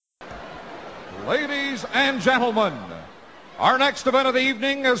Ladies and gentlemen, our next event of the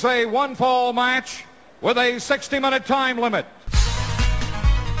evening is a one-fall match with a 60-minute time limit.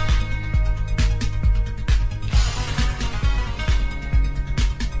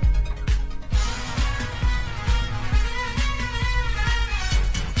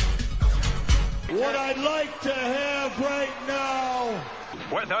 What I'd like to have right now,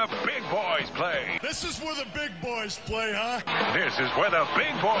 where the big boys play. This is where the big boys play, huh? This is where the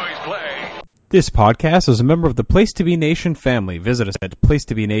big boys play. This podcast is a member of the Place to Be Nation family. Visit us at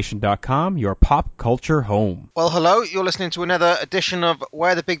placetobenation.com, your pop culture home. Well, hello. You're listening to another edition of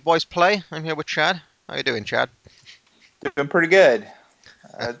Where the Big Boys Play. I'm here with Chad. How you doing, Chad? Doing pretty good.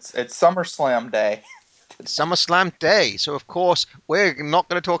 It's SummerSlam Day. SummerSlam Day. So, of course, we're not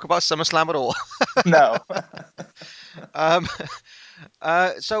going to talk about SummerSlam at all. No.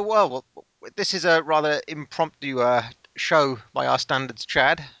 This is a rather impromptu show by our standards,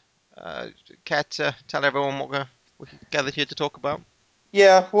 Chad. Care to tell everyone what we're gathered here to talk about?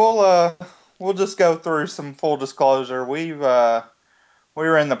 Yeah, we'll just go through some full disclosure. We were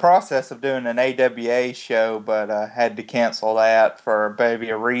in the process of doing an AWA show, but had to cancel that for maybe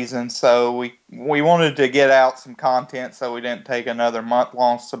a reason. So we wanted to get out some content, so we didn't take another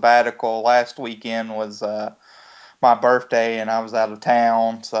month-long sabbatical. Last weekend was my birthday, and I was out of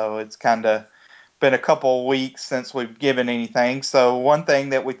town, so it's kind of been a couple of weeks since we've given anything. So one thing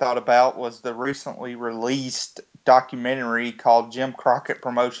that we thought about was the recently released documentary called Jim Crockett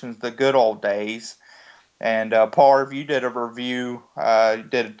Promotions: The Good Old Days. And Paul, you did a review,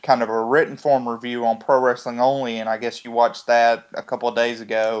 did kind of a written form review on Pro Wrestling Only, and I guess you watched that a couple of days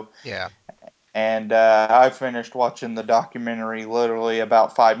ago. Yeah. And I finished watching the documentary literally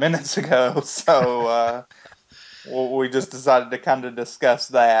about 5 minutes ago, so we just decided to kind of discuss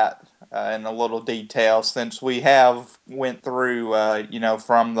that in a little detail, since we have went through,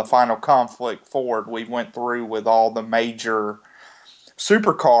 from the Final Conflict forward, we went through with all the major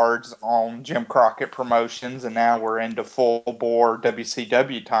supercards on Jim Crockett Promotions, and now we're into full bore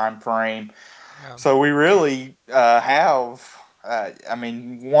WCW time frame. Yeah. So we really have.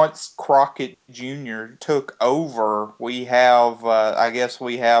 Once Crockett Jr. took over, we have. I guess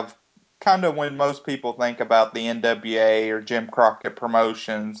we have kind of, when most people think about the NWA or Jim Crockett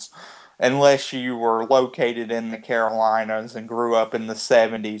Promotions, unless you were located in the Carolinas and grew up in the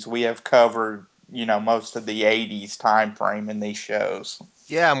 70s, we have covered most of the 80s time frame in these shows.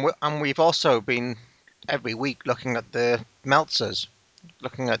 Yeah, and we've also been every week looking at the Meltzers,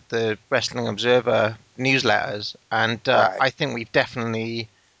 looking at the Wrestling Observer newsletters, and Right. I think we've definitely,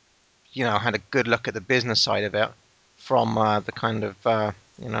 had a good look at the business side of it from the kind of,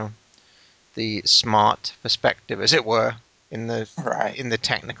 the smart perspective, as it were, in the Right. in the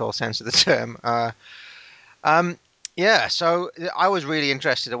technical sense of the term. So I was really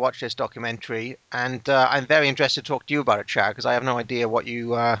interested to watch this documentary, and I'm very interested to talk to you about it, Chad, because I have no idea what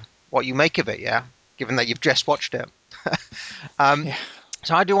you make of it, given that you've just watched it. Yeah.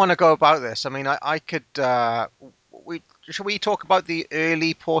 So how do you want to go about this? I mean, I could. Should we talk about the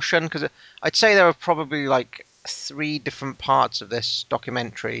early portion? Because I'd say there are probably like 3 different parts of this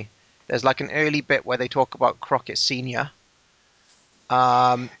documentary. There's like an early bit where they talk about Crockett Senior.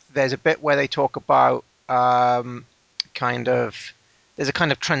 There's a bit where they talk about there's a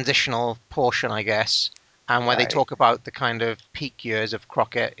kind of transitional portion, I guess, and where they Right. talk about the kind of peak years of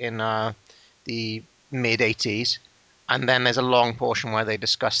Crockett in the mid 80s, and then there's a long portion where they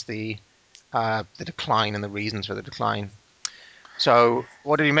discuss the decline and the reasons for the decline. So,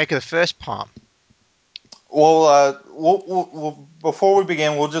 what did you make of the first part? Well, before we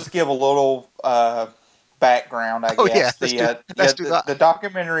begin, we'll just give a little background, I Oh yeah, guess. let's do that. The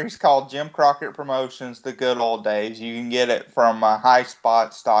documentary is called Jim Crockett Promotions: The Good Old Days. You can get it from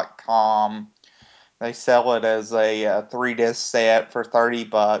highspots.com. They sell it as a 3-disc set for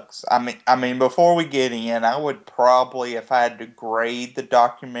 $30. I mean, before we get in, I would probably, if I had to grade the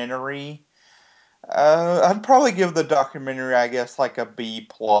documentary, I'd probably give the documentary, I guess, like a B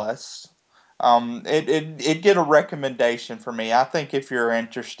plus. It'd get a recommendation for me. I think if you're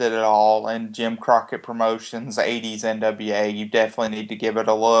interested at all in Jim Crockett Promotions 80s NWA, you definitely need to give it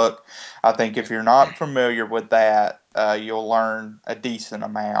a look. I think if you're not familiar with that, you'll learn a decent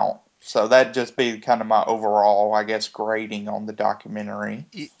amount. So that'd just be kind of my overall, I guess, grading on the documentary.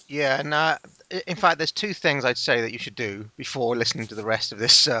 Yeah, and in fact, there's 2 things I'd say that you should do before listening to the rest of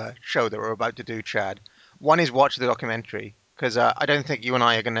this show that we're about to do, Chad. One is watch the documentary, because I don't think you and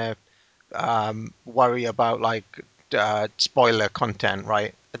I are going to worry about spoiler content,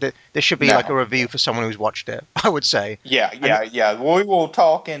 right? This should be like a No. review for someone who's watched it, I would say. Yeah. And We will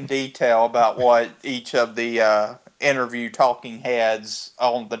talk in detail about what each of the interview talking heads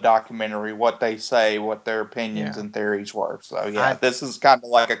on the documentary, what they say, what their opinions Yeah. and theories were. So yeah, And this is kind of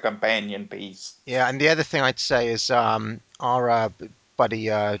like a companion piece. yeah, and the other thing I'd say is our buddy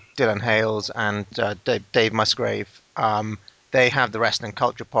Dylan Hales and Dave Musgrave, they have the Wrestling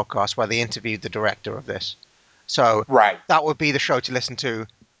Culture podcast where they interviewed the director of this. So Right. that would be the show to listen to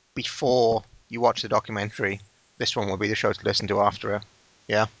before you watch the documentary. This one will be the show to listen to after it.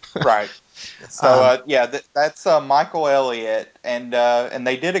 Yeah. Right. So Um, yeah, that's Michael Elliott, and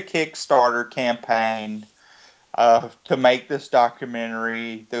they did a Kickstarter campaign to make this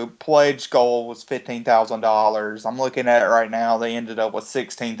documentary. The pledge goal was $15,000. I'm looking at it right now. They ended up with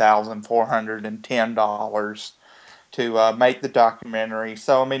 $16,410 to make the documentary.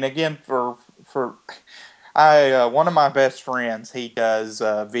 So I mean, again, for I one of my best friends, he does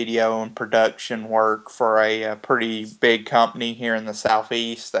video and production work for a pretty big company here in the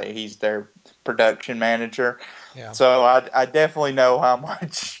southeast. He's their production manager. yeah. So I definitely know how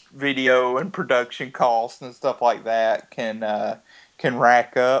much video and production costs and stuff like that can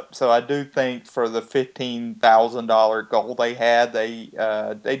rack up. So I do think for the $15,000 goal they had, they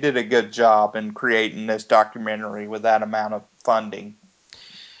did a good job in creating this documentary with that amount of funding.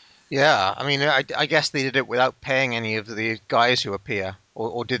 Yeah, I mean, I guess they did it without paying any of the guys who appear,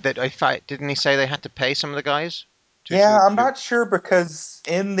 or did they? In fact, didn't he say they had to pay some of the guys Yeah, to I'm do? not sure because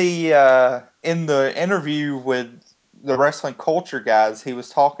in the interview with the wrestling culture guys, he was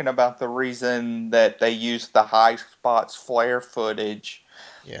talking about the reason that they used the high spots flare footage,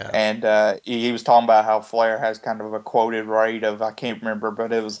 Yeah, and he was talking about how Flair has kind of a quoted rate of I can't remember,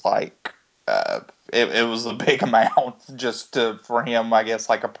 but it was like uh, it was a big amount just for him, I guess,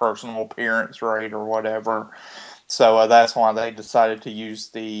 like a personal appearance rate or whatever. So that's why they decided to use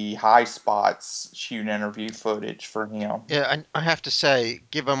the high spots shoot interview footage for him. yeah, and I have to say,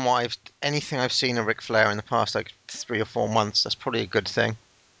 given anything I've seen of Ric Flair in the past like 3 or 4 months, that's probably a good thing.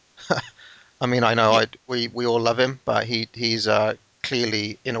 I mean, I know Yeah, we all love him, but he's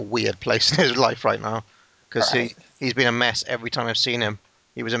clearly in a weird place in his life right now because right. he's been a mess every time I've seen him.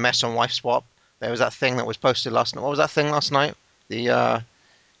 He was a mess on Wife Swap. There was that thing that was posted last night. What was that thing last night? The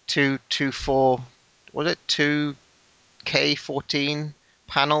 224, was it 2K14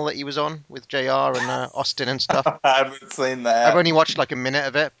 panel that he was on with JR and Austin and stuff. I haven't seen I've that. only watched like a minute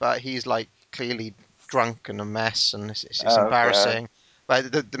of it, but he's like clearly drunk and a mess, and it's Okay. embarrassing.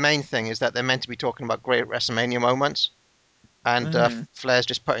 But the main thing is that they're meant to be talking about great WrestleMania moments, and Hmm. Flair's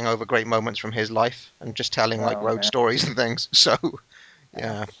just putting over great moments from his life and just telling like Oh road man. stories and things. So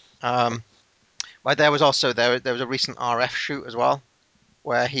Yeah. yeah. Um, but there was also there was a recent RF shoot as well,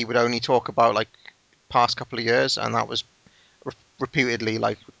 where he would only talk about like past couple of years, and that was reputedly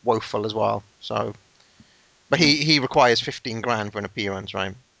like woeful as well. So, but he requires 15 grand for an appearance,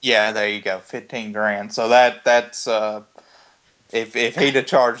 right? Yeah, there you go. 15 grand. So that's if he'd have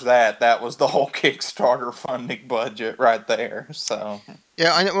charged that, that was the whole Kickstarter funding budget right there. So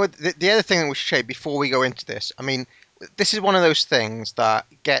Yeah, I know. Well, the other thing that we should say before we go into this, I mean, this is one of those things that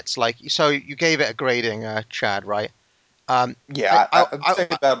gets like, so you gave it a grading, Chad, right? Um, yeah, I'd say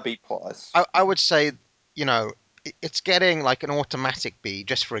about B plus. I would say, you know, it's getting like an automatic B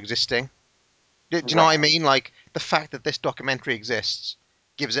just for existing. Do you know what I Right. mean? Like the fact that this documentary exists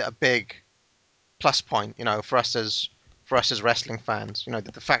gives it a big plus point, you know, for us as wrestling fans. You know,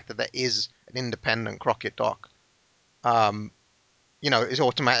 the fact that there is an independent Crockett doc, um, you know, is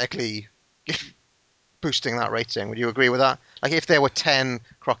automatically boosting that rating. Would you agree with that? Like, if there were 10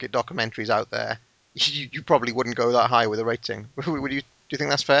 Crockett documentaries out there, you probably wouldn't go that high with a rating. Would you? Do you think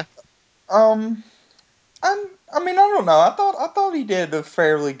that's fair? Um, I mean, I don't know. I thought he did a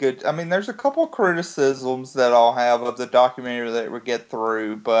fairly good. I mean, there's a couple criticisms that I'll have of the documentary that we get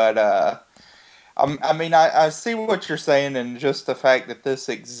through, but I mean, I see what you're saying, and just the fact that this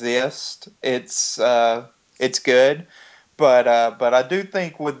exists, it's good. But I do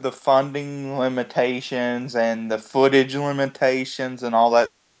think with the funding limitations and the footage limitations and all that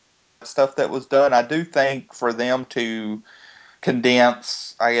stuff that was done, I do think for them to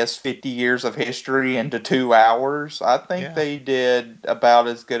condense, I guess, 50 years of history into 2 hours, I think Yeah, they did about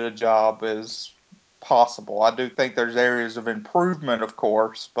as good a job as possible. I do think there's areas of improvement, of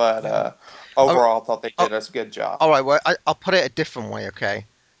course, but yeah. Oh, overall, I thought they oh, did us a good job. all right. Well, I'll put it a different way. Okay,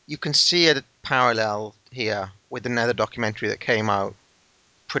 you can see a parallel here with another documentary that came out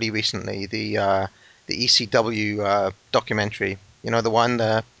pretty recently, the ECW documentary. You know, the one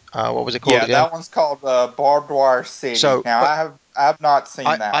the what was it called Yeah, again? that one's called Barbed Wire City. So, Now, but I have not I seen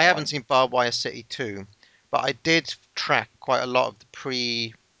I that haven't one. seen Barbed Wire City 2, but I did track quite a lot of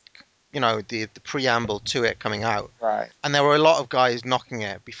the you know, the preamble to it coming out, Right. and there were a lot of guys knocking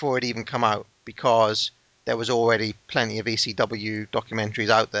it before it even come out because there was already plenty of ECW documentaries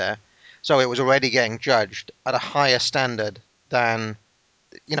out there, so it was already getting judged at a higher standard than,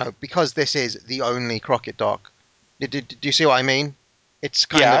 because this is the only Crockett doc. Do you see what I mean? It's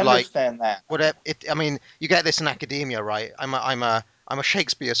kind Yeah, I of like understand that. whatever. I mean, you get this in academia, right? I'm a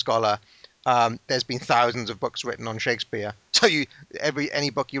Shakespeare scholar. There's been thousands of books written on Shakespeare, so any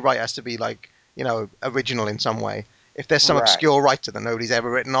book you write has to be like, original in some way. If there's some Right. obscure writer that nobody's ever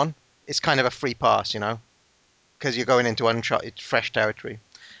written on, it's kind of a free pass, because you're going into uncharted, fresh territory.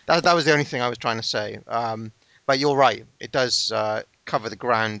 That was the only thing I was trying to say. But you're right; it does cover the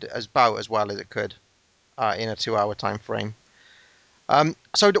ground about as well as it could in a 2 hour time frame.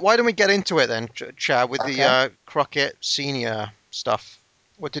 So why don't we get into it then, Chad, with the Okay. Crockett Senior stuff?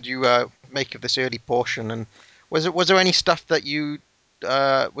 What did you make of this early portion, and was there any stuff that you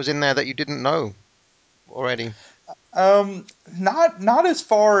was in there that you didn't know already? Um, not as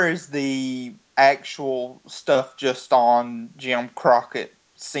far as the actual stuff just on Jim Crockett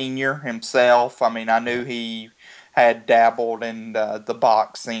Senior himself. I mean, I Yeah, knew he had dabbled in the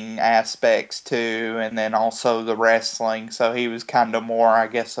boxing aspects too, and then also the wrestling. So he was kind of more, I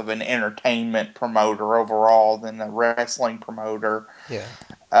guess, of an entertainment promoter overall than a wrestling promoter. yeah,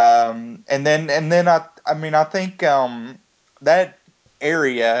 And then I mean, I think that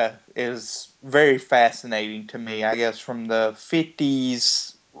area is very fascinating to me. I guess from the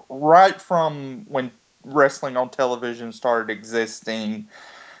 50s, right from when wrestling on television started existing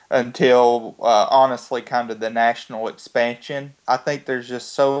until honestly kind of the national expansion. I think there's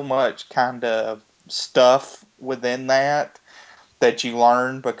just so much kind of stuff within that you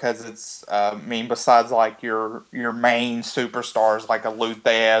learn because it's I mean besides like your main superstars like a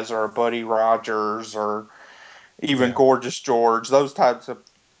Luthez or a Buddy Rogers or even yeah, Gorgeous George, those types of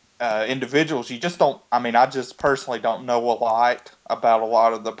individuals, you just don't. I mean, I just personally don't know a lot about a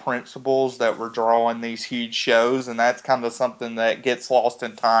lot of the principles that were drawing these huge shows, and that's kind of something that gets lost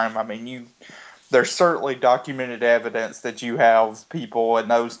in time. I mean, there's certainly documented evidence that you have people in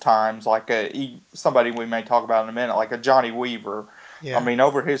those times, like somebody we may talk about in a minute, like a Johnny Weaver. I yeah, mean,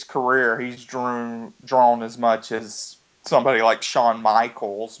 over his career, he's drawn as much as somebody like Shawn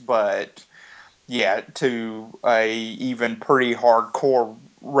Michaels, but yeah, to a even pretty hardcore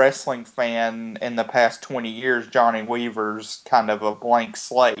wrestling fan in the past 20 years, Johnny Weaver's kind of a blank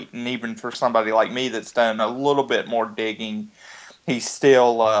slate. And even for somebody like me that's done a little bit more digging, he's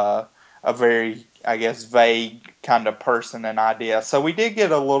still a very, I guess, vague kind of person and idea. So we did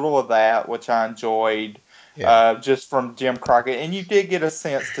get a little of that, which I enjoyed. yeah. Just from Jim Crockett, and you did get a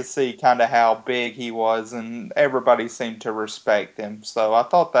sense to see kind of how big he was, and everybody seemed to respect him. So I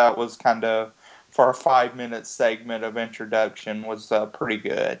thought that was kind of for a 5 minute segment of introduction was pretty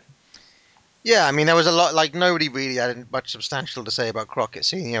good. Yeah, I mean, there was a lot, like, nobody really had much substantial to say about Crockett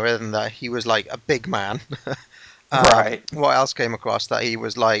Senior other than that he was like a big man. Right. What else came across that he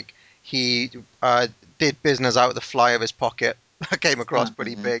was like he did business out of the fly of his pocket? That came across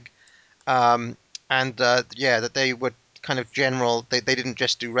pretty Hmm. big. And yeah, that they would kind of general. They didn't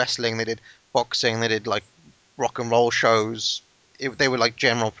just do wrestling. They did boxing. They did like rock and roll shows. They were like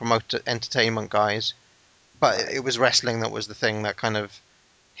general promoter entertainment guys. But it Right. was wrestling that was the thing that kind of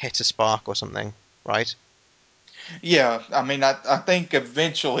hit a spark or something, right? Yeah, I mean, I think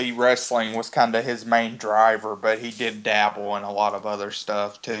eventually wrestling was kind of his main driver, but he did dabble in a lot of other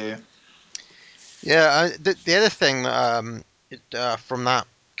stuff too. Yeah. The other thing from that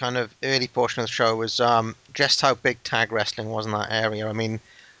kind of early portion of the show was just how big tag wrestling was in that area. I mean,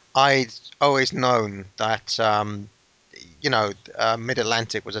 I'd always known that Mid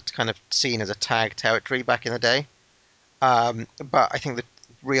Atlantic was a kind of seen as a tag territory back in the day. But I think the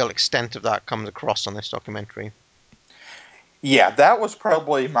real extent of that comes across on this documentary. Yeah, that was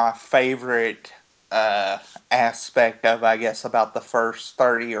probably my favorite uh, aspect of, I guess, about the first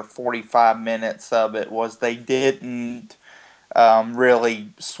 30 or 45 minutes of it was they didn't really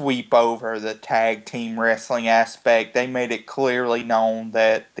sweep over the tag team wrestling aspect. They made it clearly known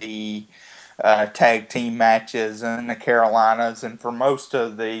that the tag team matches in the Carolinas and for most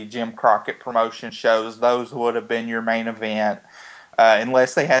of the Jim Crockett promotion shows, those would have been your main event.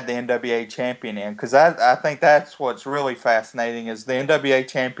 Unless they had the NWA champion in, because I think that's what's really fascinating is the NWA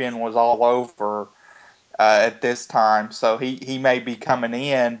champion was all over at this time. So he may be coming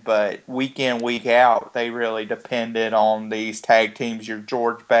in, but week in, week out, they really depended on these tag teams, your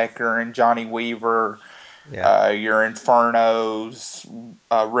George Becker and Johnny Weaver, Yeah, your Infernos,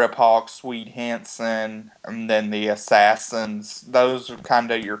 Rip Hawk, Sweet Henson, and then the Assassins. Those are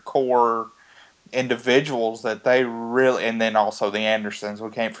kind of your core individuals that they really, and then also the Andersons. We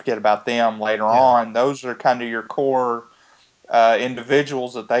can't forget about them later yeah, on. Those are kind of your core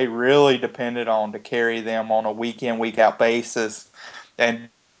individuals that they really depended on to carry them on a week in, week out basis. And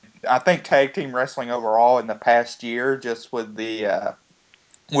I think tag team wrestling overall in the past year, just with the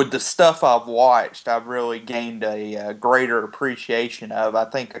stuff I've watched, I've really gained a greater appreciation of. I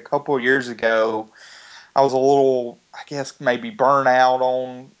think a couple of years ago, I was a little, I guess, maybe burnt out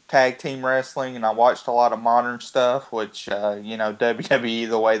on tag team wrestling, and I watched a lot of modern stuff, which, WWE,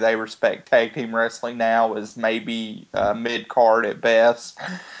 the way they respect tag team wrestling now, is maybe mid card at best.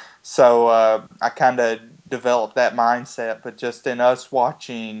 So I kind of developed that mindset, but just in us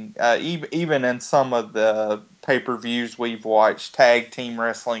watching, even in some of the pay per views we've watched, tag team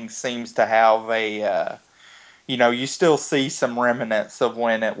wrestling seems to have you still see some remnants of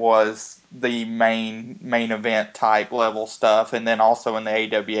when it was the main event type level stuff, and then also in the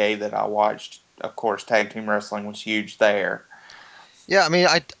AWA that I watched, of course, tag team wrestling was huge there. Yeah, I mean,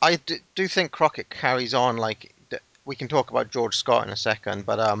 do think Crockett carries on. Like we can talk about George Scott in a second,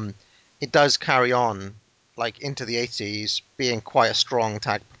 but it does carry on like into the 80s, being quite a strong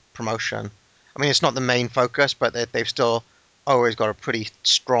tag promotion. I mean, it's not the main focus, but they've still always got a pretty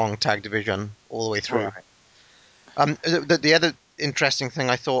strong tag division all the way through. Right. The other interesting thing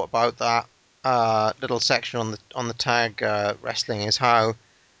I thought about that little section on the tag wrestling is how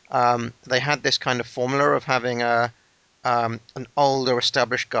they had this kind of formula of having an older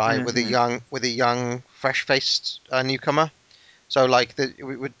established guy with Mm-hmm. a young fresh faced newcomer. So like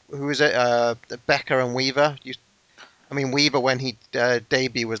who is it? Becker and Weaver. I mean Weaver when he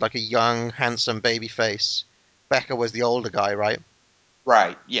debuted was like a young handsome baby face. Becker was the older guy, right?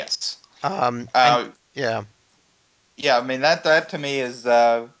 Right. Yes. And Uh, yeah, yeah. I mean that to me is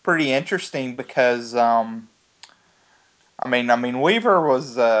pretty interesting because I mean Weaver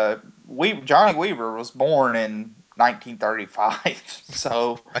was Johnny Weaver was born in 1935,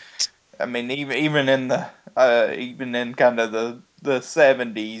 so I mean, even in the even in kind of the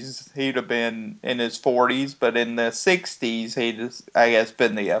 70s, he'd have been in his 40s, but in the 60s, he'd just, I guess,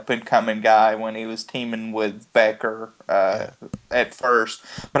 been the up and coming guy when he was teaming with Becker yeah. at first.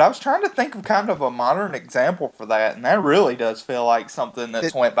 But I was trying to think of kind of a modern example for that, and that really does feel like something There-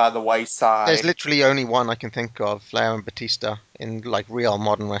 that's went by the There's wayside. literally only one I can think of, Flair and Batista, in like real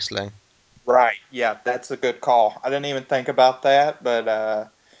modern wrestling. Right. Yeah, that's a good call. I didn't even think about that, but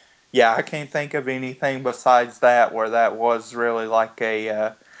yeah, I can't think of anything besides that where that was really like a. I mean,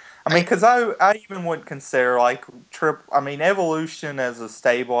 And because I even would consider like trip. I mean, Evolution as a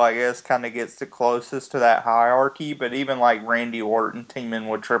stable, I guess, kind of gets the closest to that hierarchy. But even like Randy Orton teaming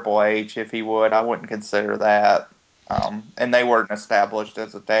with Triple H, if he would, I wouldn't consider that. And they weren't established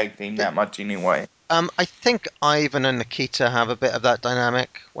as a tag team th- that much anyway. I think Ivan and Nikita have a bit of that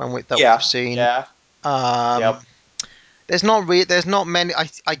dynamic that we've Yeah. seen. Yeah. Um, Yep. there's not many.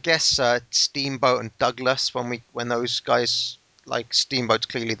 I guess Steamboat and Douglas when those guys like Steamboat's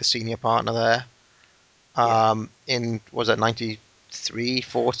clearly the senior partner there. Yeah. In was it 93,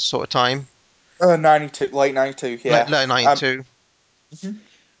 4 sort of time, 92, late 92. Yeah. late 92. Mhm.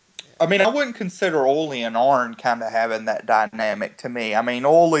 I mean, I wouldn't consider Ole and Arn kind of having that dynamic to me. I mean,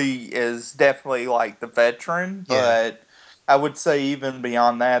 Ole is definitely like the veteran, Yeah, but I would say even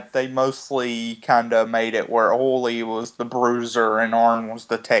beyond that, they mostly kind of made it where Ole was the bruiser and Arn was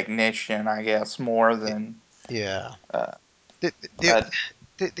the technician, I guess, more y- than. yeah. Uh, The, the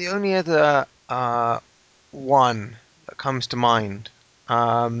but the only other one that comes to mind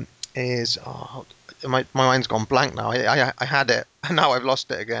is my mind's gone blank now. I had it and now I've lost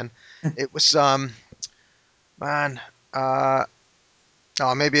it again. It was man uh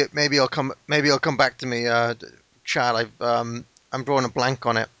oh maybe it'll come back to me, Chad. I'm drawing a blank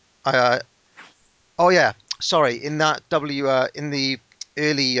on it. I oh yeah, sorry, in that in the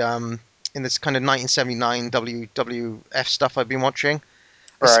early in this kind of 1979 WWF stuff I've been watching.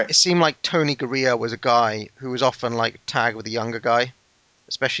 right, It seemed like Tony Gurria was a guy who was often like tagged with a younger guy,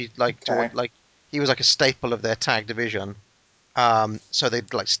 especially like okay, he was like a staple of their tag division. So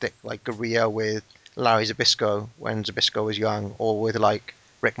they'd like stick like Gurria with Larry Zbyszko when Zbyszko was young, or with like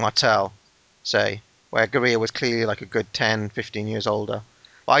Rick Martel, say, where Gurria was clearly like a good 10, 15 years older.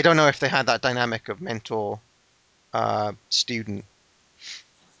 But I don't know if they had that dynamic of mentor student.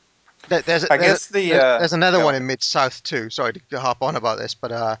 I guess There's another go one in ahead. Mid South too. Sorry to hop on about this,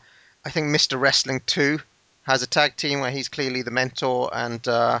 but I think Mr. Wrestling 2 has a tag team where he's clearly the mentor, and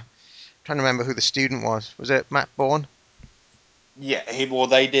trying to remember who the student was. Was it Matt Bourne? Yeah, well,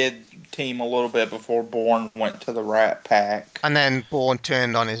 they did team a little bit before Bourne went to the Rat Pack. And then Bourne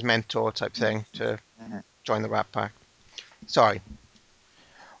turned on his mentor type thing to Mhm. join the Rat Pack. Sorry.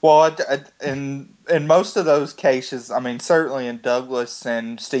 Well, in most of those cases, I mean, certainly in Douglas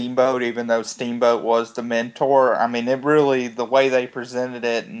and Steamboat, even though Steamboat was the mentor, I mean, it really, the way they presented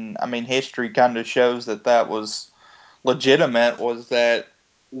it, and I mean, history kind of shows that that was legitimate, was that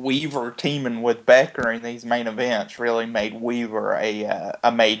Weaver teaming with Becker in these main events really made Weaver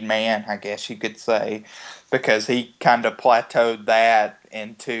a made man, I guess you could say, because he kind of plateaued that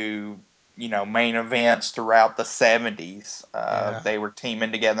into main events throughout the 70s. Yeah. They were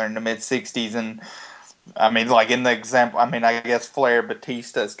teaming together in the mid 60s, and I mean, like in the example, I mean, I guess Flair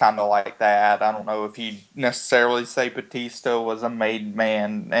Batista is kind of like that. I don't know if you necessarily say Batista was a made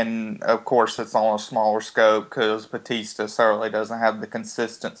man, and of course, it's on a smaller scope because Batista certainly doesn't have the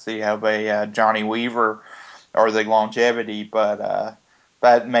consistency of a Johnny Weaver or the longevity, but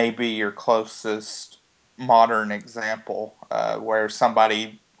that may be your closest modern example where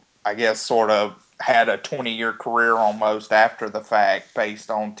somebody, I guess, sort of had a 20-year career almost after the fact based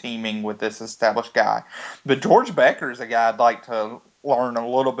on teaming with this established guy. But George Becker is a guy I'd like to learn a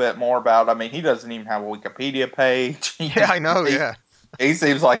little bit more about. I mean, he doesn't even have a Wikipedia page. Yeah, I know. Yeah. He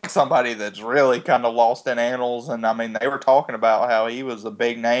seems like somebody that's really kind of lost in annals. And I mean, they were talking about how he was a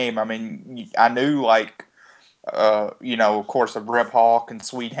big name. I mean, I knew like of course, of Rip Hawk and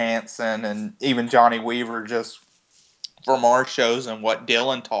Sweet Hansen and even Johnny Weaver just from our shows and what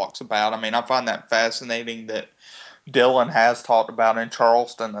Dylan talks about. I mean, I find that fascinating that Dylan has talked about in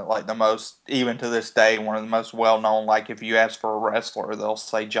Charleston that like the most, even to this day, one of the most well known, like if you ask for a wrestler, they'll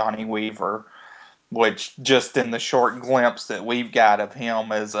say Johnny Weaver, which just in the short glimpse that we've got of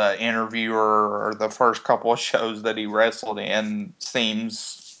him as an interviewer or the first couple of shows that he wrestled in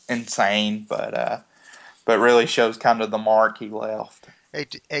seems insane, but really shows kind of the mark he left.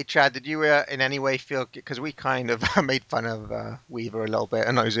 Hey, Chad, did you in any way feel, because we kind of made fun of Weaver a little bit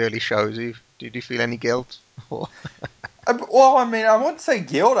in those early shows? Did you feel any guilt? Well, I mean, I wouldn't say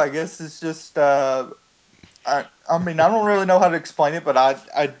guilt. I guess it's just I mean, I don't really know how to explain it, but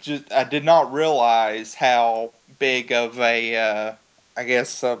I did not realize how big of a I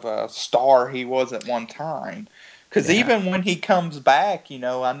guess of a star he was at one time. Because Yeah. even when he comes back, I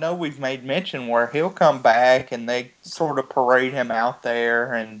know we've made mention where he'll come back and they sort of parade him out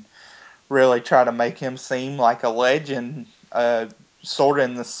there and really try to make him seem like a legend, sort of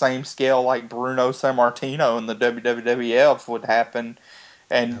in the same scale like Bruno Sammartino in the WWF would happen,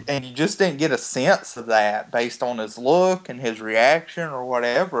 Yeah. and you just didn't get a sense of that based on his look and his reaction or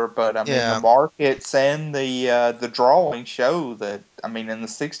whatever. But I mean, the Yeah. markets and the drawing show that I mean, in the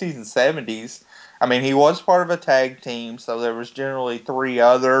 '60s and '70s, I mean, he was part of a tag team, so there was generally three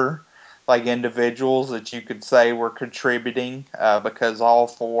other like individuals that you could say were contributing because all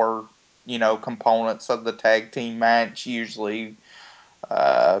four components of the tag team match usually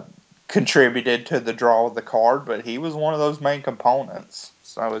uh, contributed to the draw of the card, but he was one of those main components.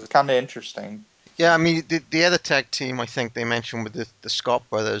 So it's kind of interesting. Yeah, I mean, the other tag team I think they mentioned with the Scott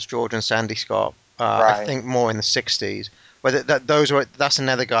brothers, George and Sandy Scott, I Right. think more in the 60s. But that's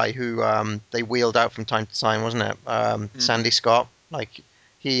another guy who they wheeled out from time to time, wasn't it? Hmm. Sandy Scott, like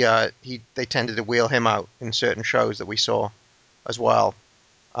they tended to wheel him out in certain shows that we saw as well.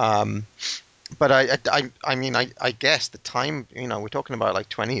 Um, but I mean, I guess the time, we're talking about like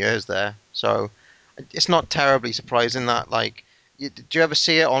 20 years there. So it's not terribly surprising that, like, do you ever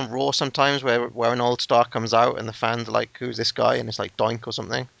see it on Raw sometimes where an old star comes out and the fans are like, who's this guy? And it's like Doink or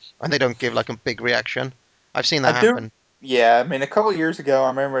something. And they don't give like a big reaction. I've seen I that do. happen. Yeah, I mean, a couple of years ago, I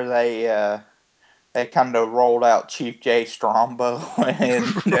remember they kind of rolled out Chief J Strombo,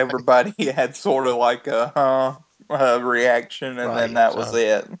 and Right. everybody had sort of like a reaction, and then Right. that was So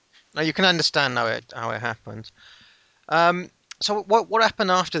it. now you can understand how it happens. Um, so what happened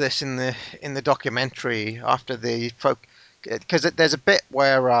after this in the documentary after the folk? Because there's a bit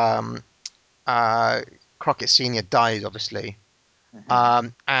where uh, Crockett Senior dies, obviously. Hmm.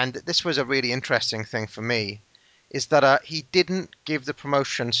 And this was a really interesting thing for me, is that he didn't give the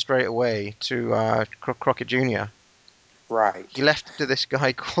promotion straight away to Crockett Jr. He Right. left it to this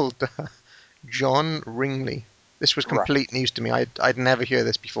guy called John Ringley. This was Right. complete news to me. I'd never heard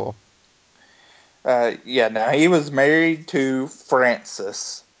this before. Yeah, now he was married to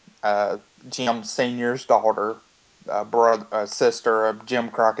Frances, uh, Jim Senior's daughter, brother, sister of Jim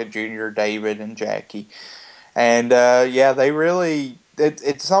Crockett Jr., David, and Jackie. And yeah, they really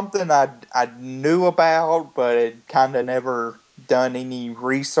it's something I knew about, but had kind of never done any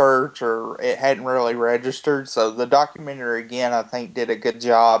research or it hadn't really registered. So the documentary again, I think, did a good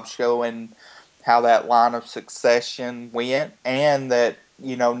job showing how that line of succession went, and that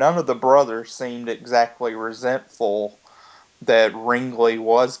none of the brothers seemed exactly resentful that Ringley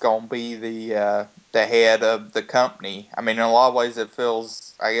was going to be the head of the company. I mean, in a lot of ways, it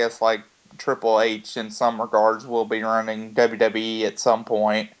feels, I guess, like Triple H in some regards will be running WWE at some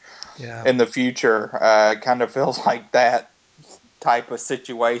point Yeah. in the future. Kind of feels like that type of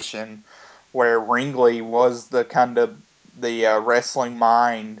situation where Ringley was the kind of the wrestling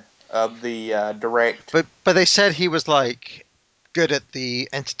mind of the direct. But they said he was like good at the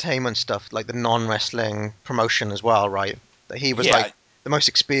entertainment stuff, like the non-wrestling promotion as well, right? That he was like Yeah, the most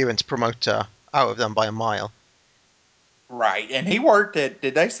experienced promoter out of them by a mile. right. And he worked at.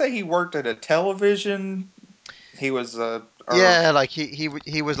 Did they say he worked at a television? He was or Yeah, like he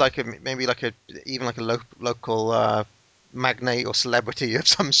was like a maybe like a even like a local magnate or celebrity of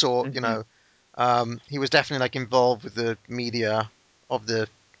some sort, you mhm. know. He was definitely like involved with the media of the,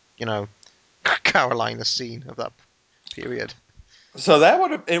 you know, Carolina scene of that period. So that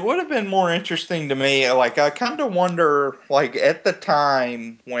would have been more interesting to me. Like I kind of wonder, like at the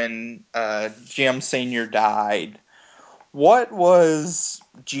time when Jim Senior died, what was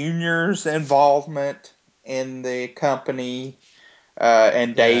Junior's involvement in the company, and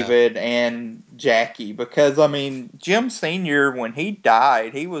Yeah. David and Jackie? Because I mean, Jim Senior when he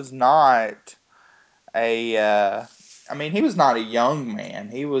died, he was not a I mean, he was not a young man.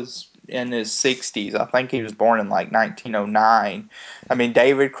 He was in his 60s. I think he was born in like 1909. I mean,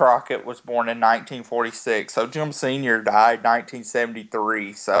 David Crockett was born in 1946. So Jim Sr. died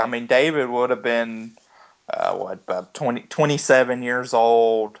 1973. So, I mean, David would have been, about 27 years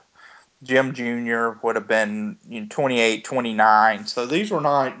old. Jim Jr. would have been 28, 29. So these were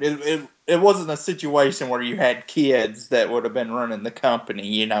not, it wasn't a situation where you had kids that would have been running the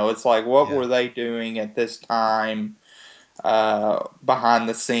company. It's like, what Yeah. were they doing at this time behind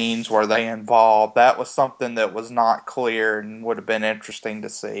the scenes? Were they involved? That was something that was not clear and would have been interesting to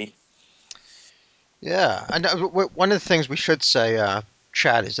see. Yeah, and one of the things we should say,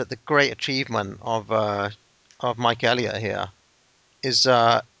 Chad, is that the great achievement of Mike Elliott here is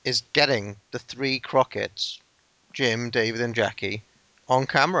getting the three Crockett's, Jim, David, and Jackie, on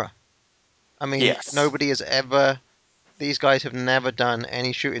camera. I mean, Yes. nobody has ever. These guys have never done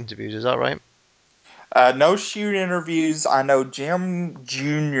any shoot interviews. Is that right? No shoot interviews. I know Jim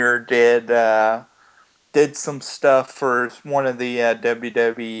Jr. did some stuff for one of the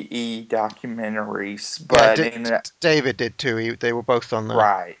WWE documentaries, Yeah, but in David did too. They were both on there.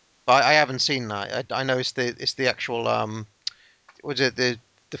 right, But I haven't seen that. I know it's the actual was it the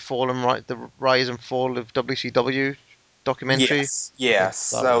fall and the rise and fall of WCW documentary? yes, Yeah, yes.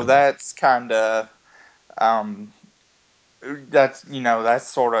 that So one. that's kind of um, that's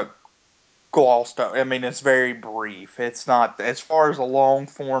sort of glossed up. I mean, it's very brief. It's not as far as a long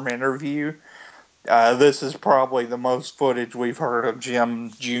form interview. This is probably the most footage we've heard of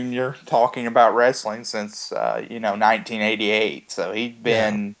Jim Jr. talking about wrestling since 1988. So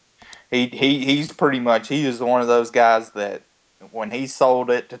Yeah, he's pretty much he is one of those guys that when he sold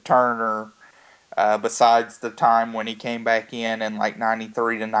it to Turner, besides the time when he came back in like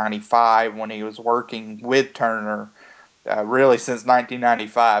 93 to 95 when he was working with Turner, really since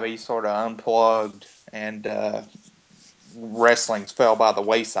 1995 he sort of unplugged and wrestling's fell by the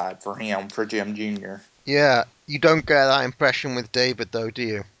wayside for him, for Jim Jr. yeah. You don't get that impression with David though, do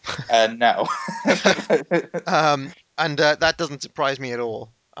you? No. And that doesn't surprise me at all.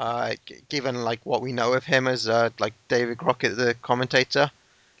 Given like what we know of him as like David Crockett, the commentator,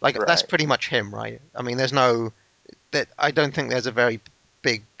 like that's Right. pretty much him, right? I mean, there's no that I don't think there's a very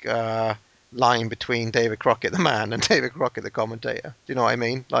big line between David Crockett the man and David Crockett the commentator. Do you know what I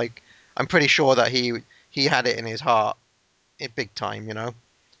mean? Like, I'm pretty sure that he had it in his heart, big time. You know.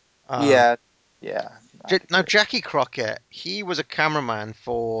 Um, Yeah. Yeah. I'd Now agree. Jackie Crockett, he was a cameraman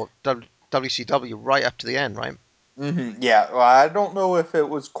for WCW right up to the end, right? Yeah. Well, I don't know if it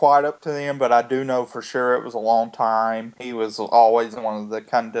was quite up to them, but I do know for sure it was a long time. He was always one of the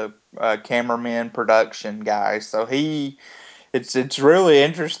kind of cameraman production guys. So it's really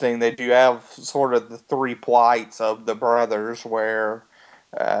interesting that you have sort of the three plights of the brothers where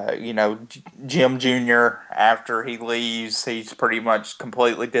Jim Jr. after he leaves, he's pretty much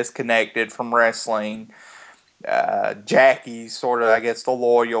completely disconnected from wrestling. Jackie's sort of, I guess, the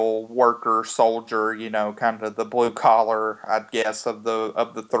loyal worker, soldier, kind of the blue collar, I guess, of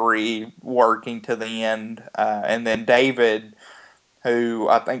the three, working to the end. And then David, who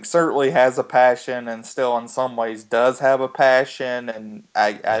I think certainly has a passion and still in some ways does have a passion, and I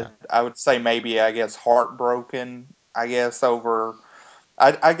Yeah. I would say maybe, I guess, heartbroken, I guess, over.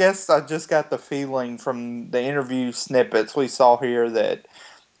 I guess I just got the feeling from the interview snippets we saw here that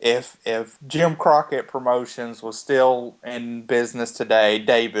if Jim Crockett Promotions was still in business today,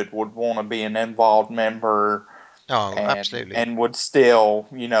 David would want to be an involved member Oh, and absolutely. and would still,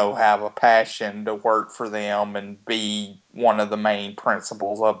 have a passion to work for them and be one of the main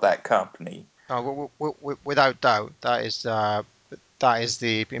principals of that company. Oh, without doubt, that is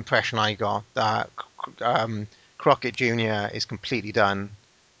the impression I got, that Crockett Jr. is completely done,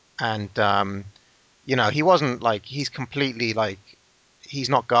 and he wasn't like, he's completely like, he's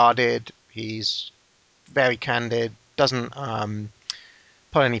not guarded. He's very candid. Doesn't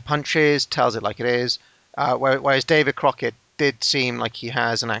pull any punches. Tells it like it is. Whereas David Crockett did seem like he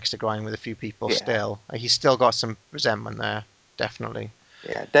has an axe to grind with a few people Yeah. still. He's still got some resentment there, definitely.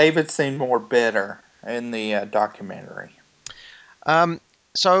 Yeah, David seemed more bitter in the documentary. Um,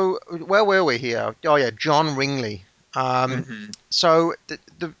 so where were we here? Oh yeah, John Ringley. Um, Hmm. so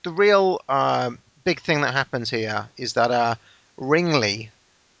the real big thing that happens here is that Ringley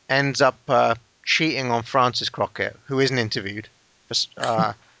ends up cheating on Francis Crockett, who isn't interviewed for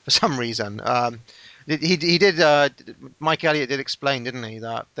some reason. He did. Mike Elliott did explain, didn't he,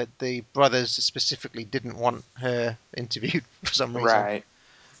 that the brothers specifically didn't want her interviewed for some reason. Right.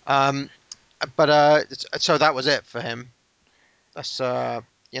 Um, but so that was it for him. That's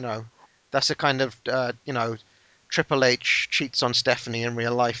you know, that's a kind of Triple H cheats on Stephanie in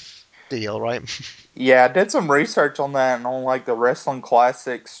real life deal, right? Yeah, I did some research on that and on like the Wrestling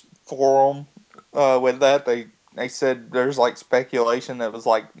Classics forum. With that, they said there's like speculation that was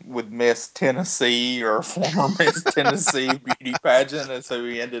like with Miss Tennessee or former Miss Tennessee beauty pageant is who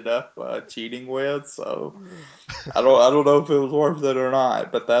he ended up cheating with. So I don't know if it was worth it or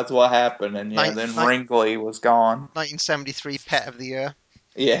not, but that's what happened. And yeah, Nin- then nin- Ringley was gone. 1973 Pet of the Year.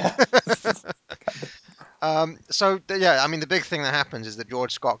 Yeah. Yeah, I mean the big thing that happens is that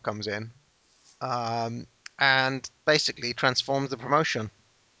George Scott comes in um, and basically transforms the promotion.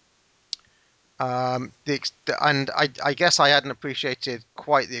 And I guess I hadn't appreciated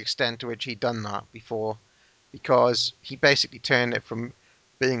quite the extent to which he'd done that before, because he basically turned it from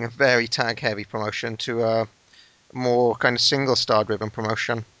being a very tag heavy promotion to a more kind of single star driven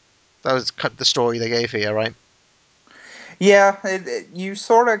promotion. That was the story they gave here, right? Yeah, you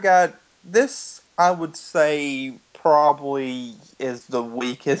sort of got this. I would say probably is the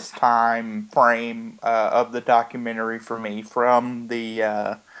weakest time frame of the documentary for me from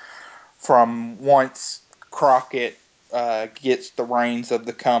once Crockett gets the reins of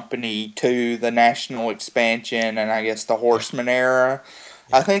the company to the national expansion and I guess the Yeah, Horseman era.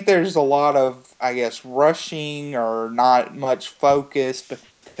 I yeah, think there's a lot of, I guess, rushing or not much focus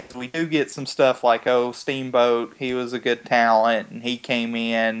because we do get some stuff like, oh, Steamboat, he was a good talent and he came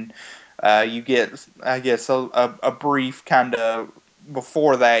in. You get, I guess, a brief kind of,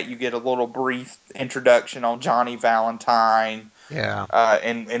 before that, you get a little brief introduction on Johnny Valentine, yeah,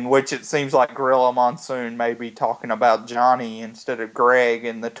 in which it seems like Gorilla Monsoon may be talking about Johnny instead of Greg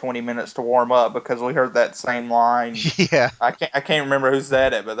in the 20 minutes to warm up because we heard that same line. yeah. I can't remember who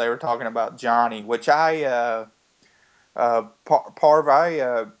said it, but they were talking about Johnny, which Parv,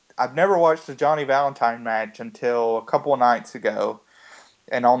 I've never watched the Johnny Valentine match until a couple of nights ago,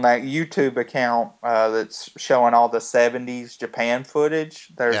 and on that YouTube account that's showing all the 70s Japan footage,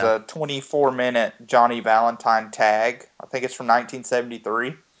 there's Yeah. a 24-minute Johnny Valentine tag. I think it's from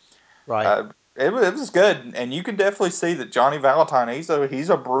 1973. Right. It was good, and you can definitely see that Johnny Valentine, he's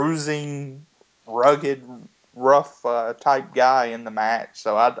a bruising, rugged, rough type guy in the match.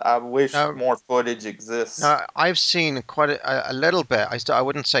 So I wish Now, more footage exists. now I've seen quite a little bit. I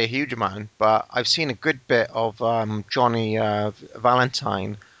wouldn't say a huge amount, but I've seen a good bit of Johnny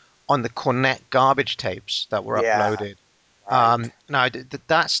Valentine on the Cornette garbage tapes that were Yeah, uploaded. right. Now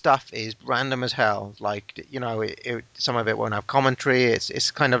that stuff is random as hell. Like, some of it won't have commentary.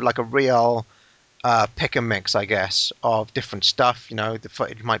 It's kind of like a real pick and mix, I guess, of different stuff. The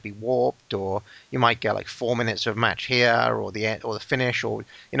footage might be warped, or you might get like 4 minutes of match here, or the finish, or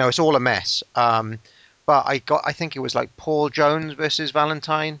it's all a mess. But I think it was like Paul Jones versus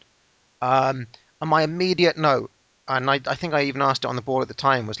Valentine. And my immediate note, and I think I even asked it on the board at the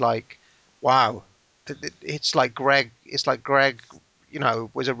time, was like, wow, it's like Greg. It's like Greg.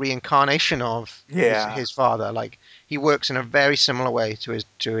 Was a reincarnation of his Yeah, his father. Like, he works in a very similar way to his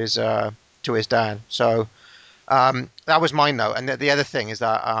dad. So that was my note. And the other thing is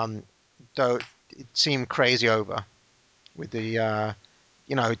that though it seemed crazy over with the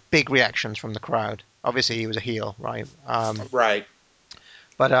big reactions from the crowd. Obviously, he was a heel, right? right.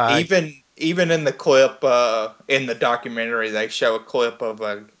 But Even in the clip in the documentary, they show a clip of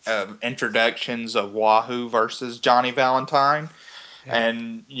introductions of Wahoo versus Johnny Valentine. yeah,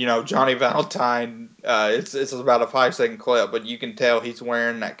 And Johnny Valentine, it's about a 5 second clip, but you can tell he's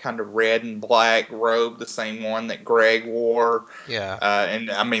wearing that kind of red and black robe, the same one that Greg wore, yeah, and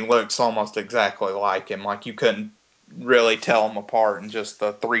I mean looks almost exactly like him. Like you couldn't really tell them apart in just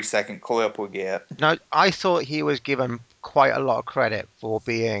the 3-second clip we get. Now, I thought he was given quite a lot of credit for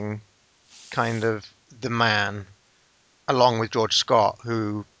being kind of the man, along with George Scott,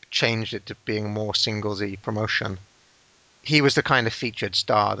 who changed it to being more singlesy promotion. He was the kind of featured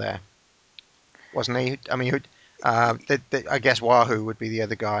star there, wasn't he? I mean, I guess Wahoo would be the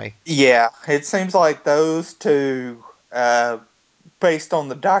other guy. Yeah, it seems like those two, based on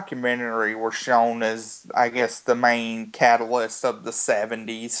the documentary, were shown as, I guess, the main catalyst of the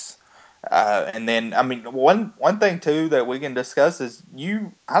 70s. And then, I mean, one thing too that we can discuss is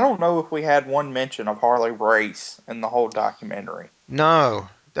I don't know if we had one mention of Harley Race in the whole documentary. No,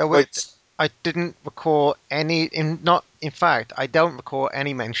 Which, I didn't recall any. In fact, I don't recall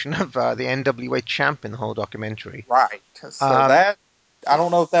any mention of the NWA champ in the whole documentary. right. So Um, that, I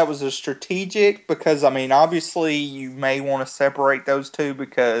don't know if that was a strategic, because, I mean, obviously you may want to separate those two,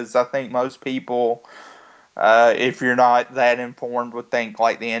 because I think most people, if you're not that informed, would think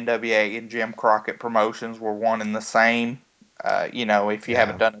like the NWA and Jim Crockett promotions were one and the same. If you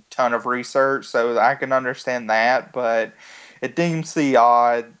haven't yeah, done a ton of research, so I can understand that, but it did seem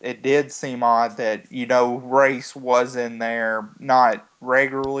odd that, Race was in there, not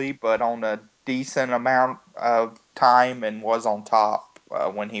regularly, but on a decent amount of time, and was on top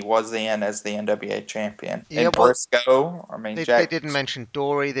when he was in as the NWA champion. yeah. And Well, Briscoe, I mean, they Jack, didn't mention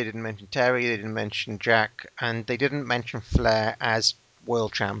Dory, they didn't mention Terry, they didn't mention Jack, and they didn't mention Flair as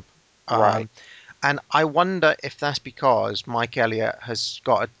world champ. right. Um, and I wonder if that's because Mike Elliott has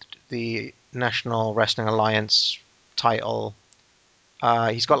got the National Wrestling Alliance title.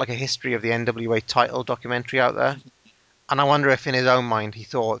 He's got like a history of the NWA title documentary out there. And I wonder if in his own mind he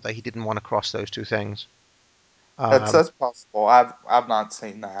thought that he didn't want to cross those two things. Um, That's possible. I've not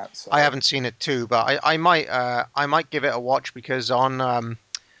seen that, I so haven't seen it too, but I might give it a watch because on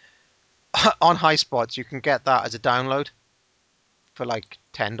on High Spots you can get that as a download for like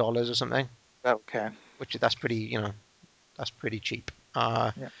 $10 or something, okay. which that's pretty that's pretty cheap.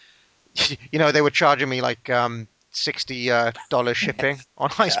 Yeah. They were charging me like $60 shipping on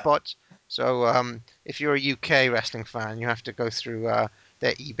High Yeah. Spots. So if you're a UK wrestling fan, you have to go through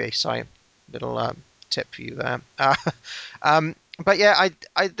their eBay site. Little tip for you there. Um, but yeah,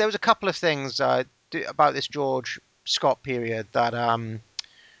 there was a couple of things about this George Scott period that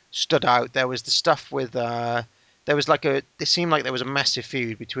stood out. There was the stuff with there was like a. It seemed like there was a massive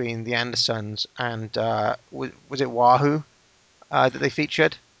feud between the Andersons and was it Wahoo that they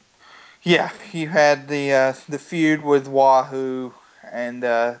featured? Yeah, you had the feud with Wahoo, and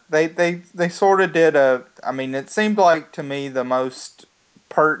they sort of did a. I mean, it seemed like to me the most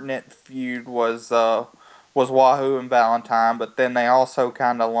pertinent feud was Wahoo and Valentine, but then they also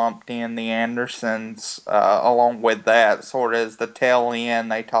kind of lumped in the Andersons along with that, sort of as the tail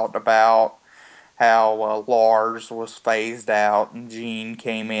end. They talked about how Lars was phased out and Gene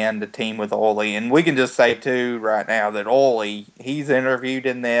came in to team with Ole. And we can just say too right now that Ole, he's interviewed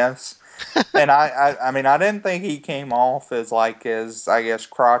in this. And I mean, I didn't think he came off as I guess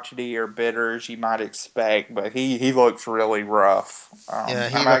crotchety or bitter as you might expect, but he looks really rough. Yeah,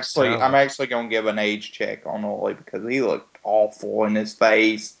 he looks I'm terrible. actually gonna give an age check on Ole because he looked awful in his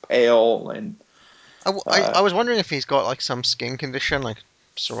face, pale, and I was wondering if he's got like some skin condition, like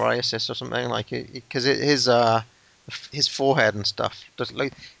psoriasis or something, like because his forehead and stuff does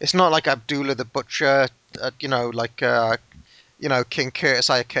like it's not like Abdullah the Butcher, like King Curtis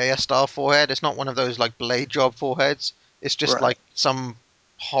Ikea style forehead. It's not one of those like blade job foreheads. It's just right. like some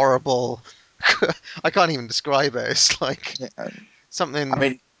horrible. I can't even describe it. It's like Yeah. I something.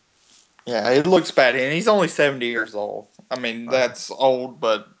 mean, yeah, it looks bad, and he's only 70 years old. I mean, Uh, that's old,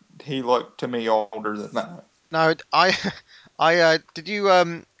 but he looked to me older than that. no, I did you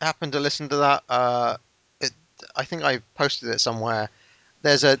happen to listen to that? It, I think I posted it somewhere.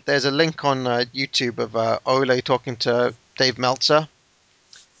 There's a link on YouTube of Ole talking to Dave Meltzer,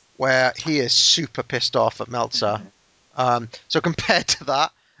 where he is super pissed off at Meltzer. Mhm. So compared to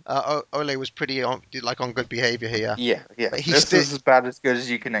that, Ole was pretty on good behavior here. Yeah, yeah. But This is about as good as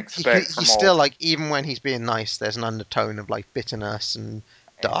you can expect he's from still Ole. like even when he's being nice, there's an undertone of like bitterness and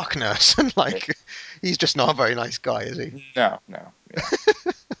darkness, and Yeah. like he's just not a very nice guy, is he? No, no, yeah.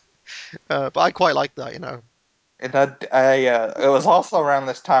 But I quite like that. And it was also around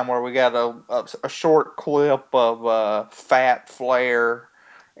this time where we got a short clip of Fat Flair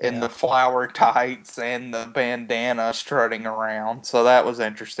in Yeah. the flower tights and the bandana strutting around. So that was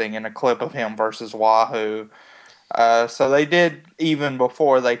interesting, and a clip of him versus Wahoo. So they did, even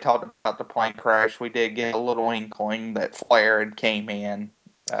before they talked about the plane crash, we did get a little inkling that Flair had came in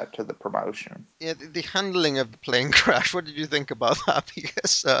to the promotion. Yeah, the handling of the plane crash. What did you think about that?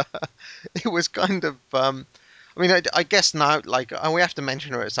 Because it was kind of. I mean, I guess now, like, we have to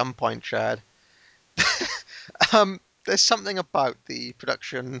mention her at some point, Chad. There's something about the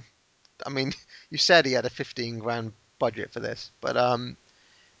production. I mean, you said he had a 15 grand budget for this, but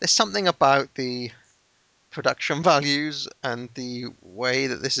there's something about the production values and the way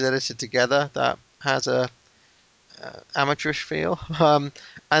that this is edited together that has a amateurish feel.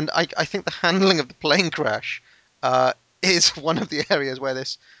 And I think the handling of the plane crash is one of the areas where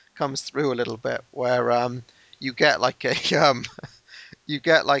this comes through a little bit, where you get like a you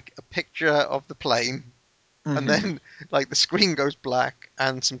get like a picture of the plane, and Mm-hmm. then like the screen goes black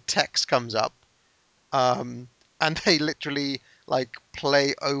and some text comes up, and they literally like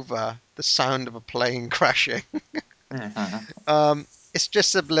play over the sound of a plane crashing. Mm-hmm. It's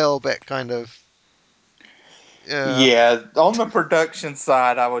just a little bit kind of Yeah, on the production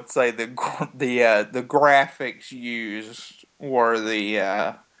side, I would say the graphics used were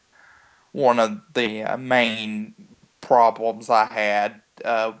the one of the main problems I had,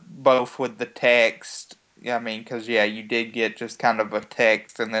 both with the text. I mean, because yeah, you did get just kind of a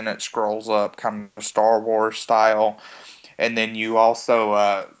text, and then it scrolls up, kind of Star Wars style. And then you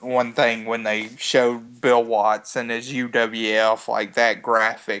also, one thing when they showed Bill Watson as UWF, like that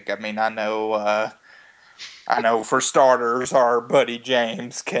graphic. I mean, I know for starters, our buddy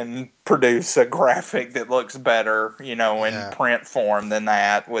James can produce a graphic that looks better, in yeah. print form than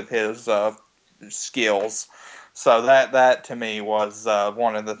that with his skills. So that to me was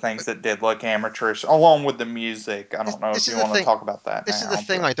one of the things that did look amateurish, along with the music. I This, don't know this if is you the want to thing. talk about that This is the now,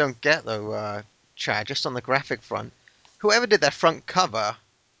 thing but I don't get though, Chad. Just on the graphic front, whoever did that front cover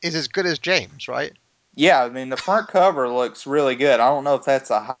is as good as James, right? yeah, I mean the front cover looks really good. I don't know if that's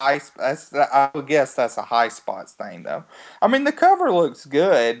a I would guess that's a high spots thing though. I mean the cover looks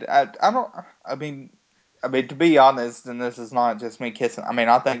good. I don't. I mean, to be honest, and this is not just me kissing. I mean,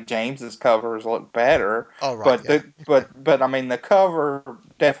 I think James's covers look better, Oh right, but yeah, but I mean the cover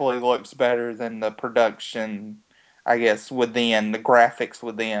definitely looks better than the production. I guess within the graphics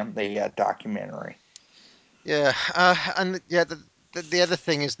within the documentary. yeah. And yeah, the other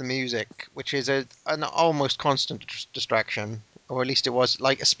thing is the music, which is an almost constant distraction, or at least it was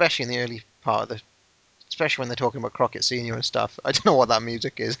like, especially in the early part of the, especially when they're talking about Crockett Senior and stuff. I don't know what that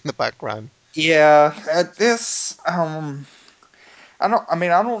music is in the background. Yeah, this I don't. I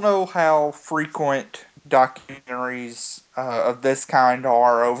mean, I don't know how frequent documentaries of this kind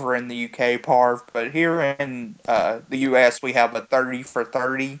are over in the UK, Parv, but here in the US, we have a 30 for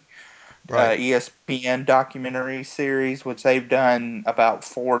 30 Right, ESPN documentary series, which they've done about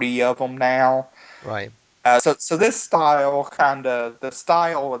 40 of them now. right, So this the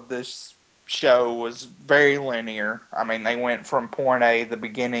style of this show was very linear. I mean, they went from point A, the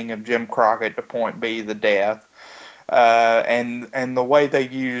beginning of Jim Crockett, to point B, the death. And the way they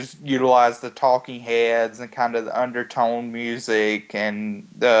utilize the talking heads and kind of the undertone music and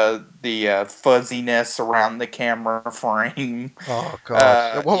the fuzziness around the camera frame. oh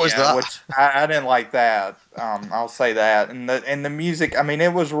god, what was Yeah, that? which I didn't like that. I'll say that. And the music, I mean,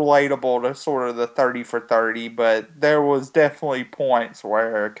 it was relatable to sort of the 30 for 30, but there was definitely points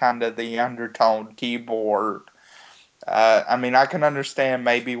where kind of the undertone keyboard. I mean, I can understand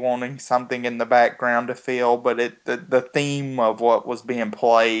maybe wanting something in the background to feel, but the theme of what was being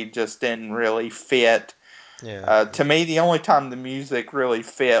played just didn't really fit. Yeah, To me, the only time the music really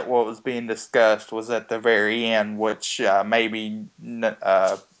fit what was being discussed was at the very end, which maybe,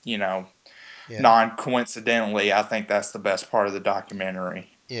 yeah. non coincidentally, I think that's the best part of the documentary.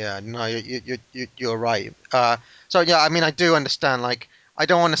 Yeah, no, you're right. So yeah, I mean, I do understand. Like, I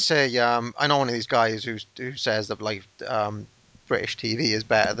don't want to say I'm not one of these guys who says that like British TV is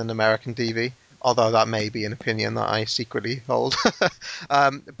better than American TV, although that may be an opinion that I secretly hold.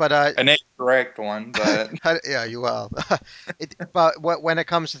 But An incorrect one, but yeah, you are. But when it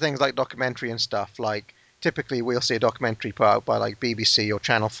comes to things like documentary and stuff, like typically we'll see a documentary put out by like BBC or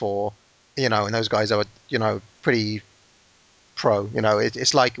Channel 4, and those guys are pretty pro.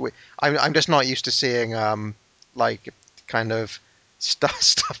 It's like I'm just not used to seeing like kind of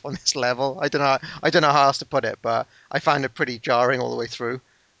stuff on this level. I don't know how else to put it, but I find it pretty jarring all the way through.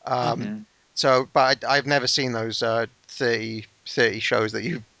 Um, mhm. so, but I've never seen those 30 shows that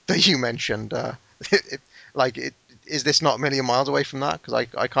you mentioned. Like, is this not a million miles away from that? Because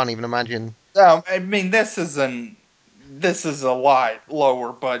I can't even imagine. No, I mean this is a lot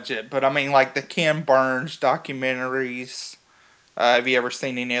lower budget, but I mean like the Ken Burns documentaries. Have you ever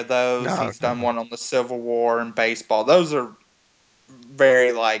seen any of those? No, He's done no. one on the Civil War and baseball. Those are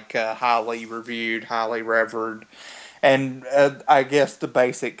very like highly reviewed, highly revered, and I guess the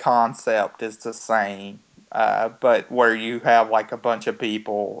basic concept is the same. but where you have like a bunch of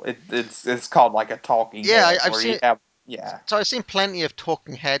people. It's called like a talking Yeah, heads I've where you seen. have yeah. So I've seen plenty of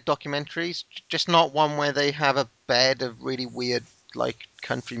talking head documentaries, just not one where they have a bed of really weird like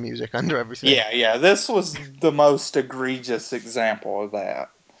country music under everything. Yeah. This was the most egregious example of that.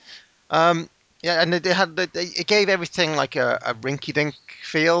 Um, yeah, and it gave everything like a rinky-dink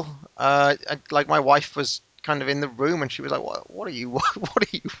feel. Like my wife was kind of in the room and she was like, What are you what are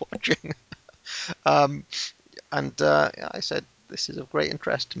you watching?" Um, and yeah, I said, "This is of great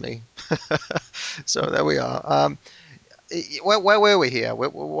interest to me." So there we are. Where were we here?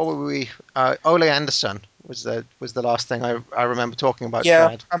 What were we? Ole Anderson was the last thing I remember talking about. Yeah,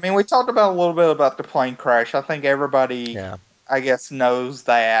 Chad. I mean, we talked about a little bit about the plane crash. I think everybody, Yeah, I guess, knows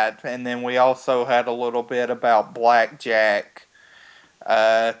that. And then we also had a little bit about Blackjack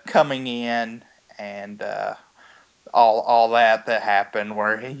coming in and all that happened,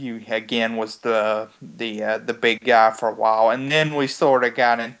 where he again was the big guy for a while, and then we sort of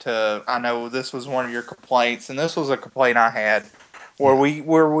got into. I know this was one of your complaints, and this was a complaint I had, where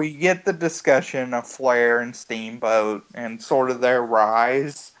yeah, we get the discussion of Flair and Steamboat and sort of their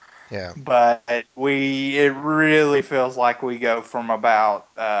rise, yeah, but it really feels like we go from about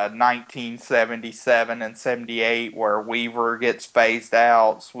 1977 and 78, where Weaver gets phased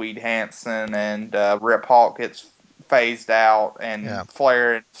out, Swede Hansen and Rip Hawk gets phased out, yeah, and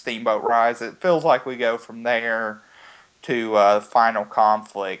Flair and Steamboat rise. It feels like we go from there to Final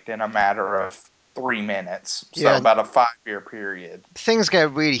Conflict in a matter of 3 minutes, so yeah. about a 5 year period. Things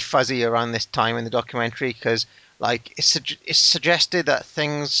get really fuzzy around this time in the documentary because, like, it's suggested that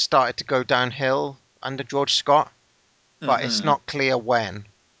things started to go downhill under George Scott, but it's Mm-hmm. not clear when.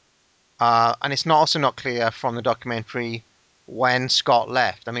 And it's also not clear from the documentary when Scott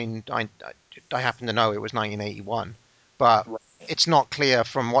left. I mean, I happen to know it was 1981, but it's not clear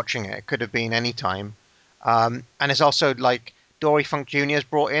from watching it. It could have been any time. And it's also like Dory Funk Jr. is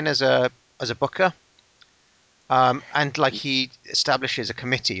brought in as a booker, and like he establishes a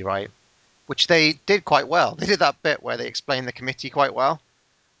committee, right? Which they did quite well. They did that bit where they explained the committee quite well,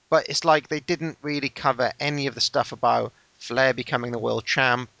 but it's like they didn't really cover any of the stuff about Flair becoming the world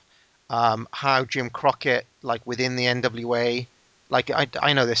champ, how Jim Crockett, like within the NWA, like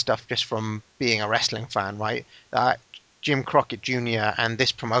I know this stuff just from being a wrestling fan, right? That Jim Crockett Jr. and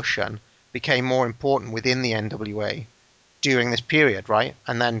this promotion became more important within the NWA during this period, right?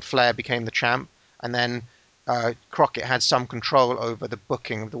 And then Flair became the champ, and then Crockett had some control over the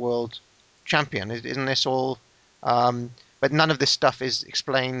booking of the world champion. Isn't this all? But none of this stuff is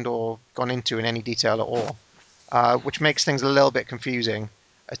explained or gone into in any detail at all, which makes things a little bit confusing,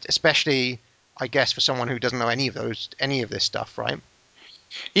 especially, I guess, for someone who doesn't know any of this stuff, right?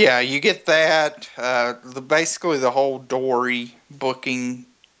 Yeah, you get that. Basically the whole Dory booking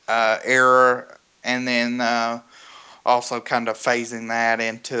era, and then also kind of phasing that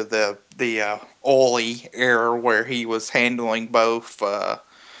into the Ollie era, where he was handling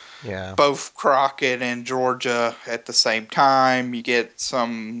Yeah, both Crockett and Georgia at the same time. You get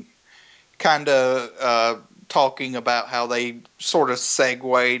some kind of talking about how they sort of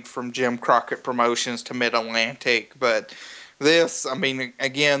segued from Jim Crockett Promotions to Mid Atlantic, but this, I mean,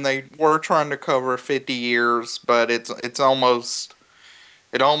 again, they were trying to cover 50 years, but it almost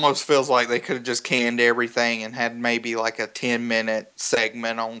feels like they could have just canned everything and had maybe like a 10-minute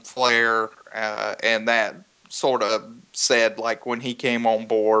segment on Flair, and that sort of said like when he came on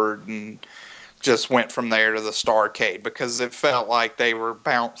board, and just went from there to the Starcade, because it felt like they were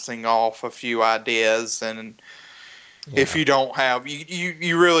bouncing off a few ideas, and if yeah, you don't have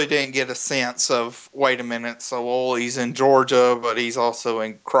you really didn't get a sense of, wait a minute, so well, he's in Georgia but he's also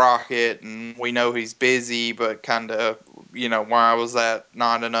in Crockett, and we know he's busy, but kind of, why was that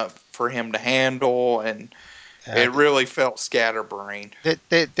not enough for him to handle, and uh, it really felt scatterbrained.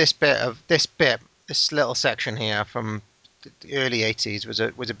 this little section here from the early 80s was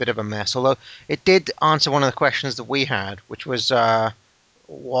a bit of a mess. Although it did answer one of the questions that we had, which was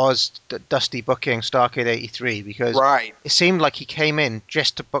Dusty booking Starcade '83, because Right. it seemed like he came in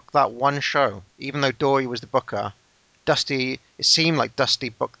just to book that one show, even though Dory was the booker. It seemed like Dusty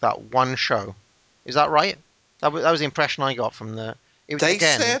booked that one show. Is that right? That was the impression I got from the. It was They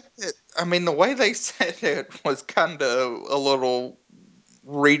again. said it, I mean, the way they said it was kind of a little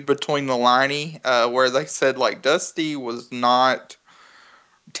read between the liney, where they said like Dusty was not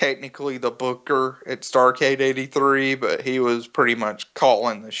technically the booker at Starcade '83, but he was pretty much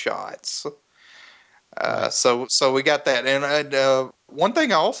calling the shots. Right. So we got that. And one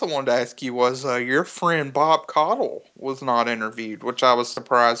thing I also wanted to ask you was, your friend Bob Caudle was not interviewed, which I was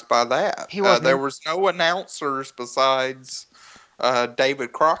surprised by that. He wasn't There in. was no announcers besides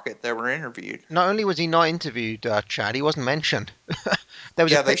David Crockett that were interviewed. Not only was he not interviewed, Chad, he wasn't mentioned. There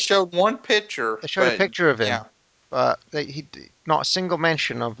was a Yeah, they showed one picture, they showed a but picture of him, yeah, but not a single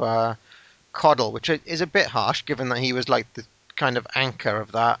mention of Coddle, which is a bit harsh given that he was like the kind of anchor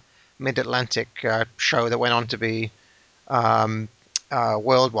of that mid-Atlantic show that went on to be um,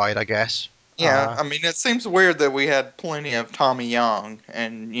 worldwide, I guess. yeah. I mean, it seems weird that we had plenty of Tommy Young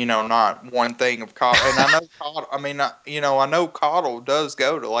and not one thing of Coddle. And I know Coddle. I mean, I know Coddle does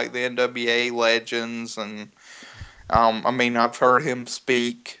go to like the NWA Legends, and I mean, I've heard him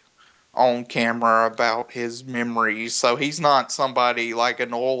speak on camera about his memories. So he's not somebody like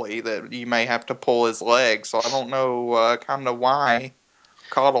an Ollie that you may have to pull his leg. So I don't know kind of why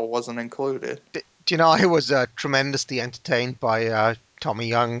Coddle wasn't included. Do you know I was tremendously entertained by Tommy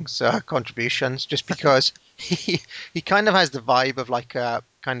Young's contributions just because he kind of has the vibe of like a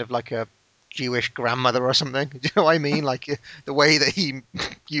kind of like a Jewish grandmother or something. Do you know what I mean? Like the way that he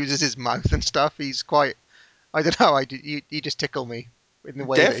uses his mouth and stuff. He's quite. I don't know. He just tickle me in the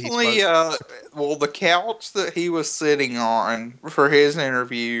way that he Definitely, spoke. well, the couch that he was sitting on for his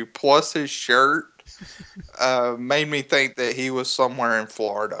interview, plus his shirt, made me think that he was somewhere in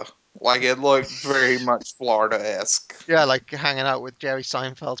Florida. Like, it looked very much Florida-esque. Yeah, like hanging out with Jerry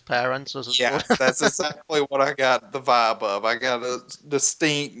Seinfeld's parents or Yes, that's exactly what I got the vibe of. I got a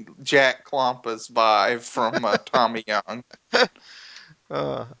distinct Jack Klompus vibe from Tommy Young.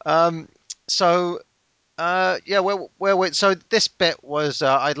 uh, um. So yeah, so this bit was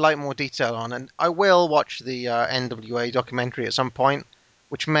I'd like more detail on, and I will watch the NWA documentary at some point,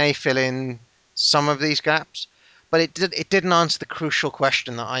 which may fill in some of these gaps. But it didn't answer the crucial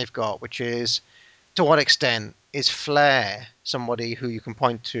question that I've got, which is to what extent is Flair somebody who you can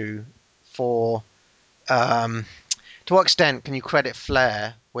point to for um, to what extent can you credit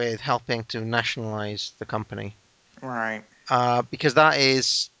Flair with helping to nationalize the company? Right. Because that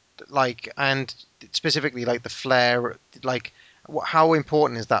is like, and specifically like the Flair, like how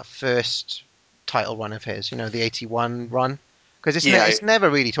important is that first title run of his? You know, the '81 run, because Yeah, it's never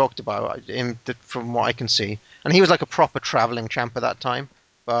really talked about from what I can see. And he was like a proper traveling champ at that time,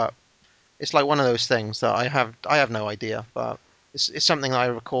 but it's like one of those things that I have no idea, but it's something I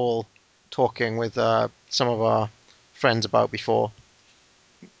recall talking with some of our friends about before.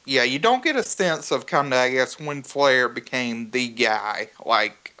 yeah, you don't get a sense of kind of, I guess, when Flair became the guy,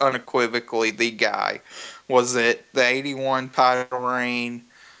 like unequivocally the guy. Was it the '81 title reign?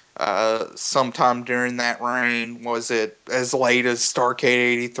 Sometime during that reign, was it as late as Starcade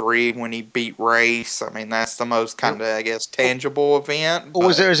 '83 when he beat Race? I mean, that's the most It, kind of, I guess, tangible event. or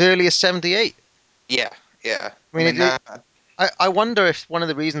was it But as early as '78? yeah, yeah. I I mean, mean that. I wonder if one of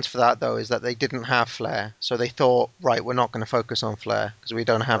the reasons for that though is that they didn't have Flair, so they thought, right, we're not going to focus on Flair because we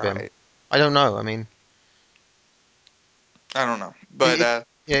don't have him. Right. I don't know. I mean, I don't know, it, but it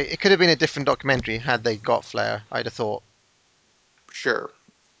yeah, it could have been a different documentary had they got Flair. I'd have thought. sure.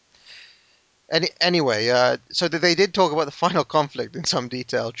 Anyway, so they did talk about the final conflict in some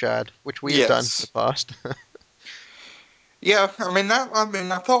detail, Chad, which we have done in the Yes. past. Yeah. I mean that. I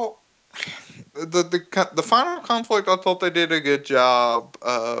mean, I thought the final conflict. I thought they did a good job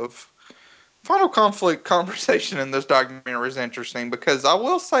of. Final conflict conversation in this documentary is interesting because I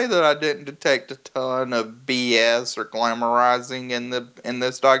will say that I didn't detect a ton of BS or glamorizing in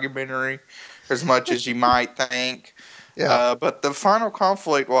this documentary as much as you might think. Yeah, But the final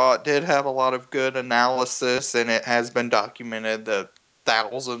conflict, while it did have a lot of good analysis and it has been documented that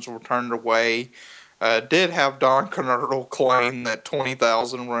thousands were turned away, did have Don Kernodle claim that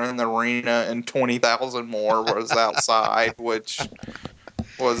 20,000 were in the arena and 20,000 more was outside, which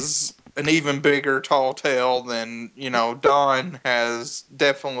was an even bigger tall tale than Don has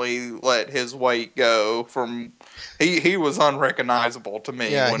definitely let his weight go from he was unrecognizable to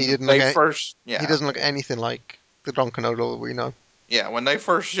me yeah, when they first he doesn't look anything like the Don Canolo we know. when they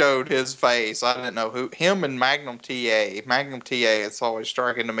first showed his face. I didn't know who him and Magnum TA. It's always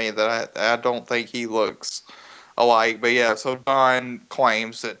striking to me that I don't think he looks alike, but yeah, so Don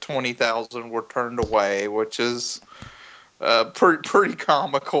claims that 20,000 were turned away, which is pretty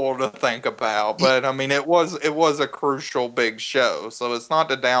comical to think about. He, But I mean, it was a crucial big show, so it's not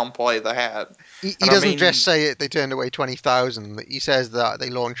to downplay that. he And I doesn't just mean, say it. They turned away 20,000. He says that they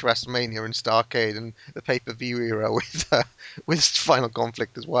launched WrestleMania and Starcade and the pay-per-view era with Final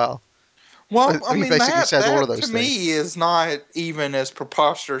Conflict as well. well, I He mean basically that says all of that those to things. me is not even as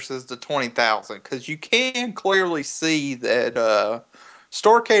preposterous as the 20,000 because you can clearly see that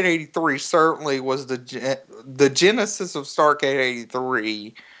Starcade '83 certainly was the genesis of Starcade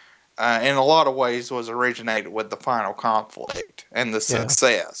 '83. In a lot of ways, was originated with the final conflict and the Yeah.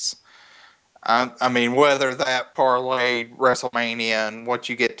 success. I mean, whether that parlayed WrestleMania and what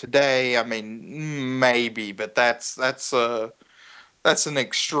you get today, I mean, maybe, but that's an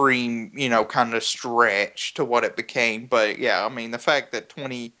extreme, kind of stretch to what it became. But yeah, I mean, the fact that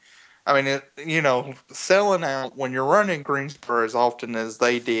I mean, selling out when you're running Greensboro as often as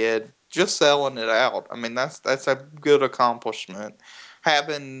they did, just selling it out. I mean, that's a good accomplishment.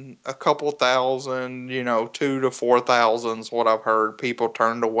 Having a couple thousand, 2 to 4 thousand is what I've heard people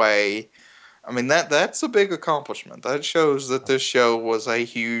turned away. I mean, that's a big accomplishment. That shows that this show was a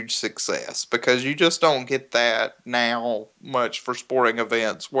huge success because you just don't get that now much for sporting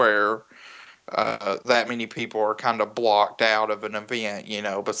events where that many people are kind of blocked out of an event,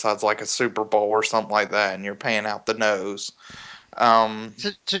 besides like a Super Bowl or something like that, and you're paying out the nose.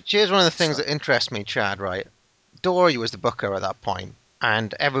 So here's one of the things So, that interests me, Chad, right? Dory was the booker at that point,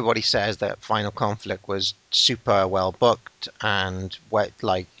 and everybody says that Final Conflict was super well booked and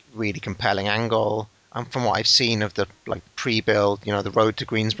like really compelling angle. And from what I've seen of the like pre-build, the road to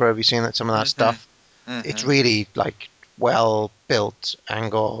Greensboro, have you seen that some of that hmm stuff? It's hmm really like well built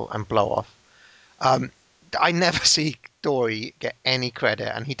angle and blow off. Um, I never see Dory get any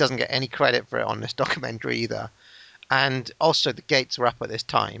credit, and he doesn't get any credit for it on this documentary either. And also, the gates were up at this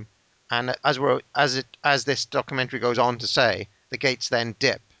time, and as this documentary goes on to say, the gates then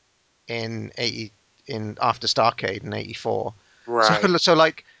dip in 80 in after Starcade in '84. So right. so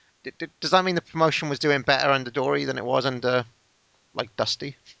like, does that mean the promotion was doing better under Dory than it was under like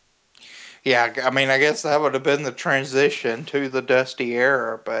Dusty? Yeah, I mean, I guess that would have been the transition to the Dusty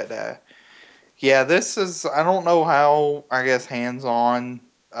era, but yeah, this is. I don't know how. I guess hands-on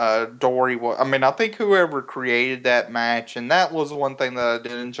Dory was. I mean, I think whoever created that match, and that was one thing that I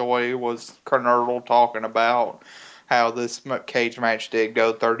did enjoy was Kernerdle talking about how this cage match did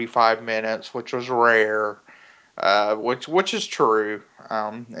go 35 minutes, which was rare. Which is true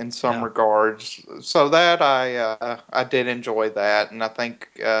in some Yeah. regards. So that I did enjoy that, and I think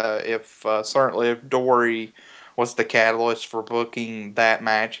if certainly if Dory was the catalyst for booking that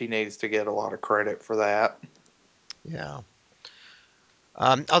match, he needs to get a lot of credit for that. Yeah.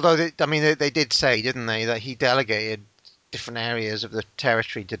 Although I mean, they did say, didn't they, that he delegated different areas of the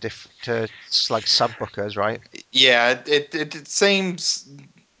territory to like sub bookers, right? Yeah, it seems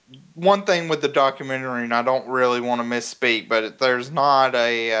one thing with the documentary, and I don't really want to misspeak, but there's not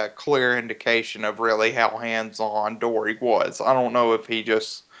a clear indication of really how hands-on Dory was. I don't know if he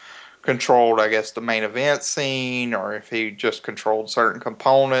just controlled, I guess, the main event scene, or if he just controlled certain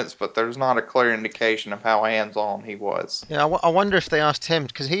components, but there's not a clear indication of how hands-on he was. Yeah, I wonder if they asked him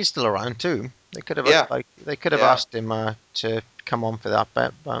because he's still around too. They could have Yeah, they could have yeah. asked him to come on for that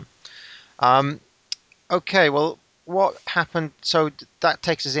bit, but um, okay. Well, what happened? So that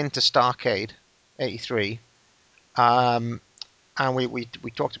takes us into Starcade '83, and we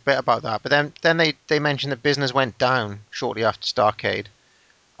talked a bit about that. But then they mentioned that business went down shortly after Starcade.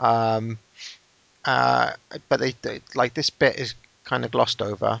 Um, uh, but they like this bit is kind of glossed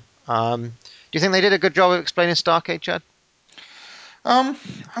over. Do you think they did a good job of explaining Starcade, Chad? Um,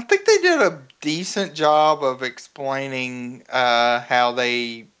 I think they did a decent job of explaining how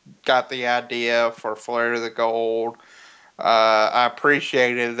they got the idea for Flare of the Gold. I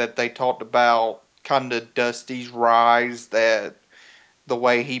appreciated that they talked about kind of Dusty's rise, that the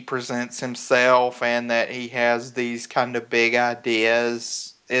way he presents himself and that he has these kind of big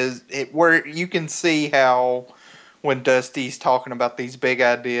ideas is it where you can see how when Dusty's talking about these big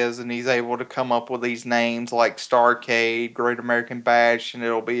ideas and he's able to come up with these names like Starcade, Great American Bash, and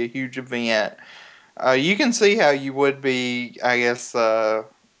it'll be a huge event. You can see how you would be, I guess,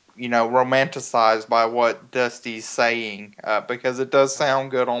 romanticized by what Dusty's saying because it does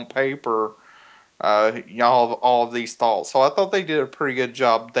sound good on paper, all of these thoughts. So I thought they did a pretty good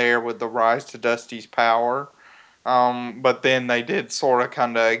job there with the rise to Dusty's power. But then they did sort of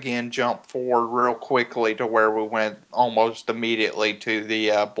kind of again jump forward real quickly to where we went almost immediately to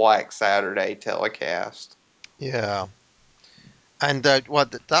the Black Saturday telecast. Yeah. And that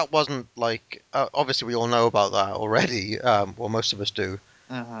wasn't like obviously we all know about that already. Well, most of us do,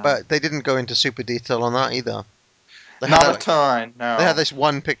 hmm but they didn't go into super detail on that either. They had Not that a like, ton, they had no. this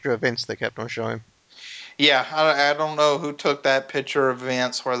one picture of Vince they kept on showing. Yeah, I don't know who took that picture of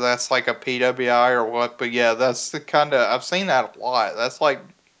Vince, whether that's like a PWI or what, but yeah, that's the kind of I've seen that a lot.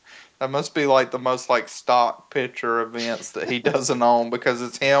 That must be like the most like stock picture of Vince that he doesn't own because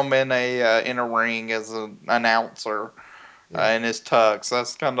it's him in a ring as an announcer Yeah. in his tux.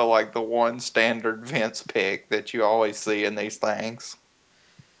 That's kind of like the one standard Vince pick that you always see in these things.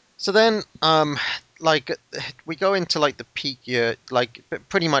 So then, like we go into like the peak year. Like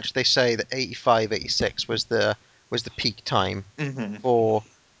pretty much they say that 85, 86 was the peak time hmm for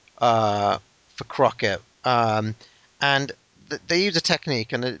for Crockett, and they use a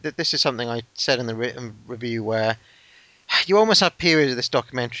technique, and this is something I said in the written review, where you almost have periods of this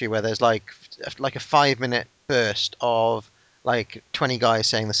documentary where there's like a 5 minute burst of like 20 guys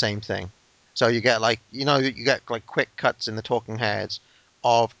saying the same thing. So you get like you get like quick cuts in the talking heads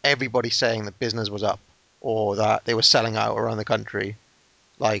of everybody saying that business was up or that they were selling out around the country,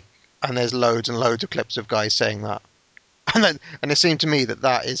 like, and there's loads and loads of clips of guys saying that, and it seemed to me that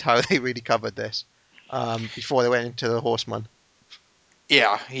that is how they really covered this before they went into the Horseman.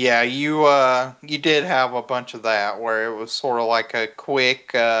 Yeah, you did have a bunch of that where it was sort of like a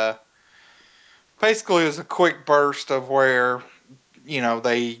quick, basically it was a quick burst of where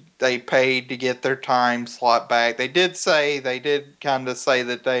they paid to get their time slot back. They did kind of say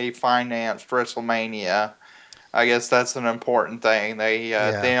that they financed WrestleMania. I guess that's an important thing. They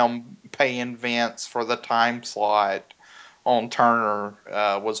Yeah. them paying Vince for the time slot on Turner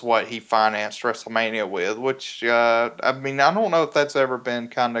was what he financed WrestleMania with. Which I mean, I don't know if that's ever been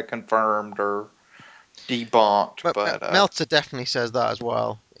kind of confirmed or debunked, But but Meltzer definitely says that as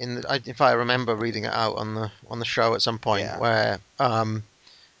well. If I remember reading it out on the show at some point, yeah, where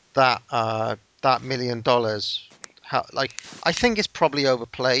that $1 million, like, I think it's probably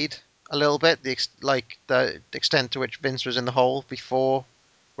overplayed a little bit. The extent to which Vince was in the hole before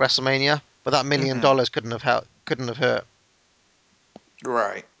WrestleMania, but that hmm, $1 million couldn't have hurt.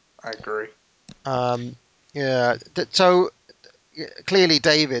 right, I agree. Um, yeah. So yeah, clearly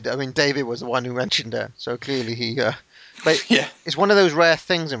David. I mean, David was the one who mentioned it. So clearly but Yeah, it's one of those rare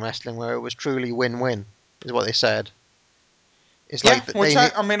things in wrestling where it was truly win-win, is what they said. It's yeah. like Which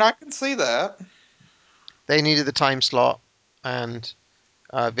I mean, I can see that. they needed the time slot, and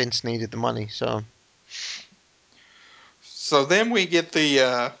Vince needed the money. So So then we get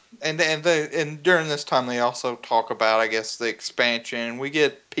the and during this time they also talk about, I guess, the expansion. We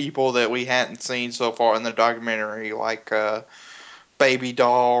get people that we hadn't seen so far in the documentary, like Baby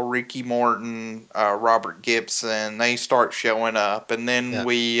Doll, Ricky Morton, Robert Gibson. They start showing up, and then yeah,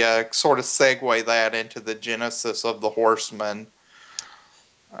 we sort of segue that into the genesis of the Horsemen,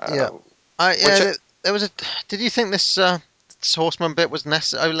 yeah. uh, Yeah. which There was a. Did you think this Horseman bit was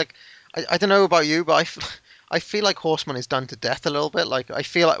necessary? Like, I don't know about you, but I feel like Horseman is done to death a little bit. Like, I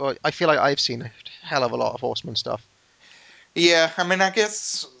feel like I've seen a hell of a lot of Horseman stuff. yeah, I mean, I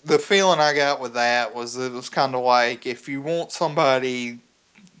guess the feeling I got with that was it was kind of like if you want somebody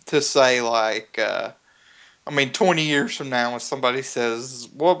to say like. I mean, 20 years from now, if somebody says,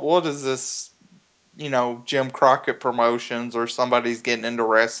 what is this, Jim Crockett Promotions or somebody's getting into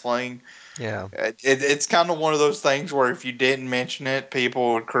wrestling, Yeah. it's kind of one of those things where if you didn't mention it,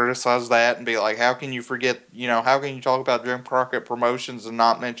 people would criticize that and be like, how can you forget, how can you talk about Jim Crockett Promotions and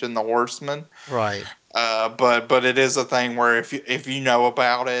not mention the Horsemen? Right. But it is a thing where if you know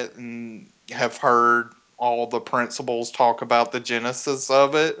about it and have heard all the principals talk about the genesis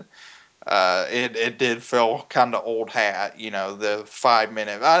of it, it did feel kind of old hat, the 5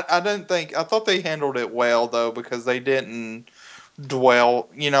 minute. I didn't think I thought they handled it well though because they didn't dwell.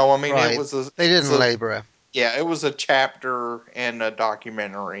 I mean, it Right. was a They it was didn't a labor it. yeah, it was a chapter in a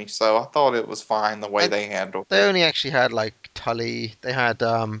documentary, so I thought it was fine the way And they handled they it. only actually had like Tully. They had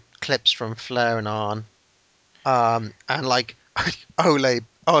clips from Flair and Arn. And like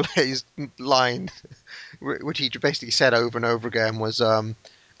Ole's line, which he basically said over and over again, was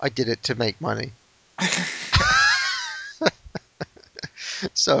 "I did it to make money."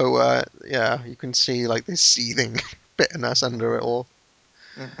 So yeah, you can see like this seething bitterness under it all.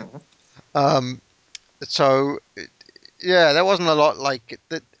 Hmm. Um, so yeah, there wasn't a lot like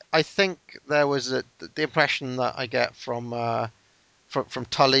that. I think there was the impression that I get from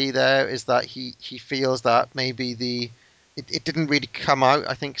Tully there is that he feels that maybe it didn't really come out.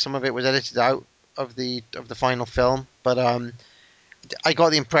 I think some of it was edited out of the final film, but I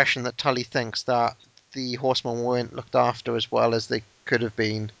got the impression that Tully thinks that the Horsemen weren't looked after as well as they could have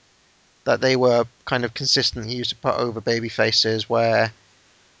been. That they were kind of consistently used to put over baby faces where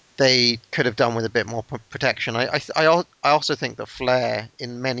they could have done with a bit more protection. I also think that Flair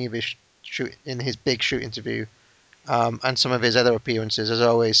in many of his shoot in his big shoot interview and some of his other appearances has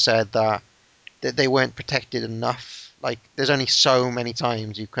always said that they weren't protected enough. Like, there's only so many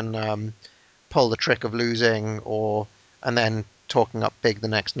times you can pull the trick of losing or and then talking up big the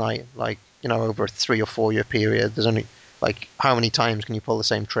next night. Like, over a 3 or 4 year period, there's only like how many times can you pull the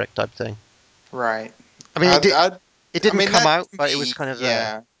same trick type thing. Right. I mean, it I didn't mean come that out, to but it was me, kind of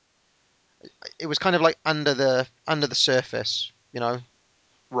there. yeah, It was kind of like under the surface, you know.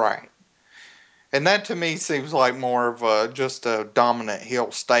 right. And that to me seems like more of just a dominant heel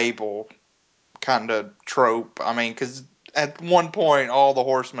stable kind of trope. I mean, because at one point all the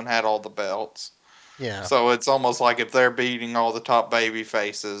Horsemen had all the belts. Yeah. So it's almost like if they're beating all the top baby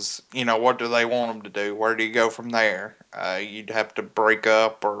faces, what do they want them to do? Where do you go from there? You'd have to break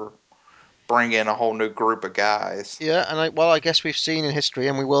up or bring in a whole new group of guys. Yeah, and I guess we've seen in history,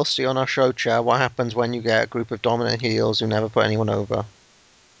 and we will see on our show, Chad, what happens when you get a group of dominant heels who never put anyone over,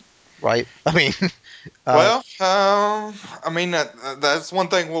 right? I mean, uh, Well, I mean that's one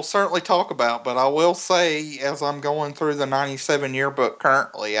thing we'll certainly talk about. But I will say, as I'm going through the '97 yearbook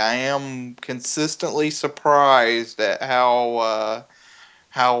currently, I am consistently surprised at how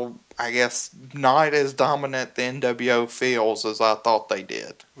I guess not as dominant the NWO feels as I thought they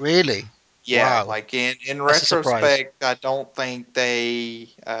did. really, Yeah, wow, like in that's a surprise. retrospect, I don't think they.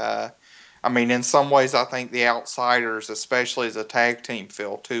 I mean, in some ways, I think the Outsiders, especially as a tag team,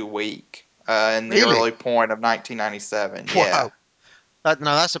 feel too weak in the Really, early point of 1997. Yeah, wow.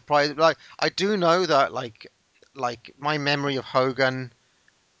 No, that's surprising. Like, I do know that, like my memory of Hogan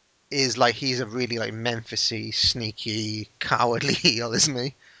is like he's a really like Memphisy, sneaky, cowardly heel, isn't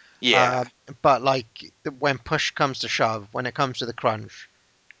he? yeah, Uh, but like when push comes to shove, when it comes to the crunch,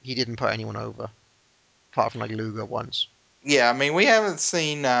 he didn't put anyone over, apart from like Luger once. yeah. I mean, we haven't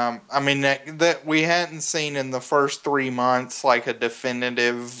seen. I mean, that we hadn't seen in the first 3 months like a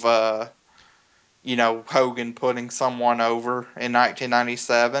definitive. Hogan putting someone over in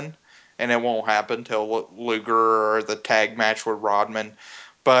 1997, and it won't happen till Luger or the tag match with Rodman.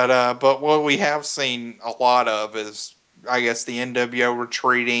 But what we have seen a lot of is, I guess, the NWO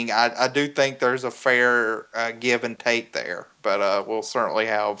retreating. I do think there's a fair give and take there, but we'll certainly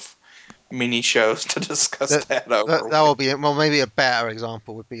have mini shows to discuss That that that over that with. will be well. Maybe a better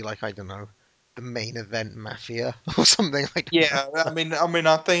example would be like I don't know, the main event mafia or something. I don't know. Yeah,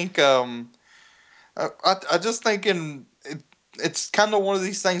 I think I just thinking it's kind of one of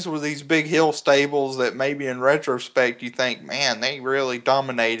these things with these big hill stables that maybe in retrospect you think, man, they really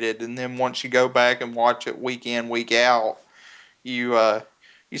dominated, and then once you go back and watch it week in week out, you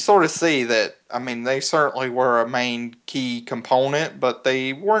sort of see that. I mean, they certainly were a main key component, but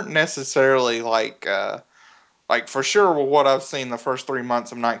they weren't necessarily like for sure with what I've seen the first 3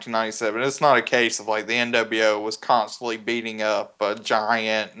 months of 1997, it's not a case of like the NWO was constantly beating up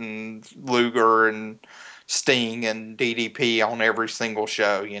Giant and Luger and Sting and DDP on every single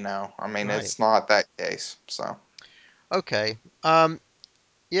show. I mean, Right. it's not that case. So Okay.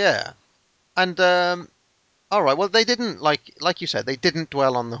 Yeah. And all right. Well, they didn't like you said they didn't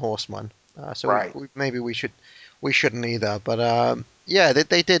dwell on the horseman. So right, maybe we shouldn't either. But yeah,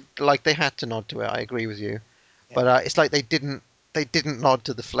 they did like they had to nod to it. I agree with you. But yeah, it's like they didn't nod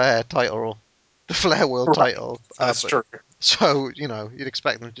to the Flair title, the Flair World right, title. that's But true. so you'd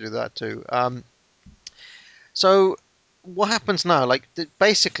expect them to do that too. So what happens now? Like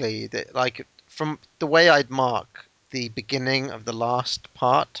basically, like from the way I'd mark the beginning of the last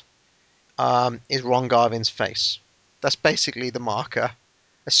part is Ron Garvin's face. That's basically the marker.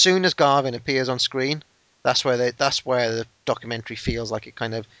 As soon as Garvin appears on screen, that's where the documentary feels like it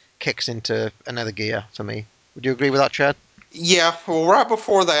kind of kicks into another gear for me. Would you agree with that, Chad? Yeah, well, right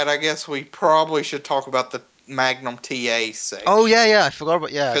before that, I guess we probably should talk about the Magnum TA Oh section. yeah, yeah, I forgot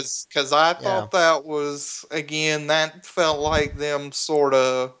about yeah, Because I yeah, thought that was, again, that felt like them sort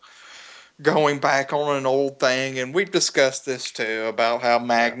of going back on an old thing, and we've discussed this too about how yeah.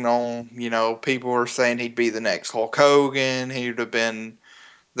 Magnum, people were saying he'd be the next Hulk Hogan, he would have been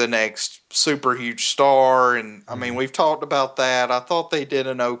the next super huge star, and I mean Mm. we've talked about that. I thought they did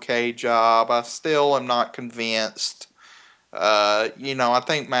an okay job. I still am not convinced. I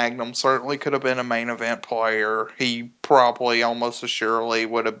think Magnum certainly could have been a main event player. He probably almost assuredly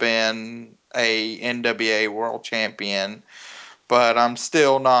would have been a NWA world champion, but I'm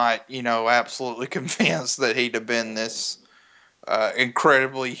still not, absolutely convinced that he'd have been this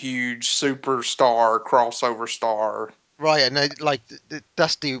incredibly huge superstar, crossover star. Right, and like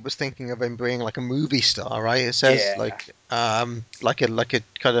Dusty was thinking of him being like a movie star, right? It says Yeah, like a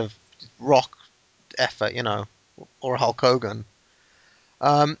kind of rock effort, or Hulk Hogan.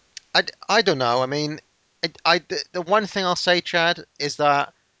 Um, I don't know. I mean, the one thing I'll say, Chad, is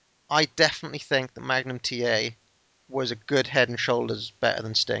that I definitely think that Magnum TA was a good head and shoulders better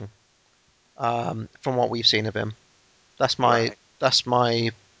than Sting. From what we've seen of him, that's my right. that's my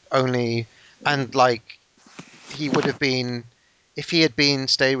only and like he would have been if he had been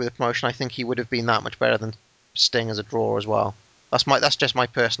stayed with the promotion. I think he would have been that much better than Sting as a draw as well. That's just my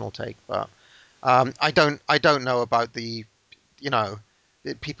personal take, but I don't know about you know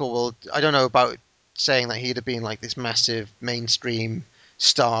people will I don't know about saying that he'd have been like this massive mainstream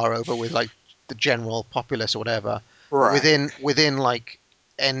star over with like the general populace or whatever, but Right. within like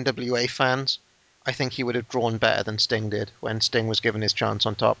NWA fans, I think he would have drawn better than Sting did when Sting was given his chance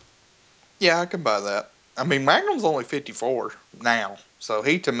on top. Yeah, I can buy that. I mean, Magnum's only 54 now, so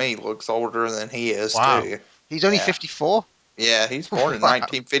he to me looks older than he is Wow. too. He's only Yeah, 54? yeah, he's born in Wow.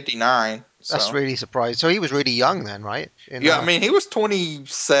 1959. That's So really surprising. So he was really young then, right? yeah, I mean, he was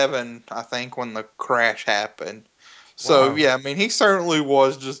 27, I think, when the crash happened. So Wow. yeah, I mean, he certainly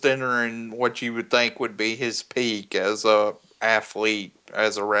was just entering what you would think would be his peak as a athlete,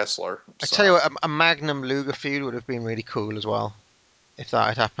 as a wrestler. I tell you So what, a Magnum Luger feud would have been really cool as well if that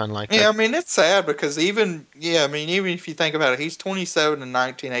had happened. yeah, I mean, it's sad because even if you think about it, he's 27 in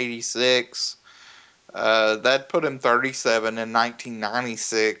 1986. That put him 37 in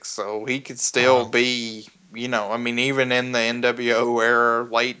 1996, so he could still wow. be, I mean, even in the NWO era,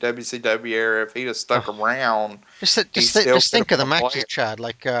 late WCW era, if he'd have stuck Oh, around, he just still just could have think of been the a matches, player. Chad.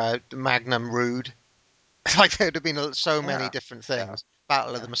 Like Magnum Rude. Like there would have been so many Yeah, different yeah, things.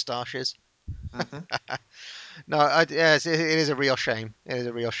 Battle of yeah. the Moustaches. Hmm. No, yes, it is a real shame. It is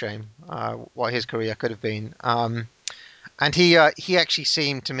a real shame what his career could have been. And he actually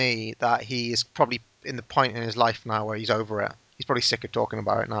seemed to me that he is probably in the point in his life now where he's over it. He's probably sick of talking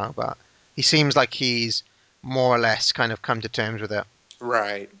about it now, but he seems like he's more or less kind of come to terms with it.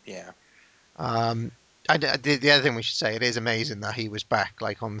 Right, yeah. Um, the other thing we should say, it is amazing that he was back,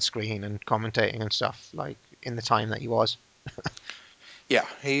 like on the screen and commentating and stuff, like in the time that he was. Yeah,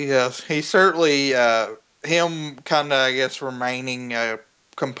 he certainly him kind of I guess remaining a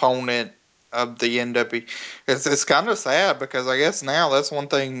component of the NW. It's kind of sad because I guess now that's one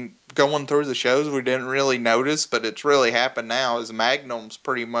thing going through the shows we didn't really notice, but it's really happened now. Is Magnum's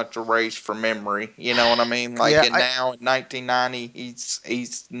pretty much erased from memory? You know what I mean? Like Yeah, in now in 1990,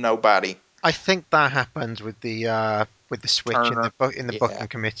 he's nobody. I think that happens with the switch Turner, in the yeah. booking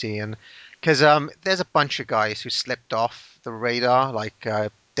committee, and because there's a bunch of guys who slipped off the radar, like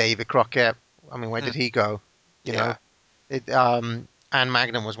David Crockett. I mean, where Hmm, did he go? You know, yeah, and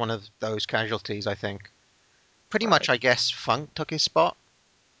Magnum was one of those casualties. I think pretty much. right. I guess Funk took his spot.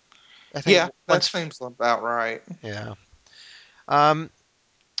 I think Yeah, that seems about right. yeah. Um,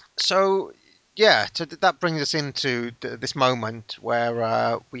 so yeah, so that brings us into this moment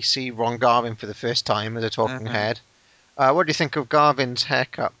where we see Ron Garvin for the first time as a talking Hmm. head. What do you think of Garvin's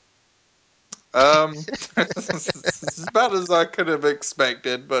haircut? It's about as I could have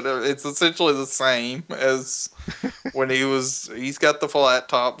expected, but it's essentially the same as when he's got the flat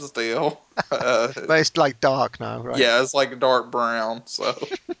top still. Uh, But it's like dark now, right? yeah, it's like a dark brown. So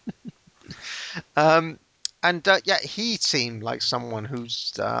Um, and yeah, he seemed like someone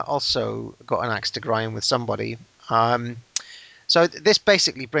who's also got an axe to grind with somebody. Um, so this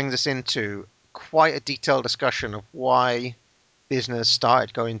basically brings us into quite a detailed discussion of why business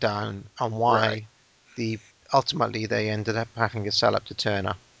started going down and right, why the ultimately they ended up having to sell up to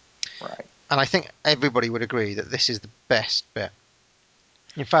Turner. right. And I think everybody would agree that this is the best bit.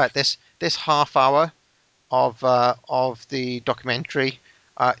 In fact, this half hour of the documentary.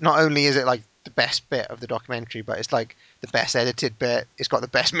 Not only is it like the best bit of the documentary, but it's like the best edited bit. It's got the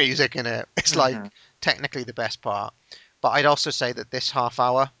best music in it. It's Hmm. like technically the best part. But I'd also say that this half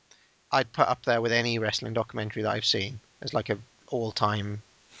hour I'd put up there with any wrestling documentary that I've seen as like a all-time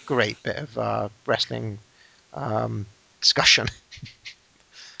great bit of wrestling um, discussion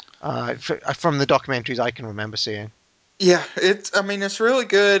from the documentaries I can remember seeing. Yeah, it's. I mean, it's really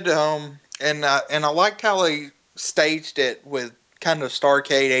good. And I liked how they staged it with kind of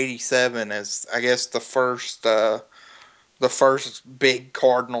Starcade '87 as I guess the first big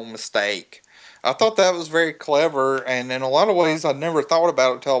cardinal mistake. I thought that was very clever, and in a lot of ways, I never thought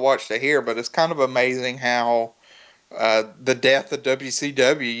about it until I watched it here. But it's kind of amazing how the death of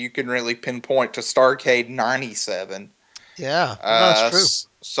WCW you can really pinpoint to Starcade '97. Yeah, no, that's true.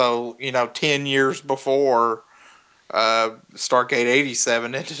 So 10 years before Starcade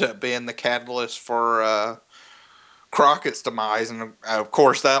 '87 ended up being the catalyst for Crockett's demise, and of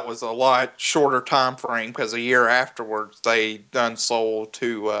course that was a lot shorter time frame because a year afterwards they done sold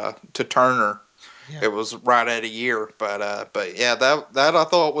to Turner. Yeah. It was right at a year, but yeah, that I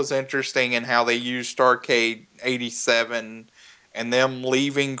thought was interesting in how they used Starcade '87 and them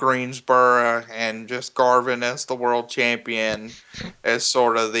leaving Greensboro and just Garvin as the world champion as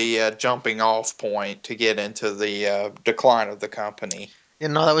sort of the jumping off point to get into the decline of the company. You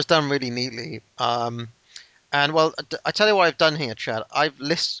know, that was done really neatly. And well, I tell you what I've done here, Chad. I've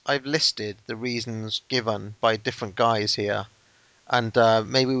listed the reasons given by different guys here, and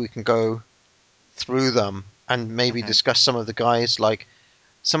maybe we can go through them and maybe Hmm. discuss some of the guys, like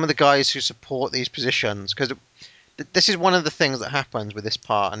some of the guys who support these positions, because this is one of the things that happens with this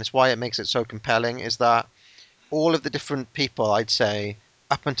part, and it's why it makes it so compelling. Is that all of the different people, I'd say,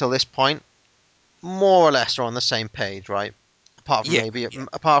 up until this point, more or less are on the same page, right? Yeah.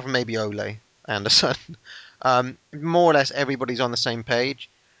 Apart from maybe Ole Anderson, more or less everybody's on the same page.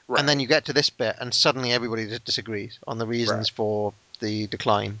 And then Right. you get to this bit, and suddenly everybody disagrees on the Right. reasons for the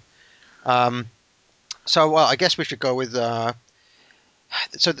decline. Um, so, well, I guess we should go with.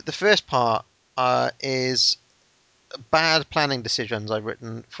 So the first part is bad planning decisions I've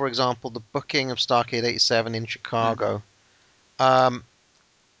written. For example, the booking of Starcade 87 in Hmm. Chicago. Um,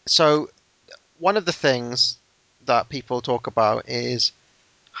 so one of the things that people talk about is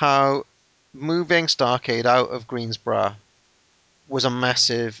how moving Starcade out of Greensboro was a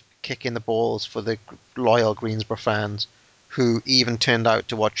massive kick in the balls for the loyal Greensboro fans who even turned out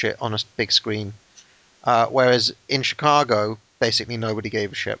to watch it on a big screen. Whereas in Chicago, basically nobody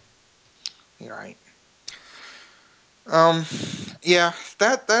gave a shit. You're right. Um, yeah,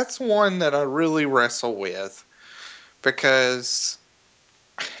 that's one that I really wrestle with because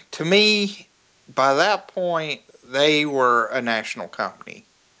to me, by that point, they were a national company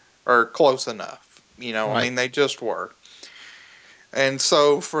or close enough. I Right. mean, they just were. And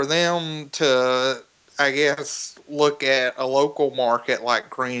so for them to, I guess, look at a local market like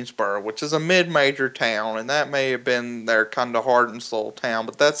Greensboro, which is a mid-major town, and that may have been their kind of heart and soul town,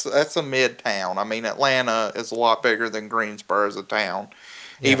 but that's a mid-town. I mean, Atlanta is a lot bigger than Greensboro as a town.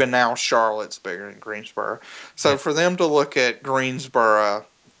 Yeah. Even now, Charlotte's bigger than Greensboro. Yeah. So for them to look at Greensboro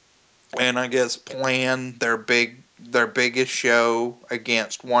and I guess plan their biggest show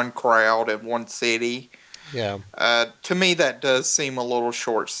against one crowd in one city, Yeah. to me, that does seem a little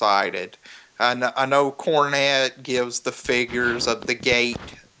short sighted. I know Cornette gives the figures of the gate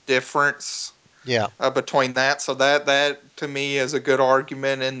difference Yeah. between that, so that to me is a good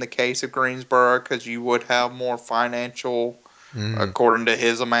argument in the case of Greensboro because you would have more financial, Mm. according to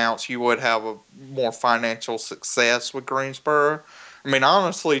his amounts, you would have a more financial success with Greensboro. I mean, I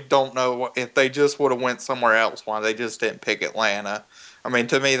honestly don't know if they just would have went somewhere else why they just didn't pick Atlanta. I mean,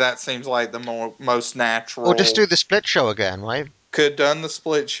 to me, that seems like the most Or just natural. do the split show again, right? Could done the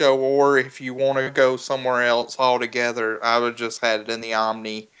split show, or if you want to go somewhere else altogether, I would just had it in the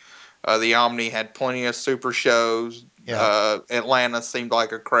Omni. The Omni had plenty of super shows. Yeah. Atlanta seemed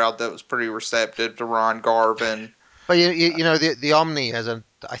like a crowd that was pretty receptive to Ron Garvin. But you know the Omni has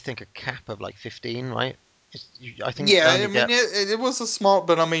I think a cap of like 15, right? I think you can Yeah, I only mean get it was a small,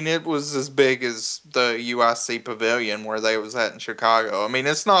 but I mean it was as big as the UIC Pavilion where they was at in Chicago. I mean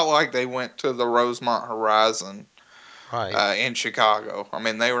it's not like they went to the Rosemont Horizon right. in Chicago. I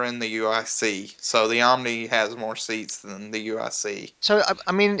mean they were in the UIC, so the Omni has more seats than the UIC. So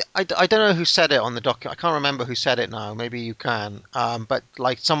I mean I don't know who said it on the doc. I can't remember who said it now. Maybe you can. But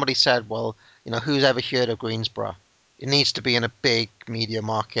like somebody said, well, who's ever heard of Greensboro? It needs to be in a big media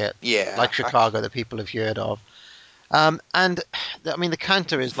market Yeah, like Chicago that people have heard of. And I mean the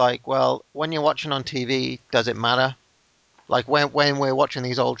counter is like, well, when you're watching on TV, does it matter? Like when we're watching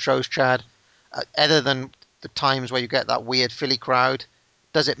these old shows, Chad, other than the times where you get that weird Philly crowd,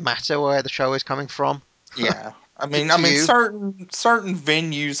 does it matter where the show is coming from? yeah. I to, mean, I to mean, you? certain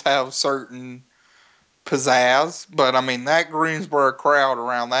venues have certain pizzazz, but I mean that Greensboro crowd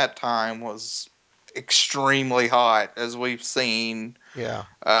around that time was extremely hot, as we've seen Yeah.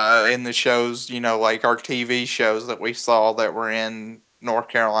 in the shows, like our TV shows that we saw that were in North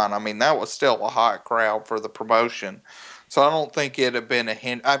Carolina. I mean, that was still a hot crowd for the promotion. So I don't think it'd have been a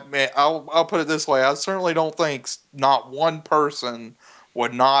hint. I mean, I'll put it this way: I certainly don't think not one person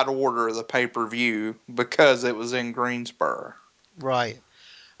would not order the pay-per-view because it was in Greensboro. Right.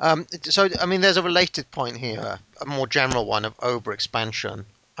 So, I mean, there's a related point here, a more general one of overexpansion,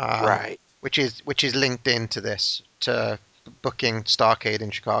 Right. which is linked into this to booking Starcade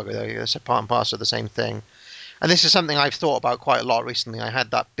in Chicago. It's a part and parcel of the same thing. And this is something I've thought about quite a lot recently. I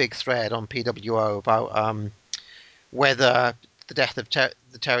had that big thread on PWO about whether the death of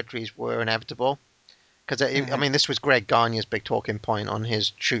the territories were inevitable. Because I Hmm. mean, this was Greg Gagne's big talking point on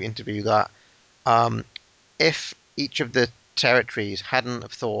his shoot interview that um, if each of the territories hadn't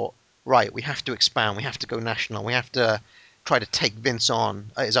have thought, right, we have to expand, we have to go national, we have to try to take Vince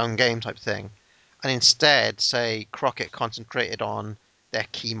on at his own game type thing, and instead say Crockett concentrated on their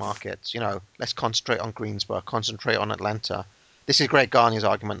key markets. Let's concentrate on Greensboro, concentrate on Atlanta. This is Greg Gagne's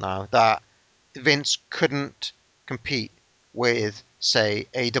argument now that Vince couldn't compete with, say,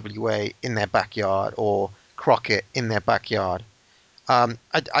 AWA in their backyard or Crockett in their backyard.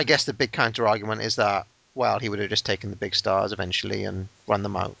 I guess the big counter argument is that, well, he would have just taken the big stars eventually and run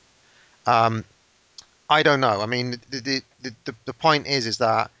them out. Um, I don't know. I mean, the point is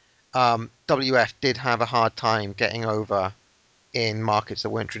that WF did have a hard time getting over in markets that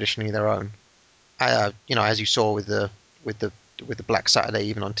weren't traditionally their own. As you saw with the with the Black Saturday,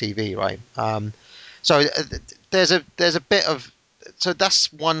 even on TV, right? So there's a bit of so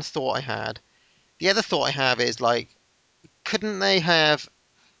that's one thought I had. The other thought I have is like, couldn't they have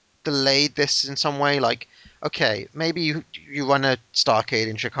delayed this in some way? Like, okay, maybe you run a Starcade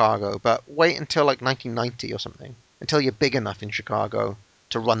in Chicago, but wait until like 1990 or something, until you're big enough in Chicago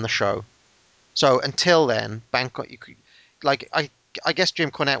to run the show. So until then, bank on you could, like I guess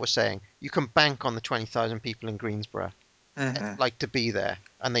Jim Cornette was saying you can bank on the 20,000 people in Greensboro, Hmm. like to be there,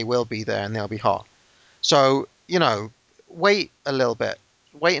 and they will be there, and they'll be hot. So wait a little bit,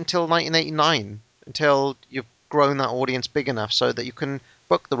 wait until 1989, until you've grown that audience big enough so that you can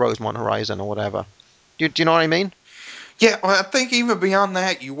book the Rosemont Horizon or whatever. Do you know what I mean? Yeah, well, I think even beyond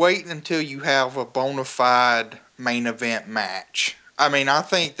that, you wait until you have a bona fide main event match. I mean, I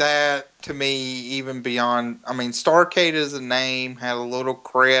think that to me, even beyond, I mean, Starcade as a name had a little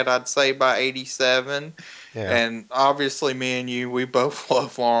cred, I'd say, by '87. Yeah. And obviously, me and you, we both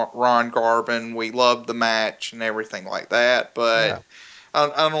love Ron Garvin. We love the match and everything like that. Yeah. But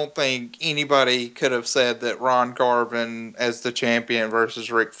I don't think anybody could have said that Ron Garvin as the champion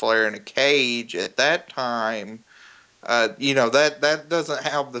versus Ric Flair in a cage at that time, that doesn't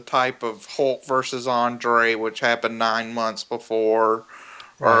have the type of Hulk versus Andre, which happened 9 months before,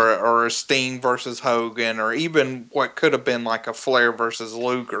 Right. or a Sting versus Hogan, or even what could have been like a Flair versus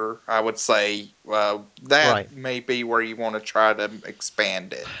Luger. I would say Right. that may be where you want to try to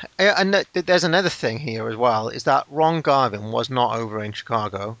expand it. And there's another thing here as well, is that Ron Garvin was not over in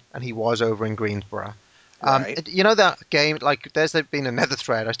Chicago, and he was over in Greensboro. Right. You know that game? Like, there's been another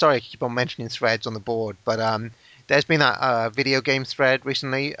thread. I'm sorry I keep on mentioning threads on the board, but there's been that video game thread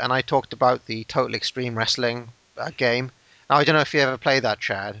recently, and I talked about the Total Extreme Wrestling game. Now, I don't know if you ever played that,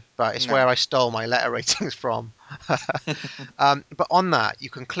 Chad, but it's where No. I stole my letter ratings from. But on that, you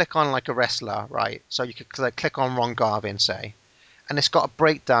can click on like a wrestler, right? So you could click on Ron Garvin, say, and it's got a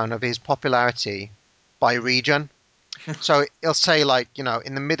breakdown of his popularity by region. So it'll say like,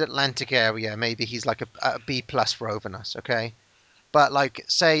 in the Mid Atlantic area, maybe he's like a B plus for Overnus, okay? But like,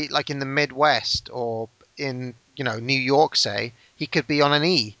 say like in the Midwest or in New York, say he could be on an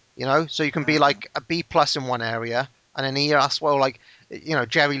E. So you can be Mhm. like a B plus in one area and an E as well. Like,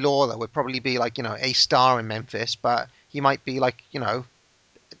 Jerry Lawler would probably be like A star in Memphis, but he might be like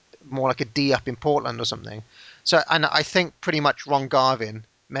more like a D up in Portland or something. So, and I think pretty much Ron Garvin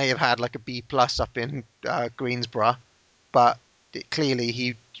may have had like a B plus up in Greensboro, but clearly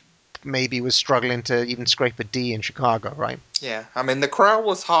he maybe was struggling to even scrape a D in Chicago, right? Yeah, I mean the crowd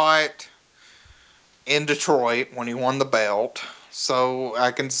was hot in Detroit when he won the belt, so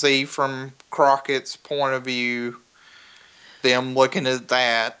I can see from Crockett's point of view them looking at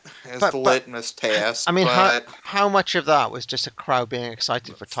that as the But litmus I test. mean, But how much of that was just a crowd being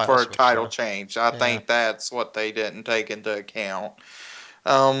excited for title for a switch, title though? change, I Yeah, think that's what they didn't take into account.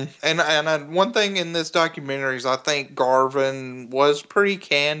 And one thing in this documentary is I think Garvin was pretty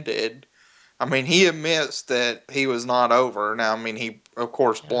candid. I mean, he admits that he was not over. Now, I mean, he of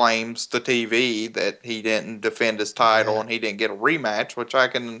course yeah, blames the TV that he didn't defend his title yeah. and he didn't get a rematch, which I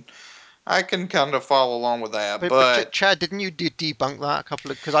can kind of follow along with that. But But Chad, didn't you debunk that a couple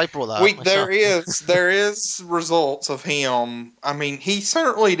of? Because I brought that up we myself. there is results of him. I mean, he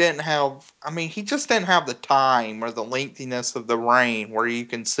certainly didn't have. I mean, he just didn't have the time or the lengthiness of the reign where you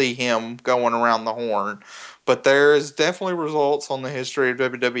can see him going around the horn. But there is definitely results on the history of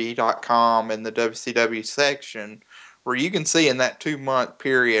WWE.com in the WCW section where you can see in that 2 month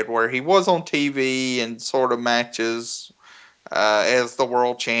period where he was on TV and sort of matches as the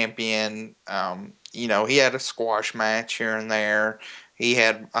world champion. He had a squash match here and there. He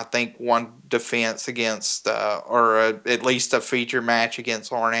had, I think, one defense against, at least a feature match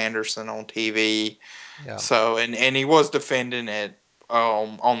against Arn Anderson on TV. Yeah, So, and he was defending it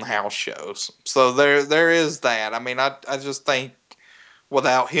on the house shows. So there is that. I mean, I just think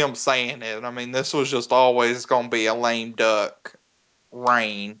without him saying it, I mean, this was just always going to be a lame duck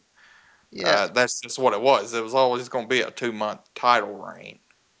reign. yeah. That's just what it was. It was always going to be a 2 month title reign.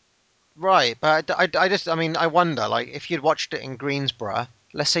 Right, but I mean, I wonder, like, if you'd watched it in Greensboro,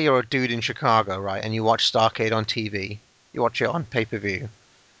 let's say you're a dude in Chicago, right, and you watch Starcade on TV, you watch it on pay-per-view,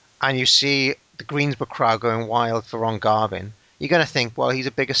 and you see the Greensboro crowd going wild for Ron Garvin, you're going to think, well, he's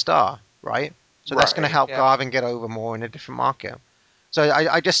a bigger star, right? So that's going to Right. help Yeah. Garvin get over more in a different market. So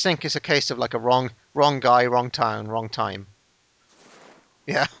I just think it's a case of like a wrong guy, wrong town, wrong time.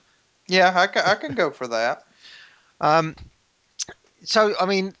 Yeah. Yeah. I can go for that. Um, so I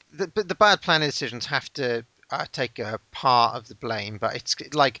mean, the bad planning decisions have to take a part of the blame, but it's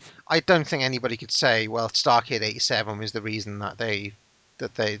like I don't think anybody could say, well, Starcade '87 was the reason that they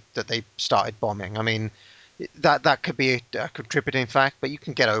started bombing. I mean, that could be a contributing fact, but you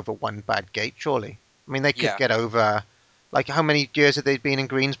can get over one bad gate, surely. I mean, they could Yeah. get over, like, how many years have they been in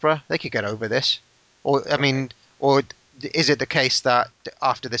Greensboro? They could get over this. Or, I Right. mean, or is it the case that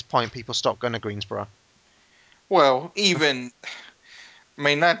after this point people stop going to Greensboro? Well, I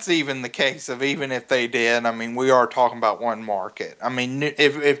mean, that's even the case of even if they did. I mean, we are talking about one market. I mean,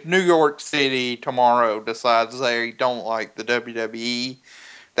 if New York City tomorrow decides they don't like the WWE,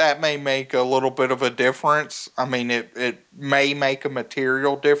 that may make a little bit of a difference. I mean, it may make a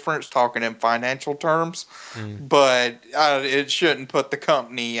material difference, talking in financial terms, Mm. but it shouldn't put the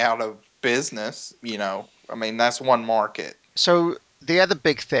company out of business. I mean, that's one market. So the other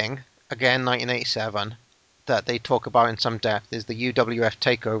big thing, again, 1987, that they talk about in some depth is the UWF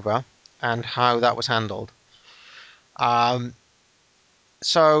takeover and how that was handled. Um,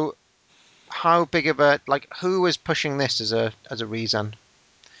 so how big of a who was pushing this as a reason?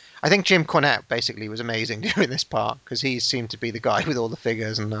 I think Jim Cornette basically was amazing during this part because he seemed to be the guy with all the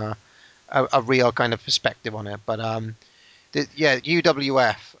figures and a real kind of perspective on it. But yeah,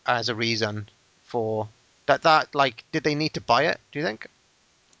 UWF as a reason for that. That did they need to buy it? Do you think?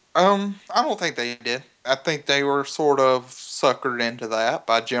 I don't think they did. I think they were sort of suckered into that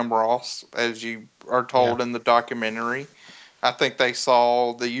by Jim Ross, as you are Yeah. told in the documentary. I think they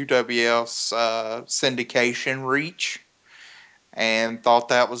saw the UWF's syndication reach and thought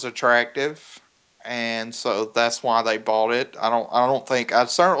that was attractive, and so that's why they bought it. I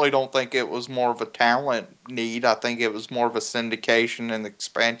certainly don't think it was more of a talent need. I think it was more of a syndication and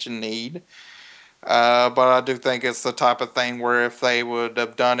expansion need. But I do think it's the type of thing where if they would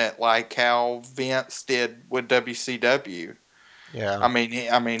have done it like how Vince did with WCW, Yeah. I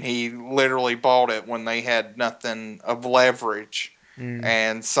mean, he literally bought it when they had nothing of leverage, Mm.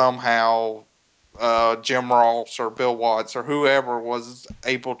 and somehow Jim Ross or Bill Watts or whoever was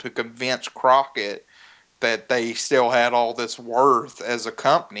able to convince Crockett that they still had all this worth as a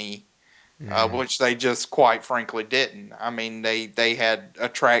company, Mm. which they just quite frankly didn't. I mean, they had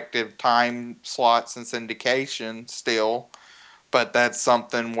attractive time slots and syndication still, but that's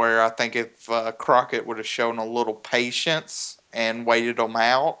something where I think if Crockett would have shown a little patience and waited them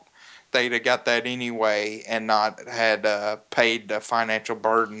out, they'd have got that anyway and not had paid the financial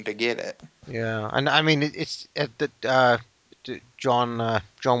burden to get it. Yeah, and I mean it's that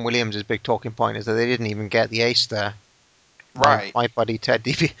John Williams' big talking point is that they didn't even get the ace there. My Right. my buddy Ted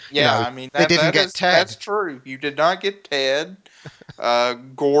DB, Yeah, I mean they that didn't that get is that's Ted. true. You did not get Ted.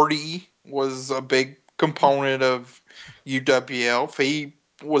 Gordy was a big component of UWF. He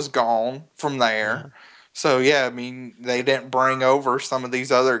was gone from there. Yeah, So yeah, I mean they didn't bring over some of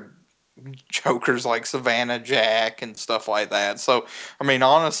these other jokers like Savannah Jack and stuff like that. So I mean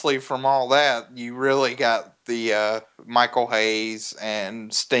honestly, from all that, you really got the Michael Hayes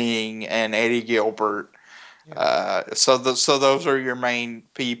and Sting and Eddie Gilbert. yeah. So those are your main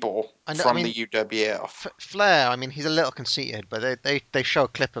people And I from the mean UWF. Flair. I mean he's a little conceited, but they show a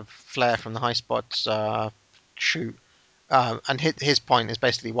clip of Flair from the High Spots shoot, and his point is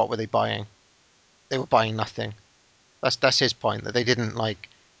basically what were they buying? They were buying nothing. That's his point that they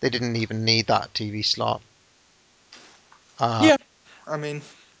didn't even need that TV slot. Uh, Yeah, I mean,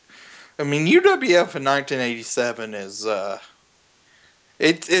 UWF in 1987 is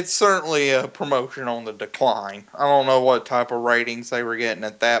it's certainly a promotion on the decline. I don't know what type of ratings they were getting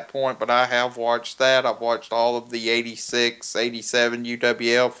at that point, but I have watched that. I've watched all of the 86, 87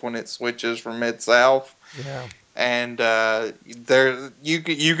 UWF when it switches from Mid South, yeah, and there you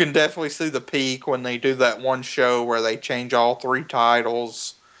can definitely see the peak when they do that one show where they change all three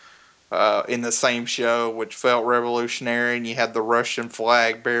titles in the same show, which felt revolutionary, and you had the Russian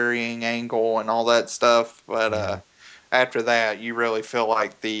flag burying angle and all that stuff. But yeah. after that, you really feel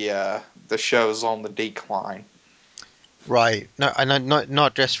like the show's on the decline. Right. No, and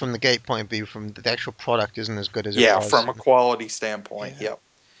not just from the gate point of view, from the actual product isn't as good as it Yeah, was. from a quality standpoint, Yeah.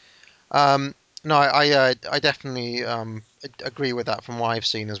 yep. No, I definitely agree with that from what I've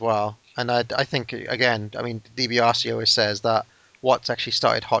seen as well. And I think again, I mean, DiBiase always says that Watts actually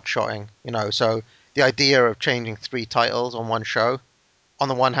started hot shotting. So the idea of changing three titles on one show, on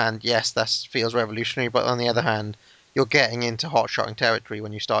the one hand, yes, that feels revolutionary, but on the other hand, you're getting into hot shotting territory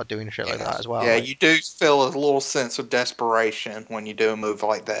when you start doing shit like Yeah, that as well. yeah, Like, you do feel a little sense of desperation when you do a move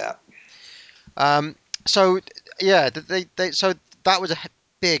like that. Um, so yeah, so that was a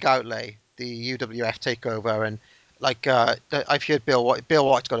big outlay, the UWF takeover, and I've heard Bill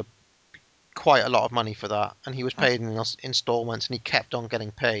White's got quite a lot of money for that, and he was paid in installments, and he kept on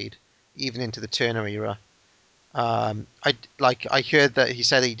getting paid even into the Turner era. I heard that he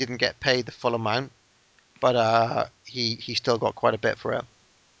said he didn't get paid the full amount, but he still got quite a bit for it.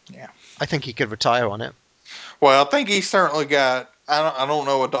 Yeah. I think he could retire on it. Well, I think he certainly got I don't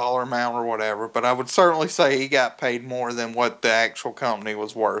know a dollar amount or whatever, but I would certainly say he got paid more than what the actual company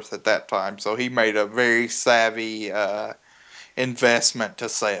was worth at that time. So he made a very savvy investment to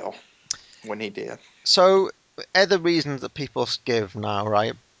sell when he did. So, other reasons that people give now,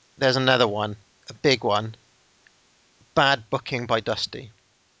 right? There's another one, a big one. Bad booking by Dusty.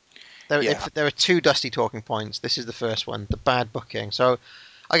 Yeah, If there are two Dusty talking points, this is the first one, the bad booking. So,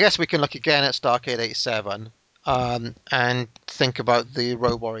 I guess we can look again at Starcade '87 and think about the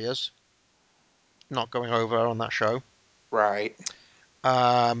Road Warriors not going over on that show. right.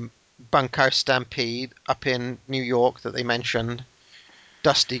 Um, Bunkhouse Stampede up in New York that they mentioned.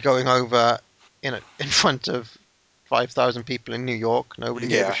 Dusty going over in front of 5,000 people in New York. Nobody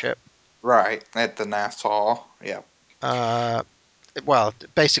gave a Yeah, shit. right. At the Nassau. Yeah. Uh, well,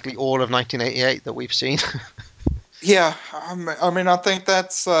 basically all of 1988 that we've seen. Yeah, I mean, I think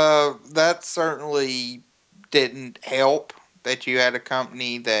that certainly didn't help that you had a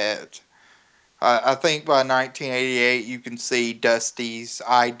company that I think by 1988 you can see Dusty's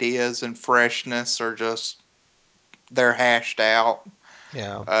ideas and freshness are just they're hashed out.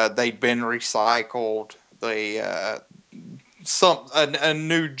 Yeah, They've been recycled. They a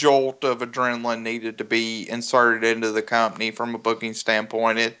new jolt of adrenaline needed to be inserted into the company from a booking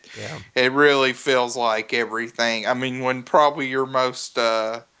standpoint. yeah, It really feels like everything. I mean, when probably your most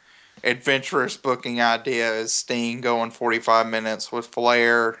adventurous booking idea is Sting going 45 minutes with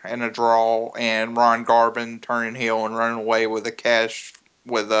Flair and a draw, and Ron Garvin turning heel and running away with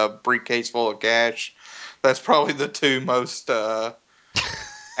a briefcase full of cash. That's probably the two most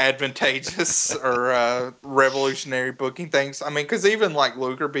advantageous or revolutionary booking things. I mean, because even like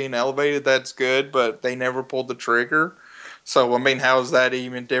Luger being elevated, that's good, but they never pulled the trigger. So I mean, how is that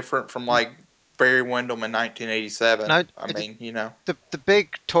even different from like Barry Windham in 1987? no, I mean, you know. the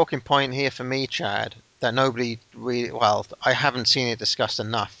big talking point here for me, Chad, that nobody really, well, I haven't seen it discussed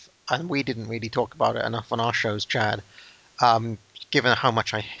enough, and we didn't really talk about it enough on our shows, Chad. Um, Given how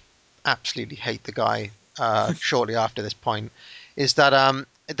much I absolutely hate the guy shortly after this point, is that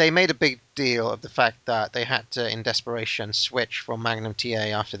they made a big deal of the fact that they had to, in desperation, switch from Magnum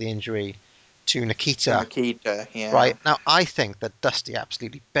TA after the injury to To Nikita. Nikita, yeah. Right now, I think that Dusty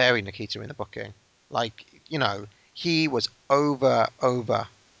absolutely buried Nikita in the booking. Like, he was over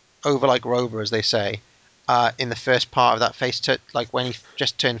like Rover, as they say, in the first part of that like when he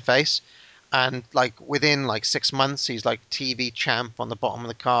just turned face, and like within like 6 months, he's like TV champ on the bottom of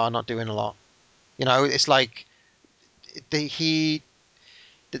the car, not doing a lot. It's like he.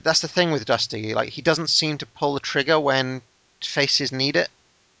 That's the thing with Dusty. Like he doesn't seem to pull the trigger when faces need it.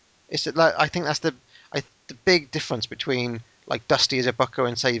 Like I think that's the big difference between like Dusty as a booker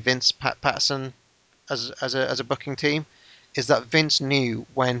and say Patterson as a booking team is that Vince knew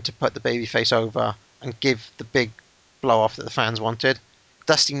when to put the babyface over and give the big blow off that the fans wanted.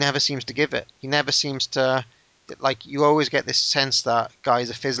 Dusty never seems to give it. He never seems to, like, you always get this sense that guys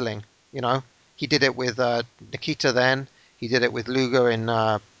are fizzling. You know, he did it with Nikita then. He did it with Luger in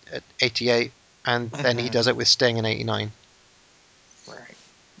 '88, and then he Hmm. does it with Sting in '89. Right.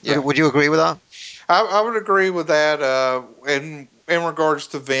 Would, Yeah. would you agree with that? I would agree with that. In regards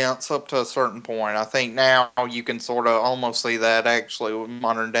to Vince, up to a certain point, I think now you can sort of almost see that actually with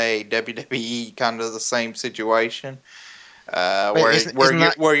modern day WWE, kind of the same situation, Wait, isn't where isn't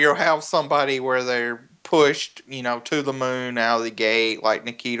that you have somebody where they're pushed, to the moon out of the gate, like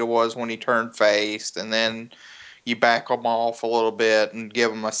Nikita was when he turned face, and then you back them off a little bit and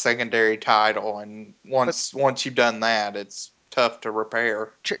give them a secondary title, and but once you've done that, it's tough to repair.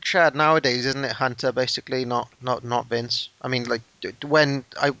 Chad, nowadays, isn't it Hunter basically, not Vince? I mean, like when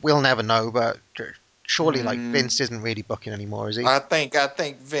I we'll never know, but surely like Mm, Vince isn't really booking anymore, is he? I think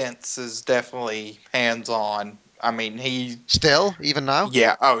Vince is definitely hands on. I mean, Still, even now?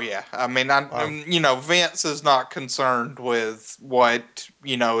 yeah, oh yeah. I mean, Wow, Vince is not concerned with what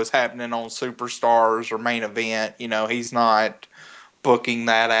is happening on Superstars or Main Event. He's not booking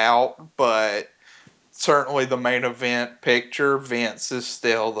that out, but certainly the main event picture, Vince is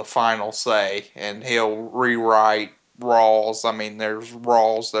still the final say, and he'll rewrite Raws. I mean, there's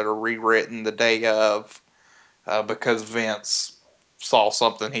Raws that are rewritten the day of because Vince saw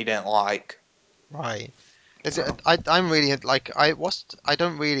something he didn't like. right. Is So, it, I'm really like I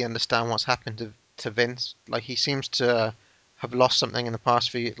don't really understand what's happened to Vince. Like he seems to have lost something in the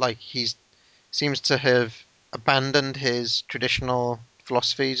past few. Like he's seems to have abandoned his traditional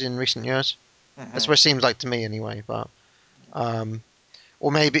philosophies in recent years. That's hmm what it seems like to me, anyway. But um,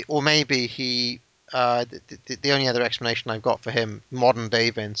 or maybe he the only other explanation I've got for him, modern day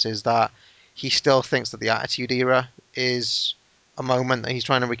Vince, is that he still thinks that the Attitude Era is a moment that he's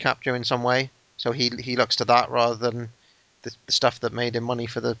trying to recapture in some way. So he looks to that rather than the stuff that made him money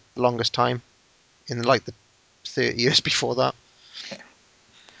for the longest time in like the 30 years before that.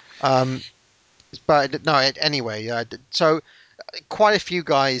 Um, but no, anyway, so quite a few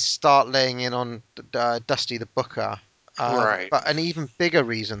guys start laying in on Dusty the Booker. Right. But an even bigger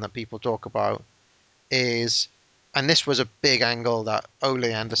reason that people talk about is, and this was a big angle that Ole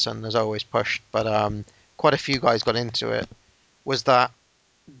Anderson has always pushed, but quite a few guys got into it, was that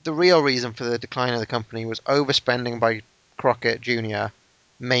the real reason for the decline of the company was overspending by Crockett Jr.,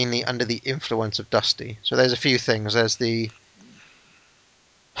 mainly under the influence of Dusty. So there's a few things. There's the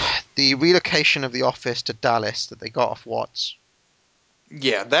relocation of the office to Dallas that they got off Watts.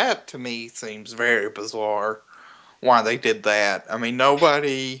 Yeah, that to me seems very bizarre why they did that. I mean,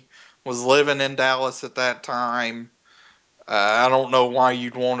 nobody was living in Dallas at that time. I don't know why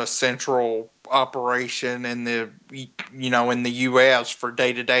you'd want a central operation in the U.S. for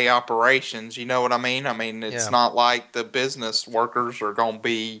day-to-day operations. You know what I mean? I mean, it's Yeah. not like the business workers are going to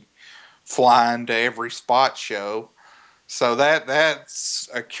be flying to every spot show. So that's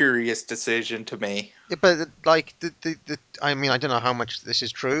a curious decision to me. Yeah, but like I mean, I don't know how much this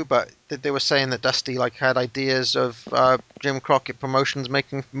is true, but they were saying that Dusty like had ideas of Jim Crockett Promotions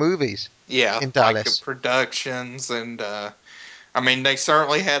making movies Yeah, in like the Dallas. productions and I mean they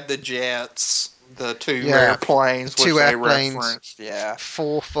certainly had the jets, the two Yeah, the airplanes which two they airplanes, referenced. Yeah.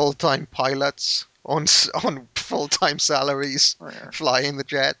 four full-time pilots on full-time salaries Yeah. flying the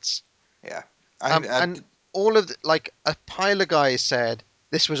jets. Yeah. And all of like a pile of guys said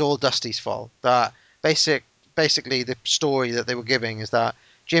this was all Dusty's fault. That basically the story that they were giving is that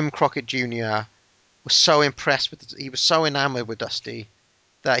Jim Crockett Jr. was so impressed with, he was so enamored with Dusty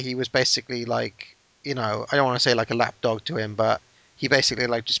that he was basically like, I don't want to say like a lapdog to him, but he basically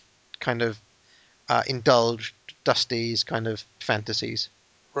like just kind of indulged Dusty's kind of fantasies.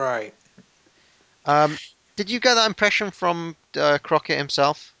 right. Um, did you get that impression from Crockett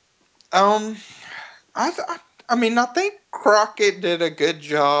himself? Um, I mean, I think Crockett did a good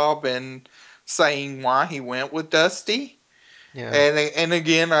job in saying why he went with Dusty. Yeah, And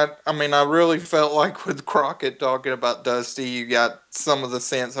again, I mean, I really felt like with Crockett talking about Dusty, you got some of the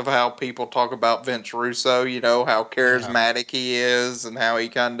sense of how people talk about Vince Russo. You know how yeah, charismatic he is, and how he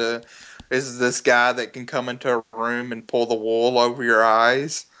kind of is this guy that can come into a room and pull the wool over your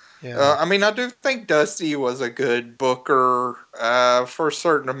eyes. yeah. I mean, I do think Dusty was a good booker for a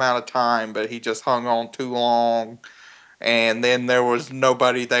certain amount of time, but he just hung on too long, and then there was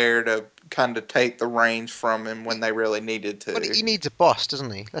nobody there to kind of take the reins from him when they really needed But to. he needs a boss,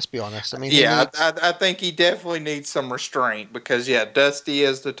 doesn't he? Let's be honest. I mean, he Yeah, needs. I think he definitely needs some restraint because, yeah, Dusty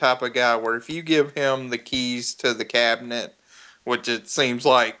is the type of guy where if you give him the keys to the cabinet, which it seems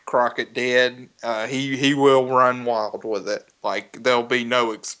like Crockett did, he will run wild with it. Like, there'll be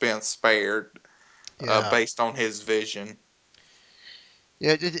no expense spared Yeah, based on his vision.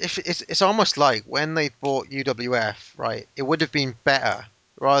 yeah. It's almost like when they bought UWF, right? It would have been better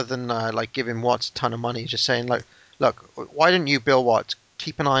rather than like giving Watts a ton of money, just saying like, look, why didn't you, Bill Watts,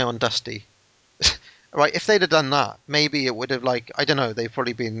 keep an eye on Dusty? Right? If they'd have done that, maybe it would have like I don't know. They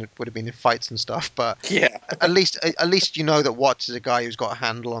probably been would have been in fights and stuff, but Yeah. at least you know that Watts is a guy who's got a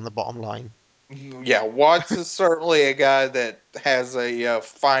handle on the bottom line. Yeah, Watts is certainly a guy that has a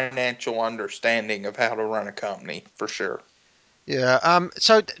financial understanding of how to run a company, for sure. Yeah.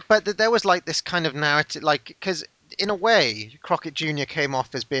 So, but there was like this kind of narrative, like because in a way, Crockett Jr. came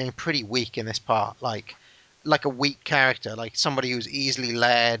off as being pretty weak in this part, like a weak character, like somebody who's easily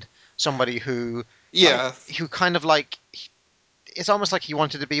led, somebody who like Yeah, who kind of like it's almost like he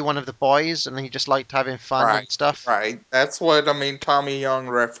wanted to be one of the boys, and he just liked having fun right, and stuff. right. That's what I mean. Tommy Young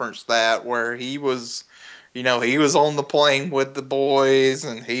referenced that where he was, he was on the plane with the boys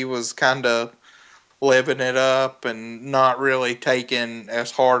and he was kind of living it up and not really taking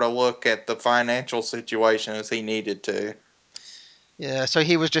as hard a look at the financial situation as he needed to. Yeah. So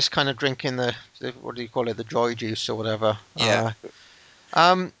he was just kind of drinking the what do you call it, the joy juice or whatever. Yeah.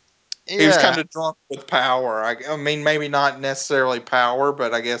 Um. He was Yeah. kind of drunk with power. I mean, maybe not necessarily power,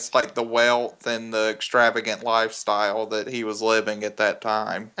 but I guess like the wealth and the extravagant lifestyle that he was living at that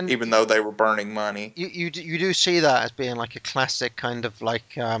time, And even though they were burning money. you do see that as being like a classic kind of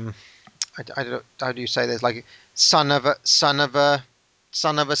like I don't, how do you say this, like son of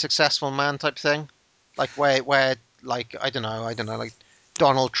a successful man type thing, like where like I don't know like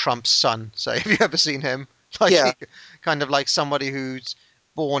Donald Trump's son, say. Have you ever seen him? Like Yeah, kind of like somebody who's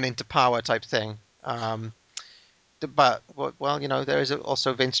born into power type thing. But well, there is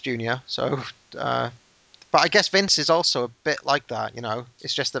also Vince Jr. So but I guess Vince is also a bit like that.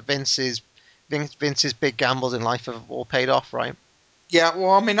 It's just that Vince's big gambles in life have all paid off, right? Yeah,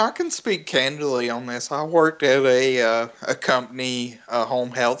 well, I mean, I can speak candidly on this. I worked at a company, a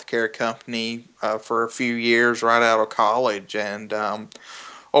home health care company, for a few years right out of college, and on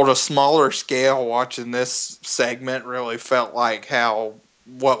a smaller scale, watching this segment really felt like how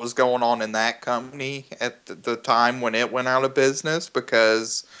what was going on in that company at the time when it went out of business,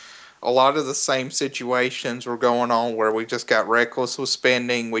 because a lot of the same situations were going on where we just got reckless with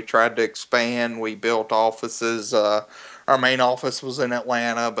spending. We tried to expand. We built offices. Our main office was in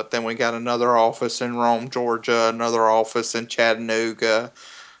Atlanta, but then we got another office in Rome, Georgia, another office in Chattanooga.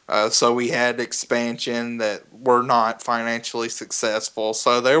 So we had expansion that were not financially successful.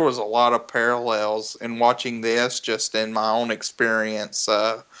 So there was a lot of parallels in watching this, just in my own experience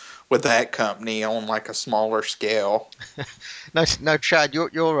with that company on like a smaller scale. No, no, Chad,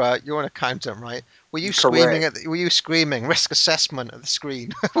 you're an accountant, right? Correct. Were you screaming risk assessment at the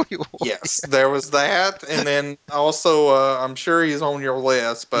screen? Yes, there was that, and then also, I'm sure he's on your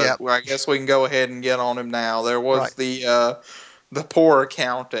list, Yeah, but I guess we can go ahead and get on him now. There right, was the poor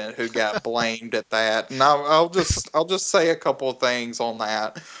accountant who got blamed at that, and I'll just say a couple of things on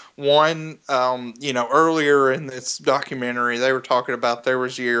that. One, earlier in this documentary, they were talking about there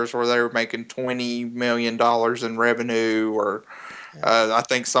was years where they were making $20 million in revenue, or yeah, I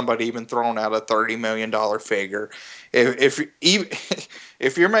think somebody even thrown out a $30 million figure. If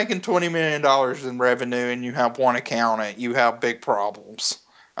if you're making $20 million in revenue and you have one accountant, you have big problems.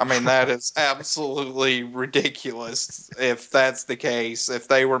 I mean, that right, is absolutely ridiculous if that's the case. If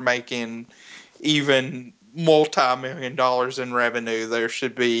they were making even multi-million dollars in revenue, there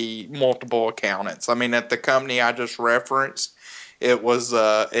should be multiple accountants. I mean, at the company I just referenced, it was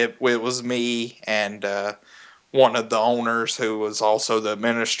me and one of the owners who was also the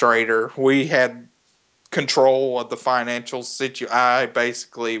administrator. We had control of the financial situation. I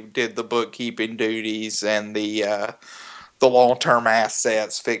basically did the bookkeeping duties and the long term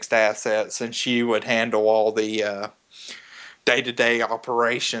assets, fixed assets, and she would handle all the day to day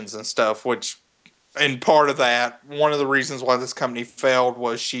operations and stuff. Which, and part of that, one of the reasons why this company failed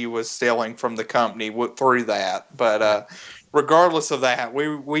was she was stealing from the company through that. But right, regardless of that,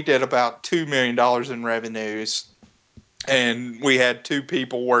 we did about $2 million in revenues, and we had two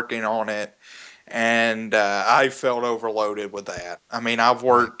people working on it, and I felt overloaded with that. I mean, I've right,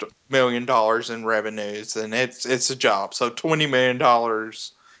 worked $1 million in revenues, and it's a job. So $20 million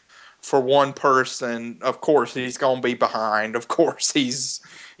for one person, of course he's going to be behind. Of course he's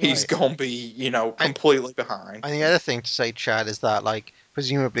right. going to be And completely behind. and the other thing to say, Chad, is that like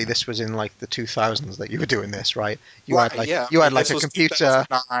presumably this was in like the 2000s that you were doing this, right? Right? Yeah. I You had mean, like this a was computer,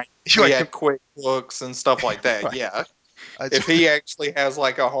 2009. you We had had QuickBooks and stuff like that. right. Yeah. It's, If he actually has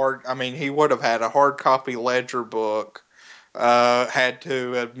like a hard, I mean, he would have had a hard copy ledger book, had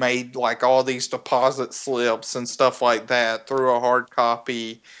to have made like all these deposit slips and stuff like that through a hard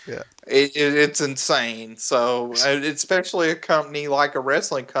copy. yeah, It's insane. So, especially a company like a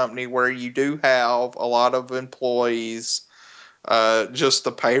wrestling company where you do have a lot of employees, just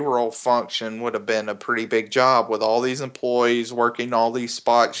the payroll function would have been a pretty big job with all these employees working all these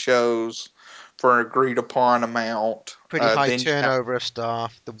spot shows for an agreed upon amount. pretty high Then you have, turnover of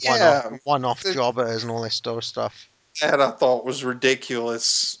staff, yeah, the one-off jobbers and all this sort of stuff. that I thought was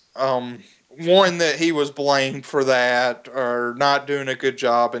ridiculous. One, that he was blamed for that or not doing a good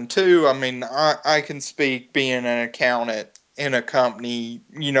job, and two, I mean, I can speak being an accountant in a company,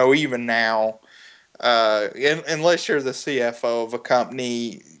 even now, unless you're the CFO of a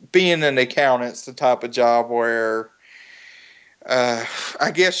company, being an accountant's the type of job where uh, I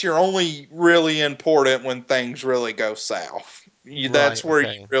guess you're only really important when things really go south. Right. That's where you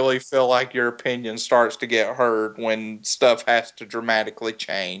Okay. really feel like your opinion starts to get heard, when stuff has to dramatically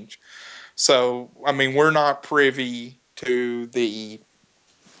change. So, I mean, we're not privy to the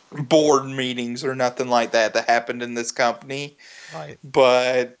board meetings or nothing like that happened in this company, Right.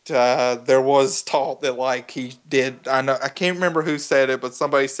 but there was talk that like he did. I know I can't remember who said it, but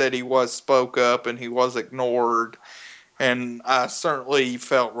somebody said he was spoke up and he was ignored, and I certainly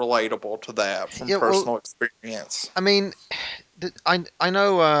felt relatable to that from Yeah. Well, personal experience. I mean, I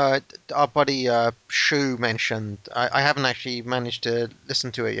know our buddy Shu mentioned. I haven't actually managed to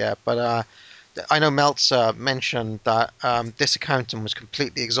listen to it yet, but I know Meltzer mentioned that this accountant was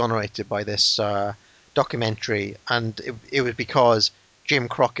completely exonerated by this documentary, and it was because Jim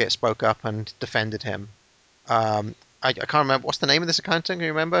Crockett spoke up and defended him. I can't remember what's the name of this accountant. Can you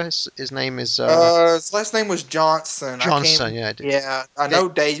remember? His name is His last name was Johnson. I Johnson. can't. Yeah, Yeah, I yeah, know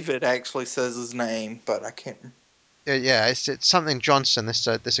David actually says his name, but I can't. yeah. It's something Johnson.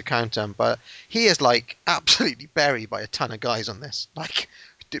 This accountant, but he is like absolutely buried by a ton of guys on this. Like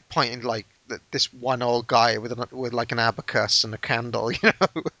pointing like this one old guy with like an abacus and a candle.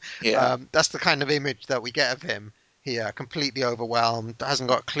 Yeah. That's the kind of image that we get of him here, completely overwhelmed, hasn't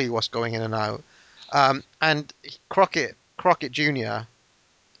got a clue what's going in and out. And Crockett Jr.,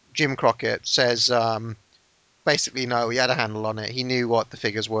 Jim Crockett says, basically, no, he had a handle on it. He knew what the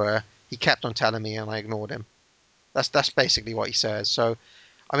figures were. He kept on telling me, and I ignored him. That's basically what he says. So,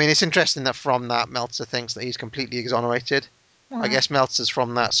 I mean, it's interesting that from that Meltzer thinks that he's completely exonerated. I guess Meltzer's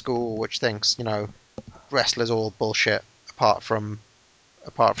from that school which thinks, wrestlers all bullshit apart from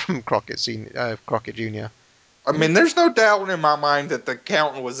Crockett Jr. I mean, there's no doubt in my mind that the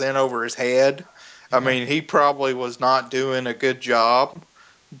accountant was in over his head. I Yeah. mean, he probably was not doing a good job,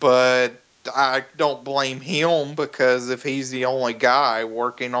 but I don't blame him because if he's the only guy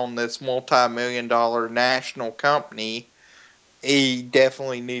working on this multi-million-dollar national company, he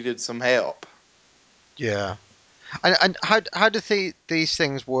definitely needed some help. Yeah. And how do these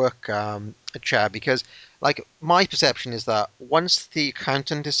things work, Chad? Because like my perception is that once the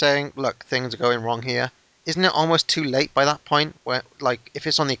accountant is saying, "Look, things are going wrong here," isn't it almost too late by that point? Where like if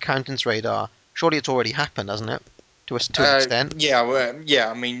it's on the accountant's radar, surely it's already happened, hasn't it? To an extent. Yeah, yeah.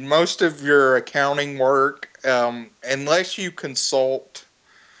 I mean, most of your accounting work, unless you consult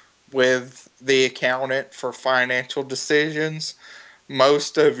with the accountant for financial decisions,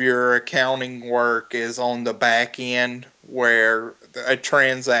 most of your accounting work is on the back end where a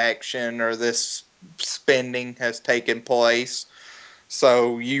transaction or this spending has taken place.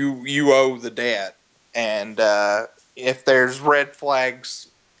 So you owe the debt, and if there's red flags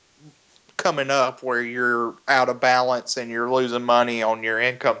coming up where you're out of balance and you're losing money on your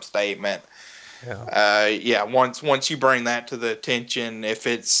income statement, Yeah. yeah, once you bring that to the attention, if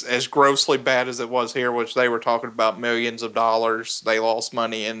it's as grossly bad as it was here, which they were talking about millions of dollars, they lost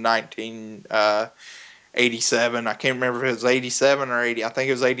money in 1987. I can't remember if it was 87 or 80. I think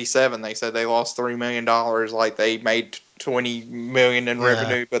it was 87. They said they lost $3 million. Like they made 20 million in Yeah.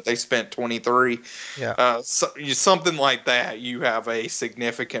 revenue, but they spent 23. Yeah. Something like that, you have a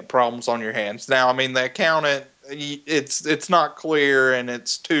significant problems on your hands. Now, I mean, the accountant, it's not clear and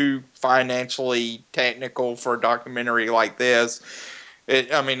it's too financially technical for a documentary like this.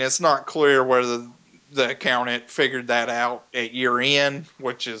 I mean, it's not clear whether the accountant figured that out at year end,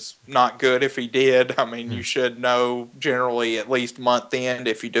 which is not good if he did. I mean, Hmm. you should know generally at least month end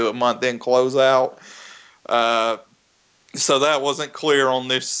if you do a month end closeout. Uh, so that wasn't clear on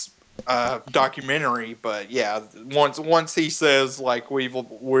this documentary, but yeah, once he says like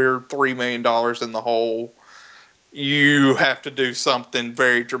we're $3 million in the hole, you have to do something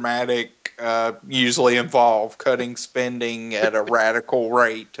very dramatic. Usually involve cutting spending But at a radical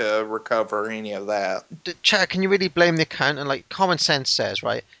rate to recover any of that. Chad, can you really blame the accountant? Like common sense says,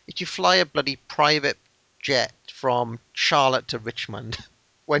 right? If you fly a bloody private jet from Charlotte to Richmond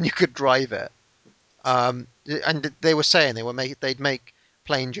when you could drive it, and they were saying they'd make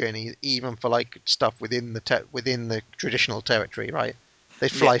plane journeys even for like stuff within the traditional territory, right?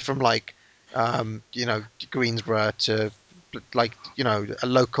 They'd Yeah. fly from like Greensboro to like a, a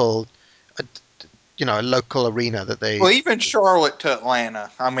local arena that they Well, even Charlotte to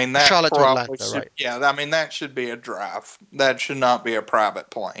Atlanta. I mean, that Charlotte to probably Atlanta, should. right? Yeah, I mean that should be a drive. That should not be a private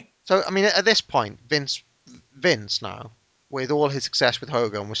plane. So I mean, at this point, Vince now, with all his success with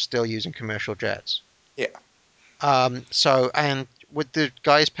Hogan, was still using commercial jets. Yeah. So and would the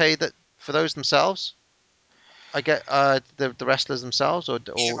guys pay that for those themselves? I get the wrestlers themselves, or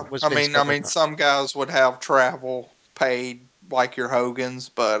Yeah, was Vince I covering mean, that? some guys would have travel paid like your Hogan's,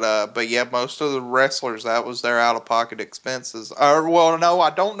 but yeah, most of the wrestlers that was their out of pocket expenses. Or well, no, I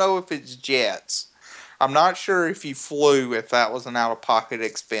don't know if it's jets. I'm not sure if you flew if that was an out of pocket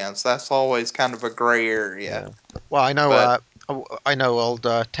expense. That's always kind of a gray area. Yeah. Well, I know. But I know old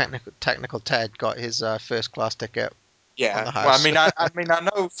technical Ted got his first class ticket on yeah, the well, house. I mean, I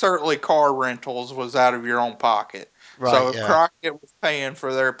know certainly car rentals was out of your own pocket. Right. So if Yeah. Crockett was paying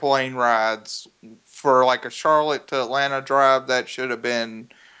for their plane rides for like a Charlotte to Atlanta drive, that should have been,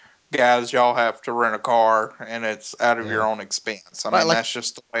 guys, y'all have to rent a car and it's out of Yeah. your own expense. I But mean, like, that's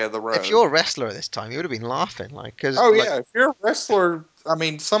just the way of the if road. you're a wrestler at this time, you would have been laughing, like, because Oh like, yeah, if you're a wrestler, I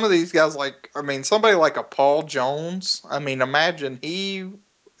mean, some of these guys, like, I mean, somebody like a Paul Jones. I mean, imagine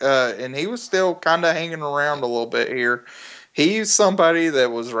and he was still kind of hanging around a little bit here. He's somebody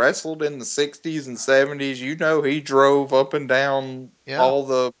that was wrestled in the '60s and '70s. You know, he drove up and down yeah, all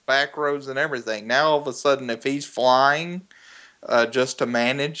the back roads and everything. Now, all of a sudden, if he's flying just to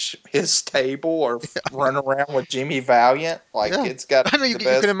manage his stable or run around with Jimmy Valiant, like yeah. it's got to I know be the you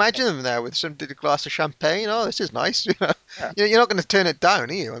can best. imagine them there with some glass of champagne. Oh, this is nice. Yeah. You're not going to turn it down,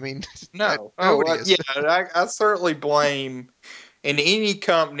 are you? I mean, No. Oh, nobody yeah. is. I certainly blame. in any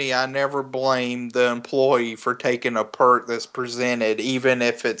company, I never blame the employee for taking a perk that's presented, even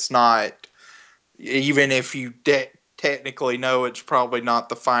if it's not, even if you technically know it's probably not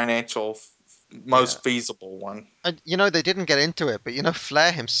the financial Yeah. most feasible one. And they didn't get into it, but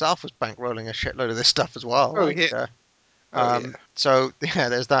Flair himself was bankrolling a shitload of this stuff as well. Oh yeah, oh yeah. So yeah,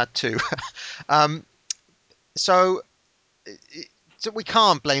 there's that too. um, so so we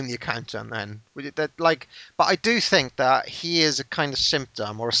can't blame the accountant then. But I do think that he is a kind of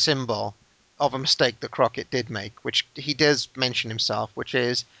symptom or a symbol of a mistake that Crockett did make, which he does mention himself, which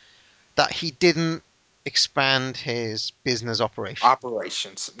is that he didn't expand his business operation.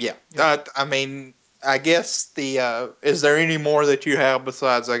 Operations, yeah. Yeah. I mean, I guess is there any more that you have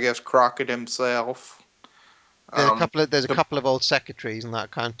besides, I guess, Crockett himself? There's a To, couple of old secretaries in that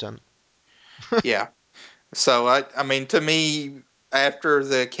accountant. yeah. So I mean, to me, after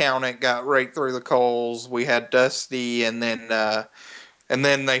the accountant got raked through the coals, we had Dusty, and then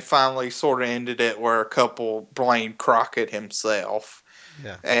they finally sort of ended it where a couple blamed Crockett himself.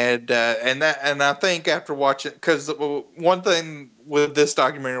 Yeah. And I think after watching, because one thing with this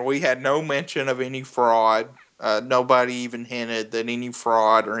documentary, we had no mention of any fraud. Nobody even hinted that any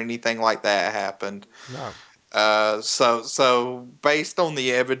fraud or anything like that happened. No. So based on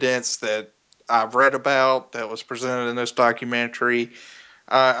the evidence that I've read about that was presented in this documentary,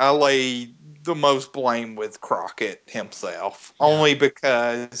 I lay the most blame with Crockett himself, Yeah. only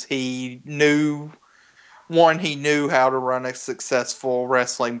because he knew how to run a successful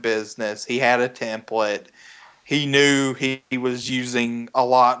wrestling business. He had a template. He knew he was using a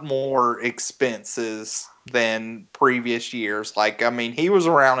lot more expenses than previous years. Like, I mean, he was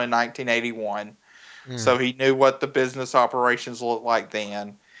around in 1981, Mm. so he knew what the business operations looked like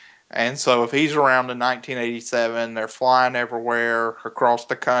then. And so if he's around in 1987, they're flying everywhere across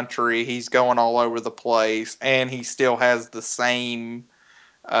the country. He's going all over the place, and he still has the same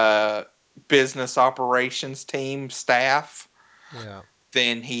uh, business operations team staff. Yeah.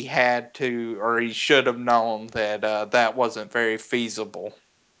 Then he had to, or he should have known that that wasn't very feasible.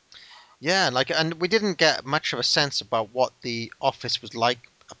 Yeah, and we didn't get much of a sense about what the office was like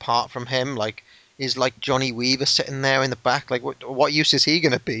apart from him. Like, is like Johnny Weaver sitting there in the back? Like, what use is he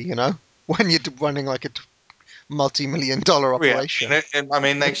going to be? When you're running like a multi-million dollar Yeah, operation. I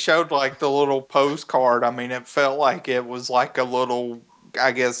mean, they showed like the little postcard. I mean, it felt like it was like a little,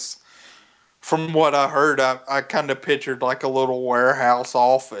 I guess, from what I heard, I kind of pictured like a little warehouse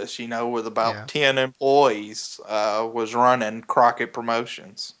office, with about Yeah. 10 employees, was running Crockett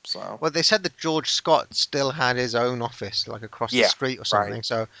Promotions. So, Well, they said that George Scott still had his own office, like across the yeah, street or right. something.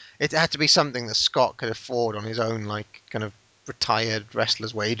 So it had to be something that Scott could afford on his own, like kind of retired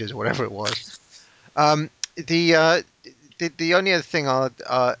wrestler's wages or whatever it was. Um, the, uh, the only other thing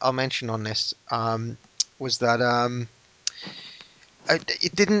I'll mention on this was that I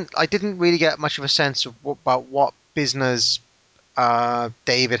didn't really get much of a sense of about what business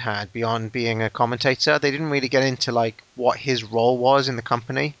David had beyond being a commentator. They didn't really get into like what his role was in the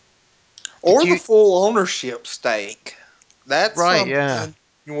company. Did Or the you? full ownership stake. That's Right, yeah.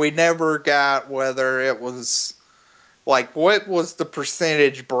 something we never got, whether it was like what was the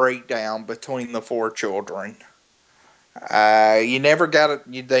percentage breakdown between the four children. You never got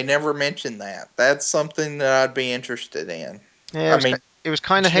it. They never mentioned that. That's something that I'd be interested in. Yeah, I mean, it was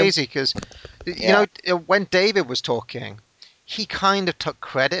kind of Jim. hazy because Yeah. when David was talking, he kind of took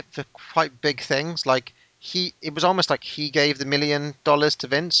credit for quite big things. Like it was almost like he gave the $1 million to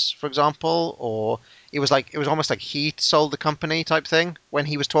Vince, for example, or it was almost like he sold the company type thing when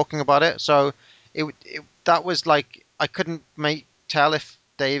he was talking about it. So that was like I couldn't make tell if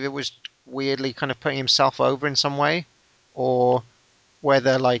David was weirdly kind of putting himself over in some way, or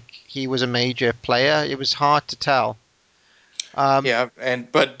whether like he was a major player. It was hard to tell. Um, Yeah,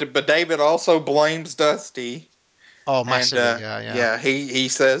 but David also blames Dusty, oh, and massively, yeah, yeah, yeah, he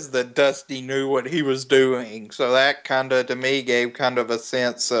says that Dusty knew what he was doing. So that kind of to me gave kind of a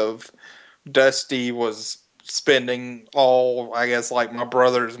sense of Dusty was spending all, I guess, like my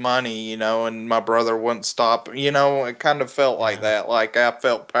brother's money, and my brother wouldn't stop. It kind of felt like yeah. that. Like I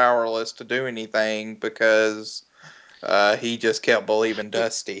felt powerless to do anything because he just kept believing It,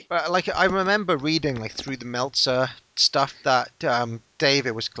 Dusty. but like I remember reading like through the Meltzer stuff that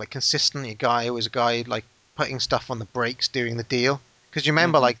David was like consistently a guy who was a guy like putting stuff on the brakes during the deal. Because you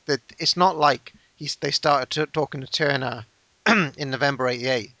remember Hmm. like that it's not like they started talking to Turner in November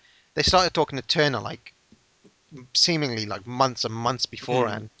 '88. They started talking to Turner like seemingly like months and months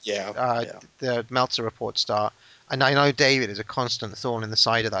beforehand. Yeah, Uh, yeah. the Meltzer reports start, and I know David is a constant thorn in the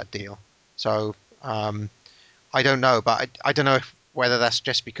side of that deal. So. I don't know, but I don't know whether that's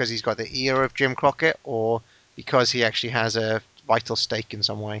just because he's got the ear of Jim Crockett or because he actually has a vital stake in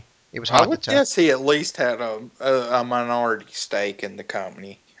some way. It was I hard to would tell. guess he at least had a minority stake in the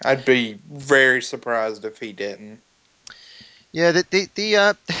company. I'd be very surprised if he didn't. Yeah,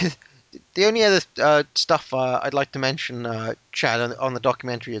 the only other stuff I'd like to mention, Chad, on the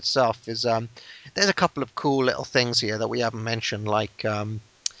documentary itself is there's a couple of cool little things here that we haven't mentioned, like a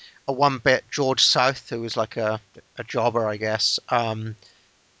one bit George South, who was like a jobber, I guess.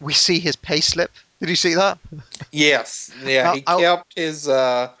 We see his payslip. Did you see that? Yes, yeah, he I, kept his.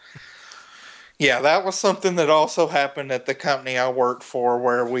 Yeah, that was something that also happened at the company I worked for,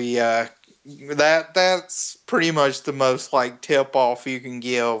 where we that's pretty much the most like tip off you can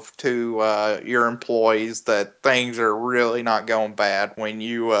give to your employees that things are really not going bad when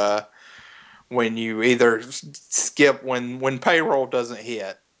you either skip when payroll doesn't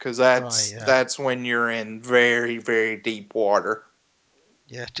hit, because right, yeah. that's when you're in very very deep water.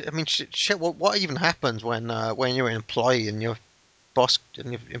 Yeah, I mean, shit. What even happens when you're an employee and your boss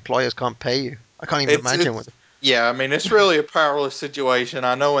and your employers can't pay you? I can't even imagine what. It's Yeah, I mean it's really a powerless situation.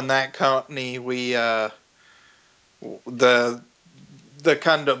 I know in that company we the the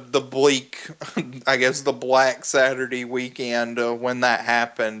kind of the bleak, I guess the black Saturday weekend when that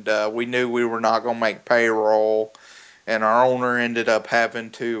happened, we knew we were not going to make payroll, and our owner ended up having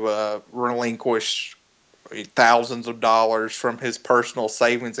to relinquish thousands of dollars from his personal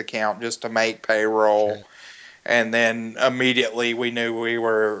savings account just to make payroll. Shit. And then immediately we knew we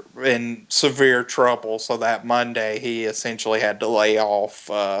were in severe trouble. So that Monday, he essentially had to lay off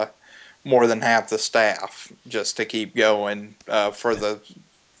more than half the staff just to keep going.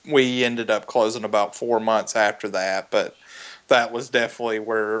 We ended up closing about 4 months after that, but that was definitely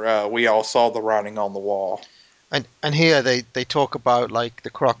where we all saw the writing on the wall. And here they talk about like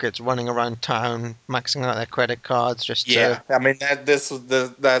the Crockett's running around town, maxing out their credit cards just to. Yeah, I mean that's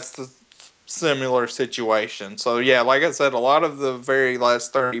the similar situation. So yeah, like I said, a lot of the very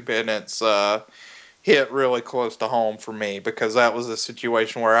last 30 minutes hit really close to home for me, because that was a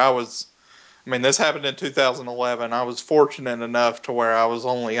situation where I was. I mean, this happened in 2011. I was fortunate enough to where I was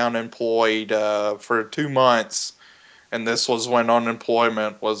only unemployed for 2 months, and this was when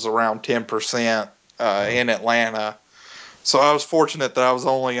unemployment was around 10% Oh, in Atlanta. So I was fortunate that I was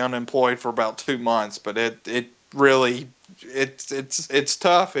only unemployed for about 2 months, but it really it's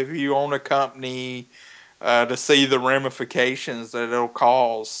tough if you own a company to see the ramifications that it'll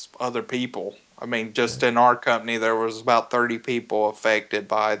cause other people. I mean, just yeah. in our company, there was about 30 people affected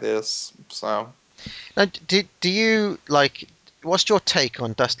by this. So Now, do you like? What's your take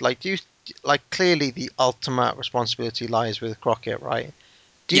on Dust? Like, do you like clearly the ultimate responsibility lies with Crockett, right?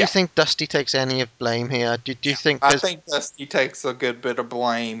 Do you yeah, think Dusty takes any of blame here? Do you think I there's think Dusty takes a good bit of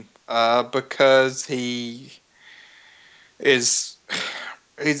blame because he is.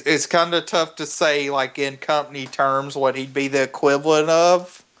 It's kind of tough to say, like in company terms, what he'd be the equivalent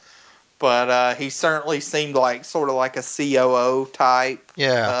of, but he certainly seemed like sort of like a COO type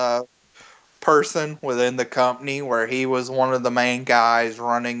yeah, person within the company, where he was one of the main guys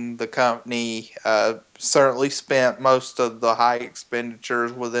running the company. Certainly spent most of the high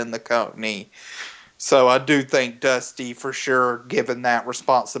expenditures within the company. So I do think Dusty, for sure, given that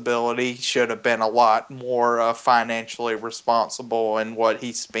responsibility, should have been a lot more financially responsible in what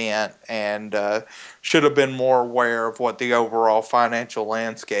he spent, and should have been more aware of what the overall financial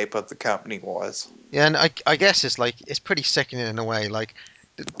landscape of the company was. yeah, and I guess it's like it's pretty sickening in a way. Like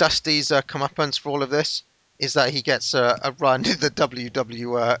Dusty's comeuppance for all of this is that he gets a run in the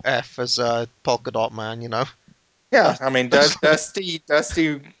WWF as Polka Dot Man. You know, Yeah, that's I mean, that's Dusty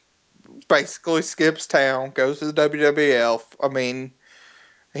basically skips town, goes to the WWF. I mean,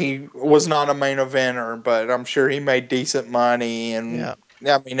 he was not a main eventer, but I'm sure he made decent money. And yeah,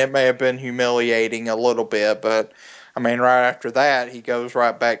 I mean, it may have been humiliating a little bit, but I mean, right after that, he goes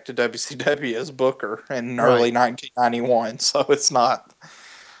right back to WCW as Booker in right, early 1991. So it's not.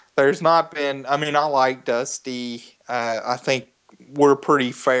 There's not been. I mean, I like Dusty. I think we're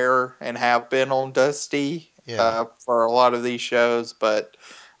pretty fair and have been on Dusty yeah. for a lot of these shows, but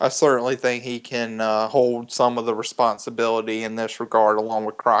I certainly think he can hold some of the responsibility in this regard, along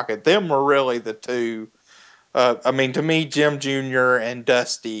with Crockett. Them were really the two. I mean, to me, Jim Jr. and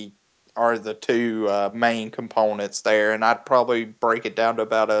Dusty are the two main components there, and I'd probably break it down to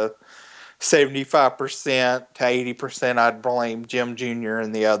about a 75% to 80%. I'd blame Jim Jr.,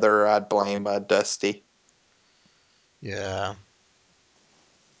 and the other I'd blame Dusty. Yeah,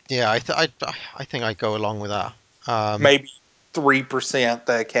 yeah. I think I go along with that. Um, Maybe 3%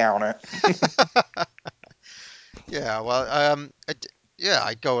 the accountant. yeah, well, yeah,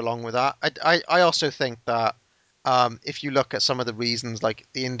 I go along with that. I also think that if you look at some of the reasons, like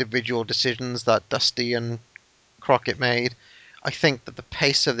the individual decisions that Dusty and Crockett made, I think that the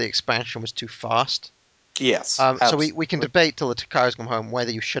pace of the expansion was too fast. Yes, So we can absolutely. debate till the cows come home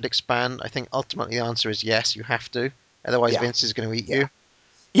whether you should expand. I think ultimately the answer is yes, you have to. Otherwise, Yeah, Vince is going to eat yeah. you.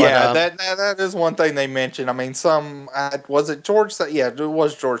 But Yeah, that is one thing they mentioned. I mean, was it George? Yeah, it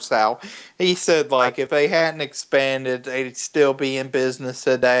was George Sal. He said like if they hadn't expanded, they'd still be in business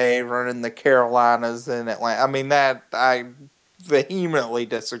today, running the Carolinas and Atlanta. I mean, that I vehemently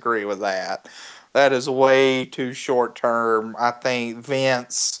disagree with that. That is way too short term. I think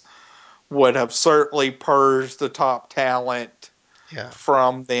Vince would have certainly purged the top talent yeah,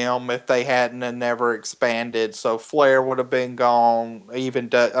 from them if they hadn't and never expanded. So Flair would have been gone.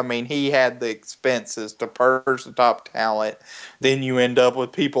 I mean, he had the expenses to purge the top talent. Then you end up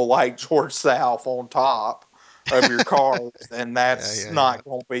with people like George South on top of your cards, and yeah, that's yeah, yeah, not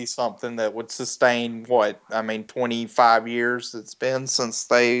going to be something that would sustain what I mean. 25 years it's been since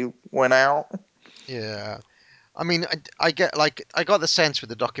they went out. yeah. I mean, I get like I got the sense with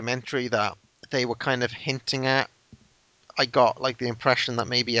the documentary that they were kind of hinting at. I got like the impression that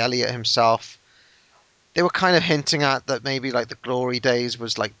maybe Elliot himself, they were kind of hinting at that maybe like the glory days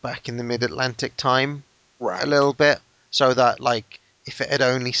was like back in the mid-Atlantic time a Right. little bit, so that like if it had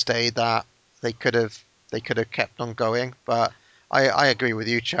only stayed that, they could have they could have kept on going. But I agree with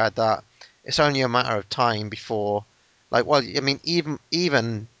you, Chad, that it's only a matter of time before, like, well, I mean,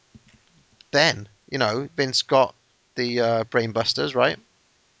 even then, Vince got the Brainbusters, right?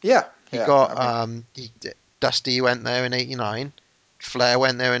 Yeah. He Yeah. got I mean, Dusty went there in '89, Flair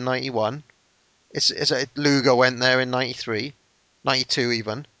went there in '91. Luger went there in '93, '92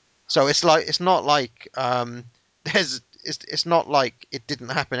 even. So it's not like it's not like it didn't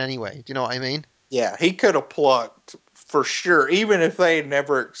happen anyway. Do you know what I mean? yeah, he could have plucked for sure, even if they had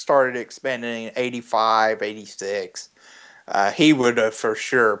never started expanding in 85, 86. He would have for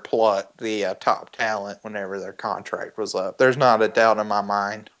sure plucked the top talent whenever their contract was up. There's not a doubt in my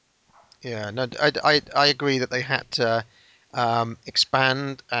mind. Yeah, no, I agree that they had to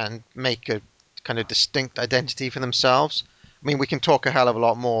expand and make a kind of distinct identity for themselves. I mean, we can talk a hell of a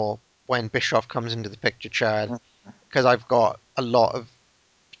lot more when Bischoff comes into the picture, Chad, because I've got a lot of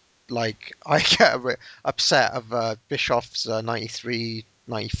like I get a bit upset of Bischoff's 93,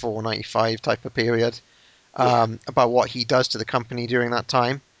 94, 95 type of period Yeah. about what he does to the company during that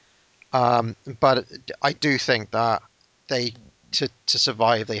time. But I do think that they to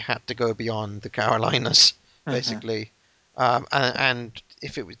survive they had to go beyond the Carolinas Hmm. basically, and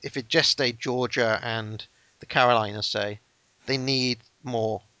if it just stayed Georgia and the Carolinas, say, they need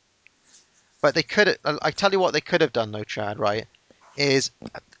more. But they could. I tell you what, they could have done though, Chad. Right? Is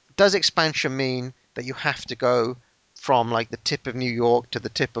does expansion mean that you have to go from like the tip of New York to the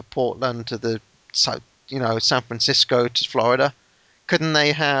tip of Portland to the San Francisco to Florida? Couldn't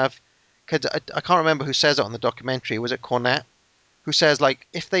they have? Could I can't remember who says it on the documentary. Was it Cornette who says like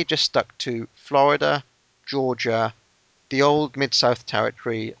if they just stuck to Florida, Georgia, the old Mid South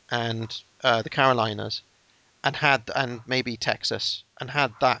Territory, and the Carolinas, and maybe Texas, and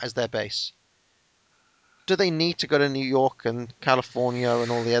had that as their base? Do they need to go to New York and California and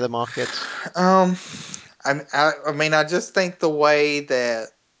all the other markets? Um, I mean, I just think the way that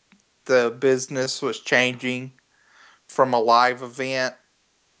the business was changing from a live event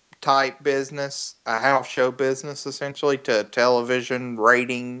type business, a house show business essentially, to television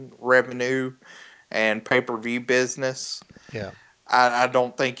rating revenue and pay per view business. Yeah. I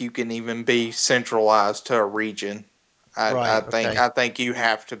don't think you can even be centralized to a region. Right. Okay. I think you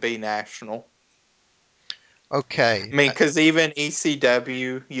have to be national. I Okay. mean, because even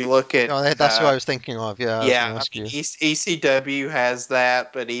ECW, you look at Oh, that's what I was thinking of. Yeah, I was going yeah, to I ask mean you. ECW has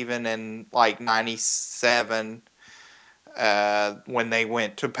that, but even in like '97, when they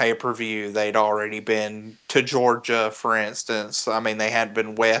went to pay per view, they'd already been to Georgia, for instance. I mean, they hadn't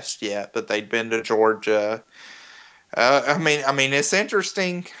been west yet, but they'd been to Georgia. It's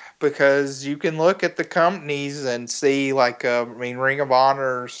interesting because you can look at the companies and see, like, I mean, Ring of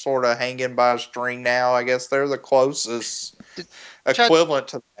Honor is sort of hanging by a string now. I guess they're the closest Did Chad? equivalent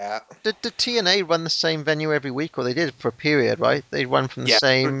to that. Did TNA run the same venue every week, or they did for a period, right? They run from the Yeah,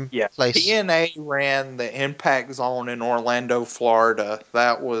 same yeah. place. TNA ran the Impact Zone in Orlando, Florida.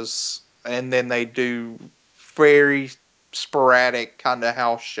 That was, and then they do very sporadic kind of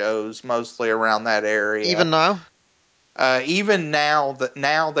house shows, mostly around that area. Even now? Even now that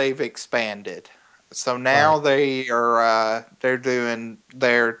now they've expanded, so Right. now they're doing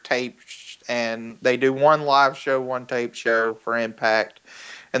their tape and they do one live show, one tape show for Impact,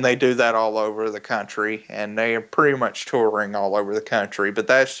 and they do that all over the country, and they are pretty much touring all over the country. But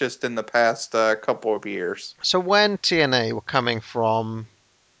that's just in the past couple of years. So when TNA were coming from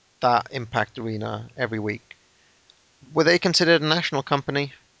that Impact Arena every week, Were they considered a national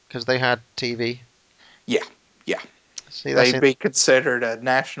company because they had TV? Yeah, yeah. See, that's They'd it. be considered a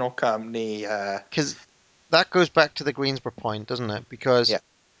national company. Because that goes back to the Greensboro point, doesn't it? Because Yeah.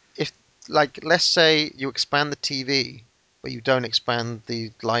 if, like, let's say you expand the TV, but you don't expand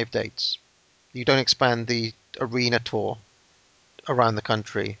the live dates, you don't expand the arena tour around the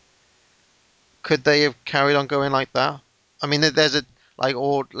country, could they have carried on going like that? I mean, there's a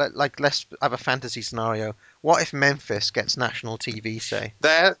like let's have a fantasy scenario. What if Memphis gets national TV, say?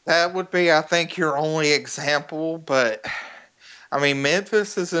 That would be, I think, your only example, but I mean,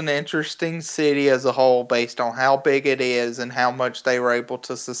 Memphis is an interesting city as a whole based on how big it is and how much they were able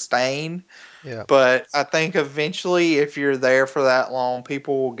to sustain. Yeah, But I think eventually, if you're there for that long,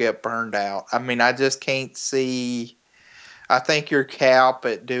 people will get burned out. I mean, I just can't see. I think your cap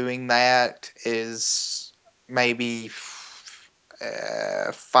at doing that is maybe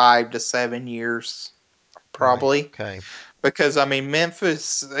 5 to 7 years, right, probably. okay, Because I mean,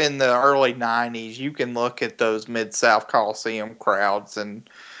 Memphis in the early '90s, you can look at those Mid South Coliseum crowds, and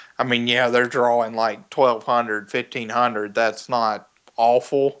I mean, yeah, they're drawing like 1,200, 1,500. That's not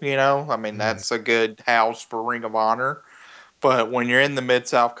awful, you know. I mean, mm, that's a good house for Ring of Honor. But when you're in the Mid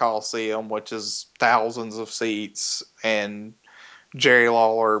South Coliseum, which is thousands of seats, and Jerry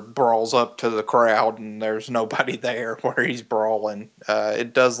Lawler brawls up to the crowd, and there's nobody there where he's brawling,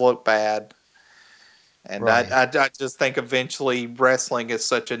 it does look bad. And right. I just think eventually wrestling is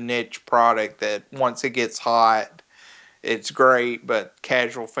such a niche product that once it gets hot, it's great, but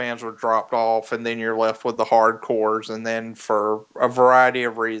casual fans are dropped off, and then you're left with the hardcores. And then for a variety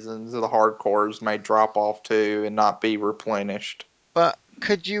of reasons, the hardcores may drop off too and not be replenished. But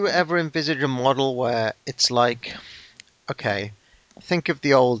could you ever envisage a model where it's like, okay, think of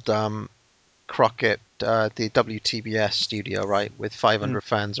the old Crockett, the WTBS studio, right, with Mm, 500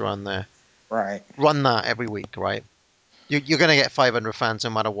 fans around there. right. Run that every week, right? You're going to get 500 fans no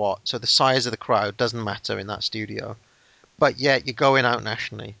matter what. So the size of the crowd doesn't matter in that studio. But yet you're going out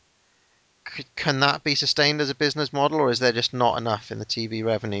nationally. Can that be sustained as a business model, or is there just not enough in the TV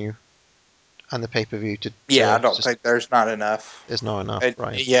revenue and the pay per view Yeah, I to don't just? think there's not enough. There's not enough,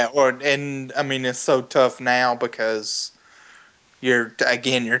 right? Yeah, and I mean it's so tough now because your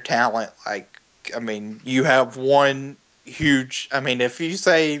talent. Like, I mean, you have one huge. I mean, if you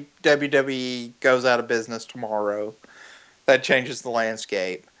say WWE goes out of business tomorrow, that changes the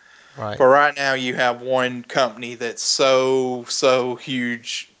landscape. Right. But right now, you have one company that's so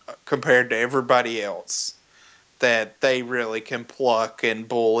huge compared to everybody else that they really can pluck and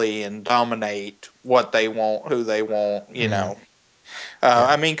bully and dominate what they want, who they want. Mm,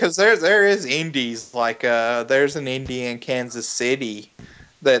 I yeah. mean, because there is indies like there's an indie in Kansas City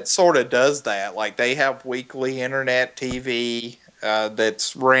that sort of does that. Like they have weekly internet TV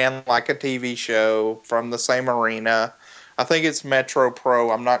that's ran like a TV show from the same arena. I think it's Metro Pro.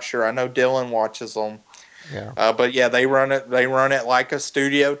 I'm not sure. I know Dylan watches them. Yeah. But yeah, they run it. They run it like a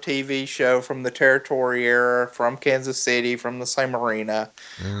studio TV show from the territory era, from Kansas City, from the same arena.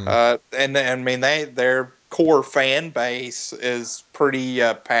 Mm, And I mean, their core fan base is pretty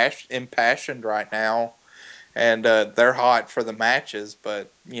impassioned right now, and they're hot for the matches.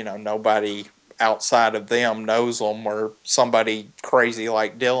 But nobody outside of them knows them, or somebody crazy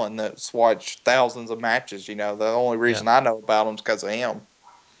like Dylan that's watched thousands of matches. The only yeah. reason I know about them is because of him.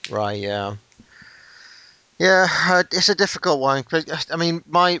 Right. Yeah. Yeah. It's a difficult one. 'Cause, I mean,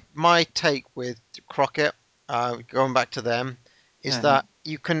 my take with Crockett, going back to them, is Hmm. that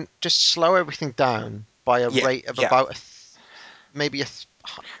you can just slow everything down by a Yeah, rate of yeah. about maybe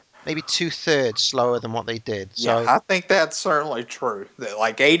maybe 2/3 slower than what they did. Yeah, So I think that's certainly true.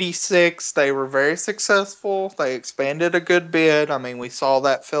 Like '86, they were very successful. They expanded a good bit. I mean, we saw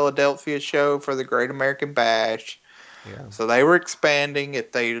that Philadelphia show for the Great American Bash. yeah. So they were expanding.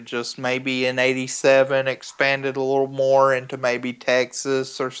 If they just maybe in '87 expanded a little more into maybe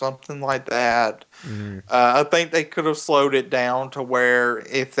Texas or something like that, Mm, I think they could have slowed it down to where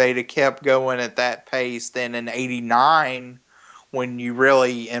if they'd have kept going at that pace, then in '89, when you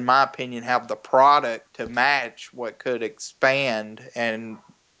really, in my opinion, have the product to match what could expand and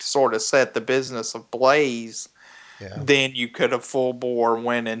sort of set the business ablaze, yeah. then you could have full bore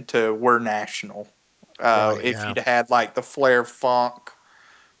went into we're national. Right. If Yeah. you'd had like the Flair Funk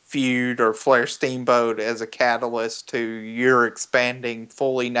feud or Flair Steamboat as a catalyst to your expanding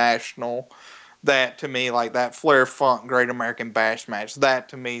fully national, that to me, like that Flair Funk Great American Bash match, that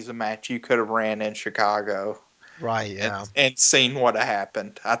to me is a match you could have ran in Chicago Right. and Yeah. and seen what had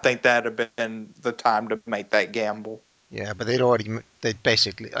happened. I think that'd have been the time to make that gamble. Yeah. But they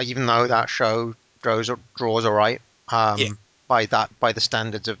basically, even though that show draws all right, Yeah, by the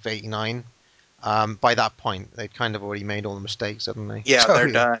standards of '89. By that point, they'd kind of already made all the mistakes, hadn't they? Yeah, So they're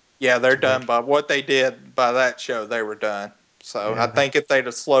yeah, done. Yeah, they're too late. done by what they did by that show. They were done. So I Yeah. think if they'd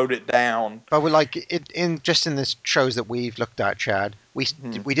have slowed it down, But we're like in just in the shows that we've looked at, Chad.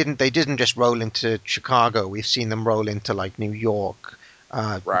 mhm, We didn't they didn't just roll into Chicago. We've seen them roll into like New York,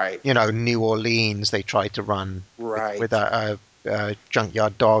 right, New Orleans. They tried to run with right, a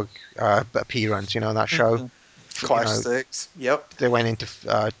junkyard dog appearance. That show. hmm, You Class know, Six. Yep. they went into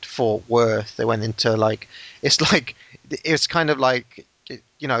Fort Worth. They went into like it's kind of like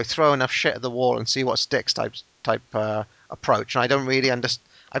throw enough shit at the wall and see what sticks type approach. And I don't really understand.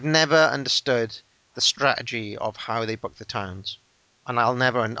 I've never understood the strategy of how they book the towns, and I'll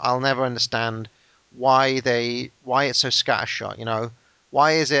never understand why it's so scattershot.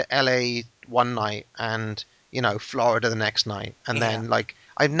 Why is it L.A. one night and Florida the next night, and Yeah. then like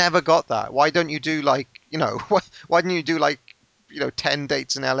I've never got that. Why don't you do why don't you do 10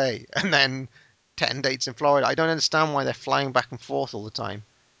 dates in LA and then 10 dates in Florida? I don't understand why they're flying back and forth all the time.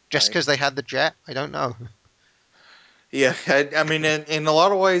 Just Right. because they had the jet? I don't know. Yeah, I mean, in a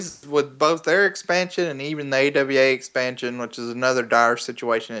lot of ways, with both their expansion and even the AWA expansion, which is another dire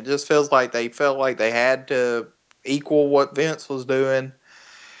situation, it just feels like they felt like they had to equal what Vince was doing,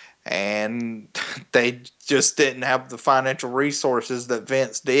 and they just didn't have the financial resources that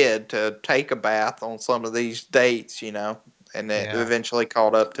Vince did to take a bath on some of these dates, and it Yeah. eventually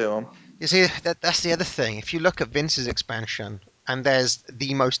caught up to them. You see, that's the other thing. If you look at Vince's expansion, and there's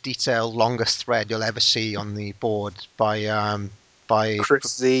the most detailed, longest thread you'll ever see on the board by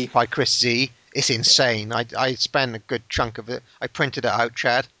Chris Z. by Chris Z. It's Yeah. insane. I spent a good chunk of it. I printed it out,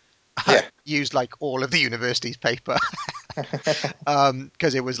 Chad. I Yeah. used like all of the university's paper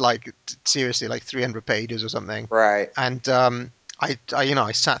because it was like seriously like 300 pages or something. Right. And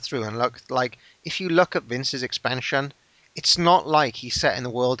I sat through and looked like if you look at Vince's expansion, it's not like he's setting the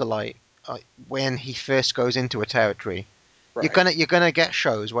world alight when he first goes into a territory. Right. You're gonna get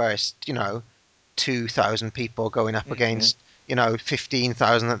shows where it's 2,000 people going up Hmm. against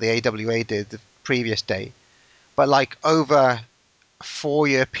 15,000 that the AWA did the previous day, but like over a 4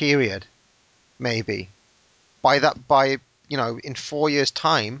 year period, maybe by in 4 years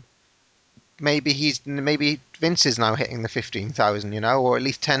time maybe Vince is now hitting the 15,000, or at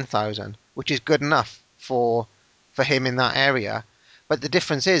least Right. 10,000, which is good enough for him in that area. But the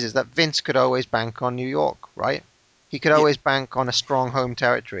difference is that Vince could always bank on New York, right? He could Yeah. always bank on a strong home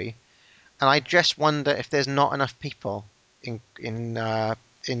territory, and I just wonder if there's not enough people in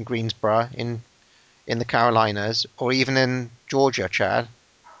Greensboro, in the Carolinas, or even in Georgia, Chad,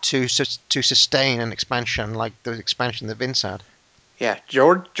 to sustain an expansion like the expansion that Vince had. Yeah,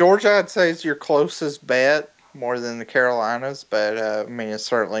 Georgia, I'd say is your closest bet more than the Carolinas, but I mean it's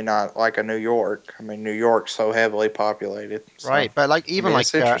certainly not like a New York. I mean New York's so heavily populated, so Right, but like I even mean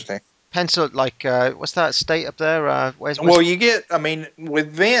it's interesting. Pencil, what's that state up there? Where's Well, I mean,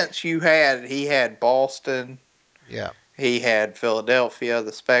 with Vince, he had Boston, yeah, he had Philadelphia,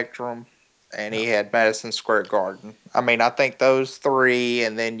 the Spectrum, and yeah. he had Madison Square Garden. I mean, I think those three,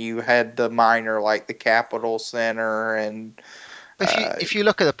 and then you had the minor like the Capitol Center and But uh, if you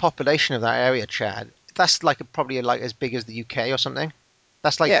look at the population of that area, Chad, that's probably like as big as the UK or something.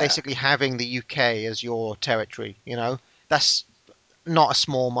 That's like yeah, basically having the UK as your territory. That's not a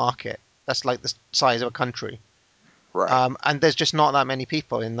small market. That's like the size of a country. right, And there's just not that many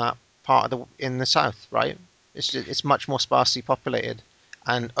people in that part of in the south, right? It's much more sparsely populated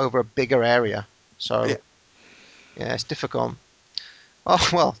and over a bigger area. So yeah, it's difficult. Oh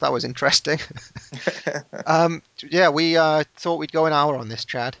well, that was interesting. yeah. Yeah, we thought we'd go an hour on this,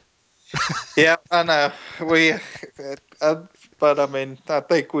 Chad. Yeah, I know. Uh, but I mean, I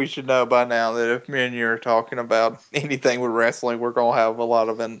think we should know by now that if me and you are talking about anything with wrestling, we're gonna have a lot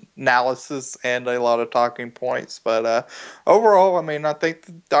of analysis and a lot of talking points. But overall, I mean, I think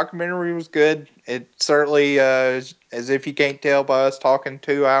the documentary was good. It certainly, as if you can't tell by us talking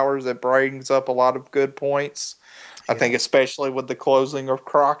 2 hours, it brings up a lot of good points. I Yeah. think, especially with the closing of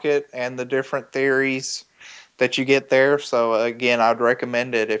Crockett and the different theories that you get there. So again, I'd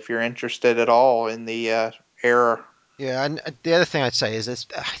recommend it if you're interested at all in the era. Yeah, and the other thing I'd say is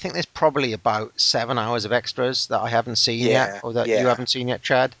I think there's probably about 7 hours of extras that I haven't seen yet, Yeah, or that you yeah, haven't seen yet,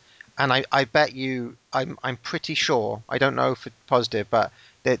 Chad. And I bet you, I'm pretty sure, I don't know for positive, but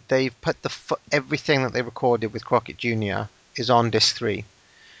that they've put everything that they recorded with Crockett Jr. is on disc three.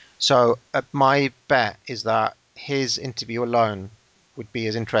 So my bet is that his interview alone would be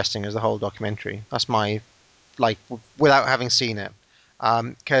as interesting as the whole documentary. That's my without having seen it,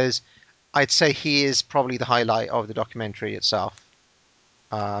 because I'd say he is probably the highlight of the documentary itself.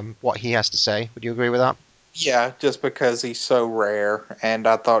 What he has to say. Would you agree with that? Yeah, just because he's so rare, and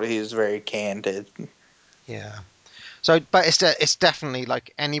I thought he was very candid. Yeah. So, but it's definitely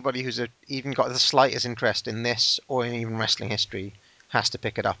like anybody who's even got the slightest interest in this or in even wrestling history has to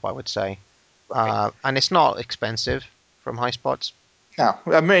pick it up, I would say. Right. And it's not expensive from High Spots. No,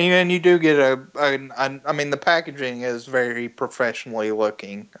 I mean, and you do get I mean, the packaging is very professionally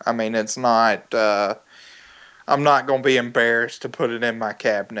looking. I mean, it's not. I'm not going to be embarrassed to put it in my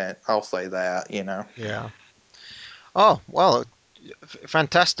cabinet. I'll say that. Yeah. Oh, well,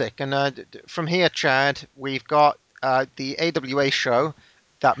 fantastic. And from here, Chad, we've got the AWA show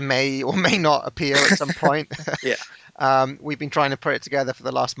that may or may not appear at some point. Yeah. We've been trying to put it together for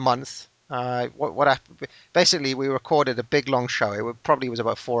the last month. What happened? Basically, we recorded a big long show. Probably was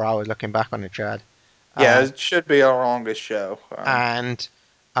about 4 hours looking back on it, Chad. Yeah, it should be our longest show. And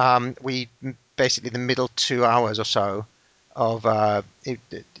we basically the middle 2 hours or so of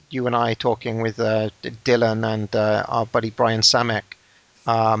you and I talking with Dylan and our buddy Brian Samek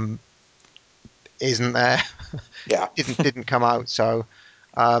isn't there. Yeah. didn't come out. So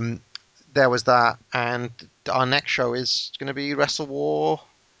there was that, and our next show is going to be Wrestle War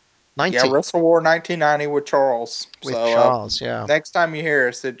 90 Yeah, Wrestle War 1990 with Charles. with So Charles. Yeah, next time you hear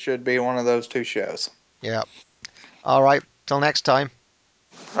us, it should be one of those two shows. yeah. All right, till next time.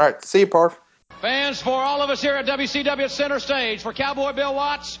 All right, see you, Parv. Fans, for all of us here at WCW Center Stage, for Cowboy Bill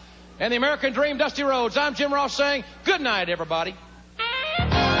Watts and the American Dream Dusty Rhodes, I'm Jim Ross saying good night, everybody.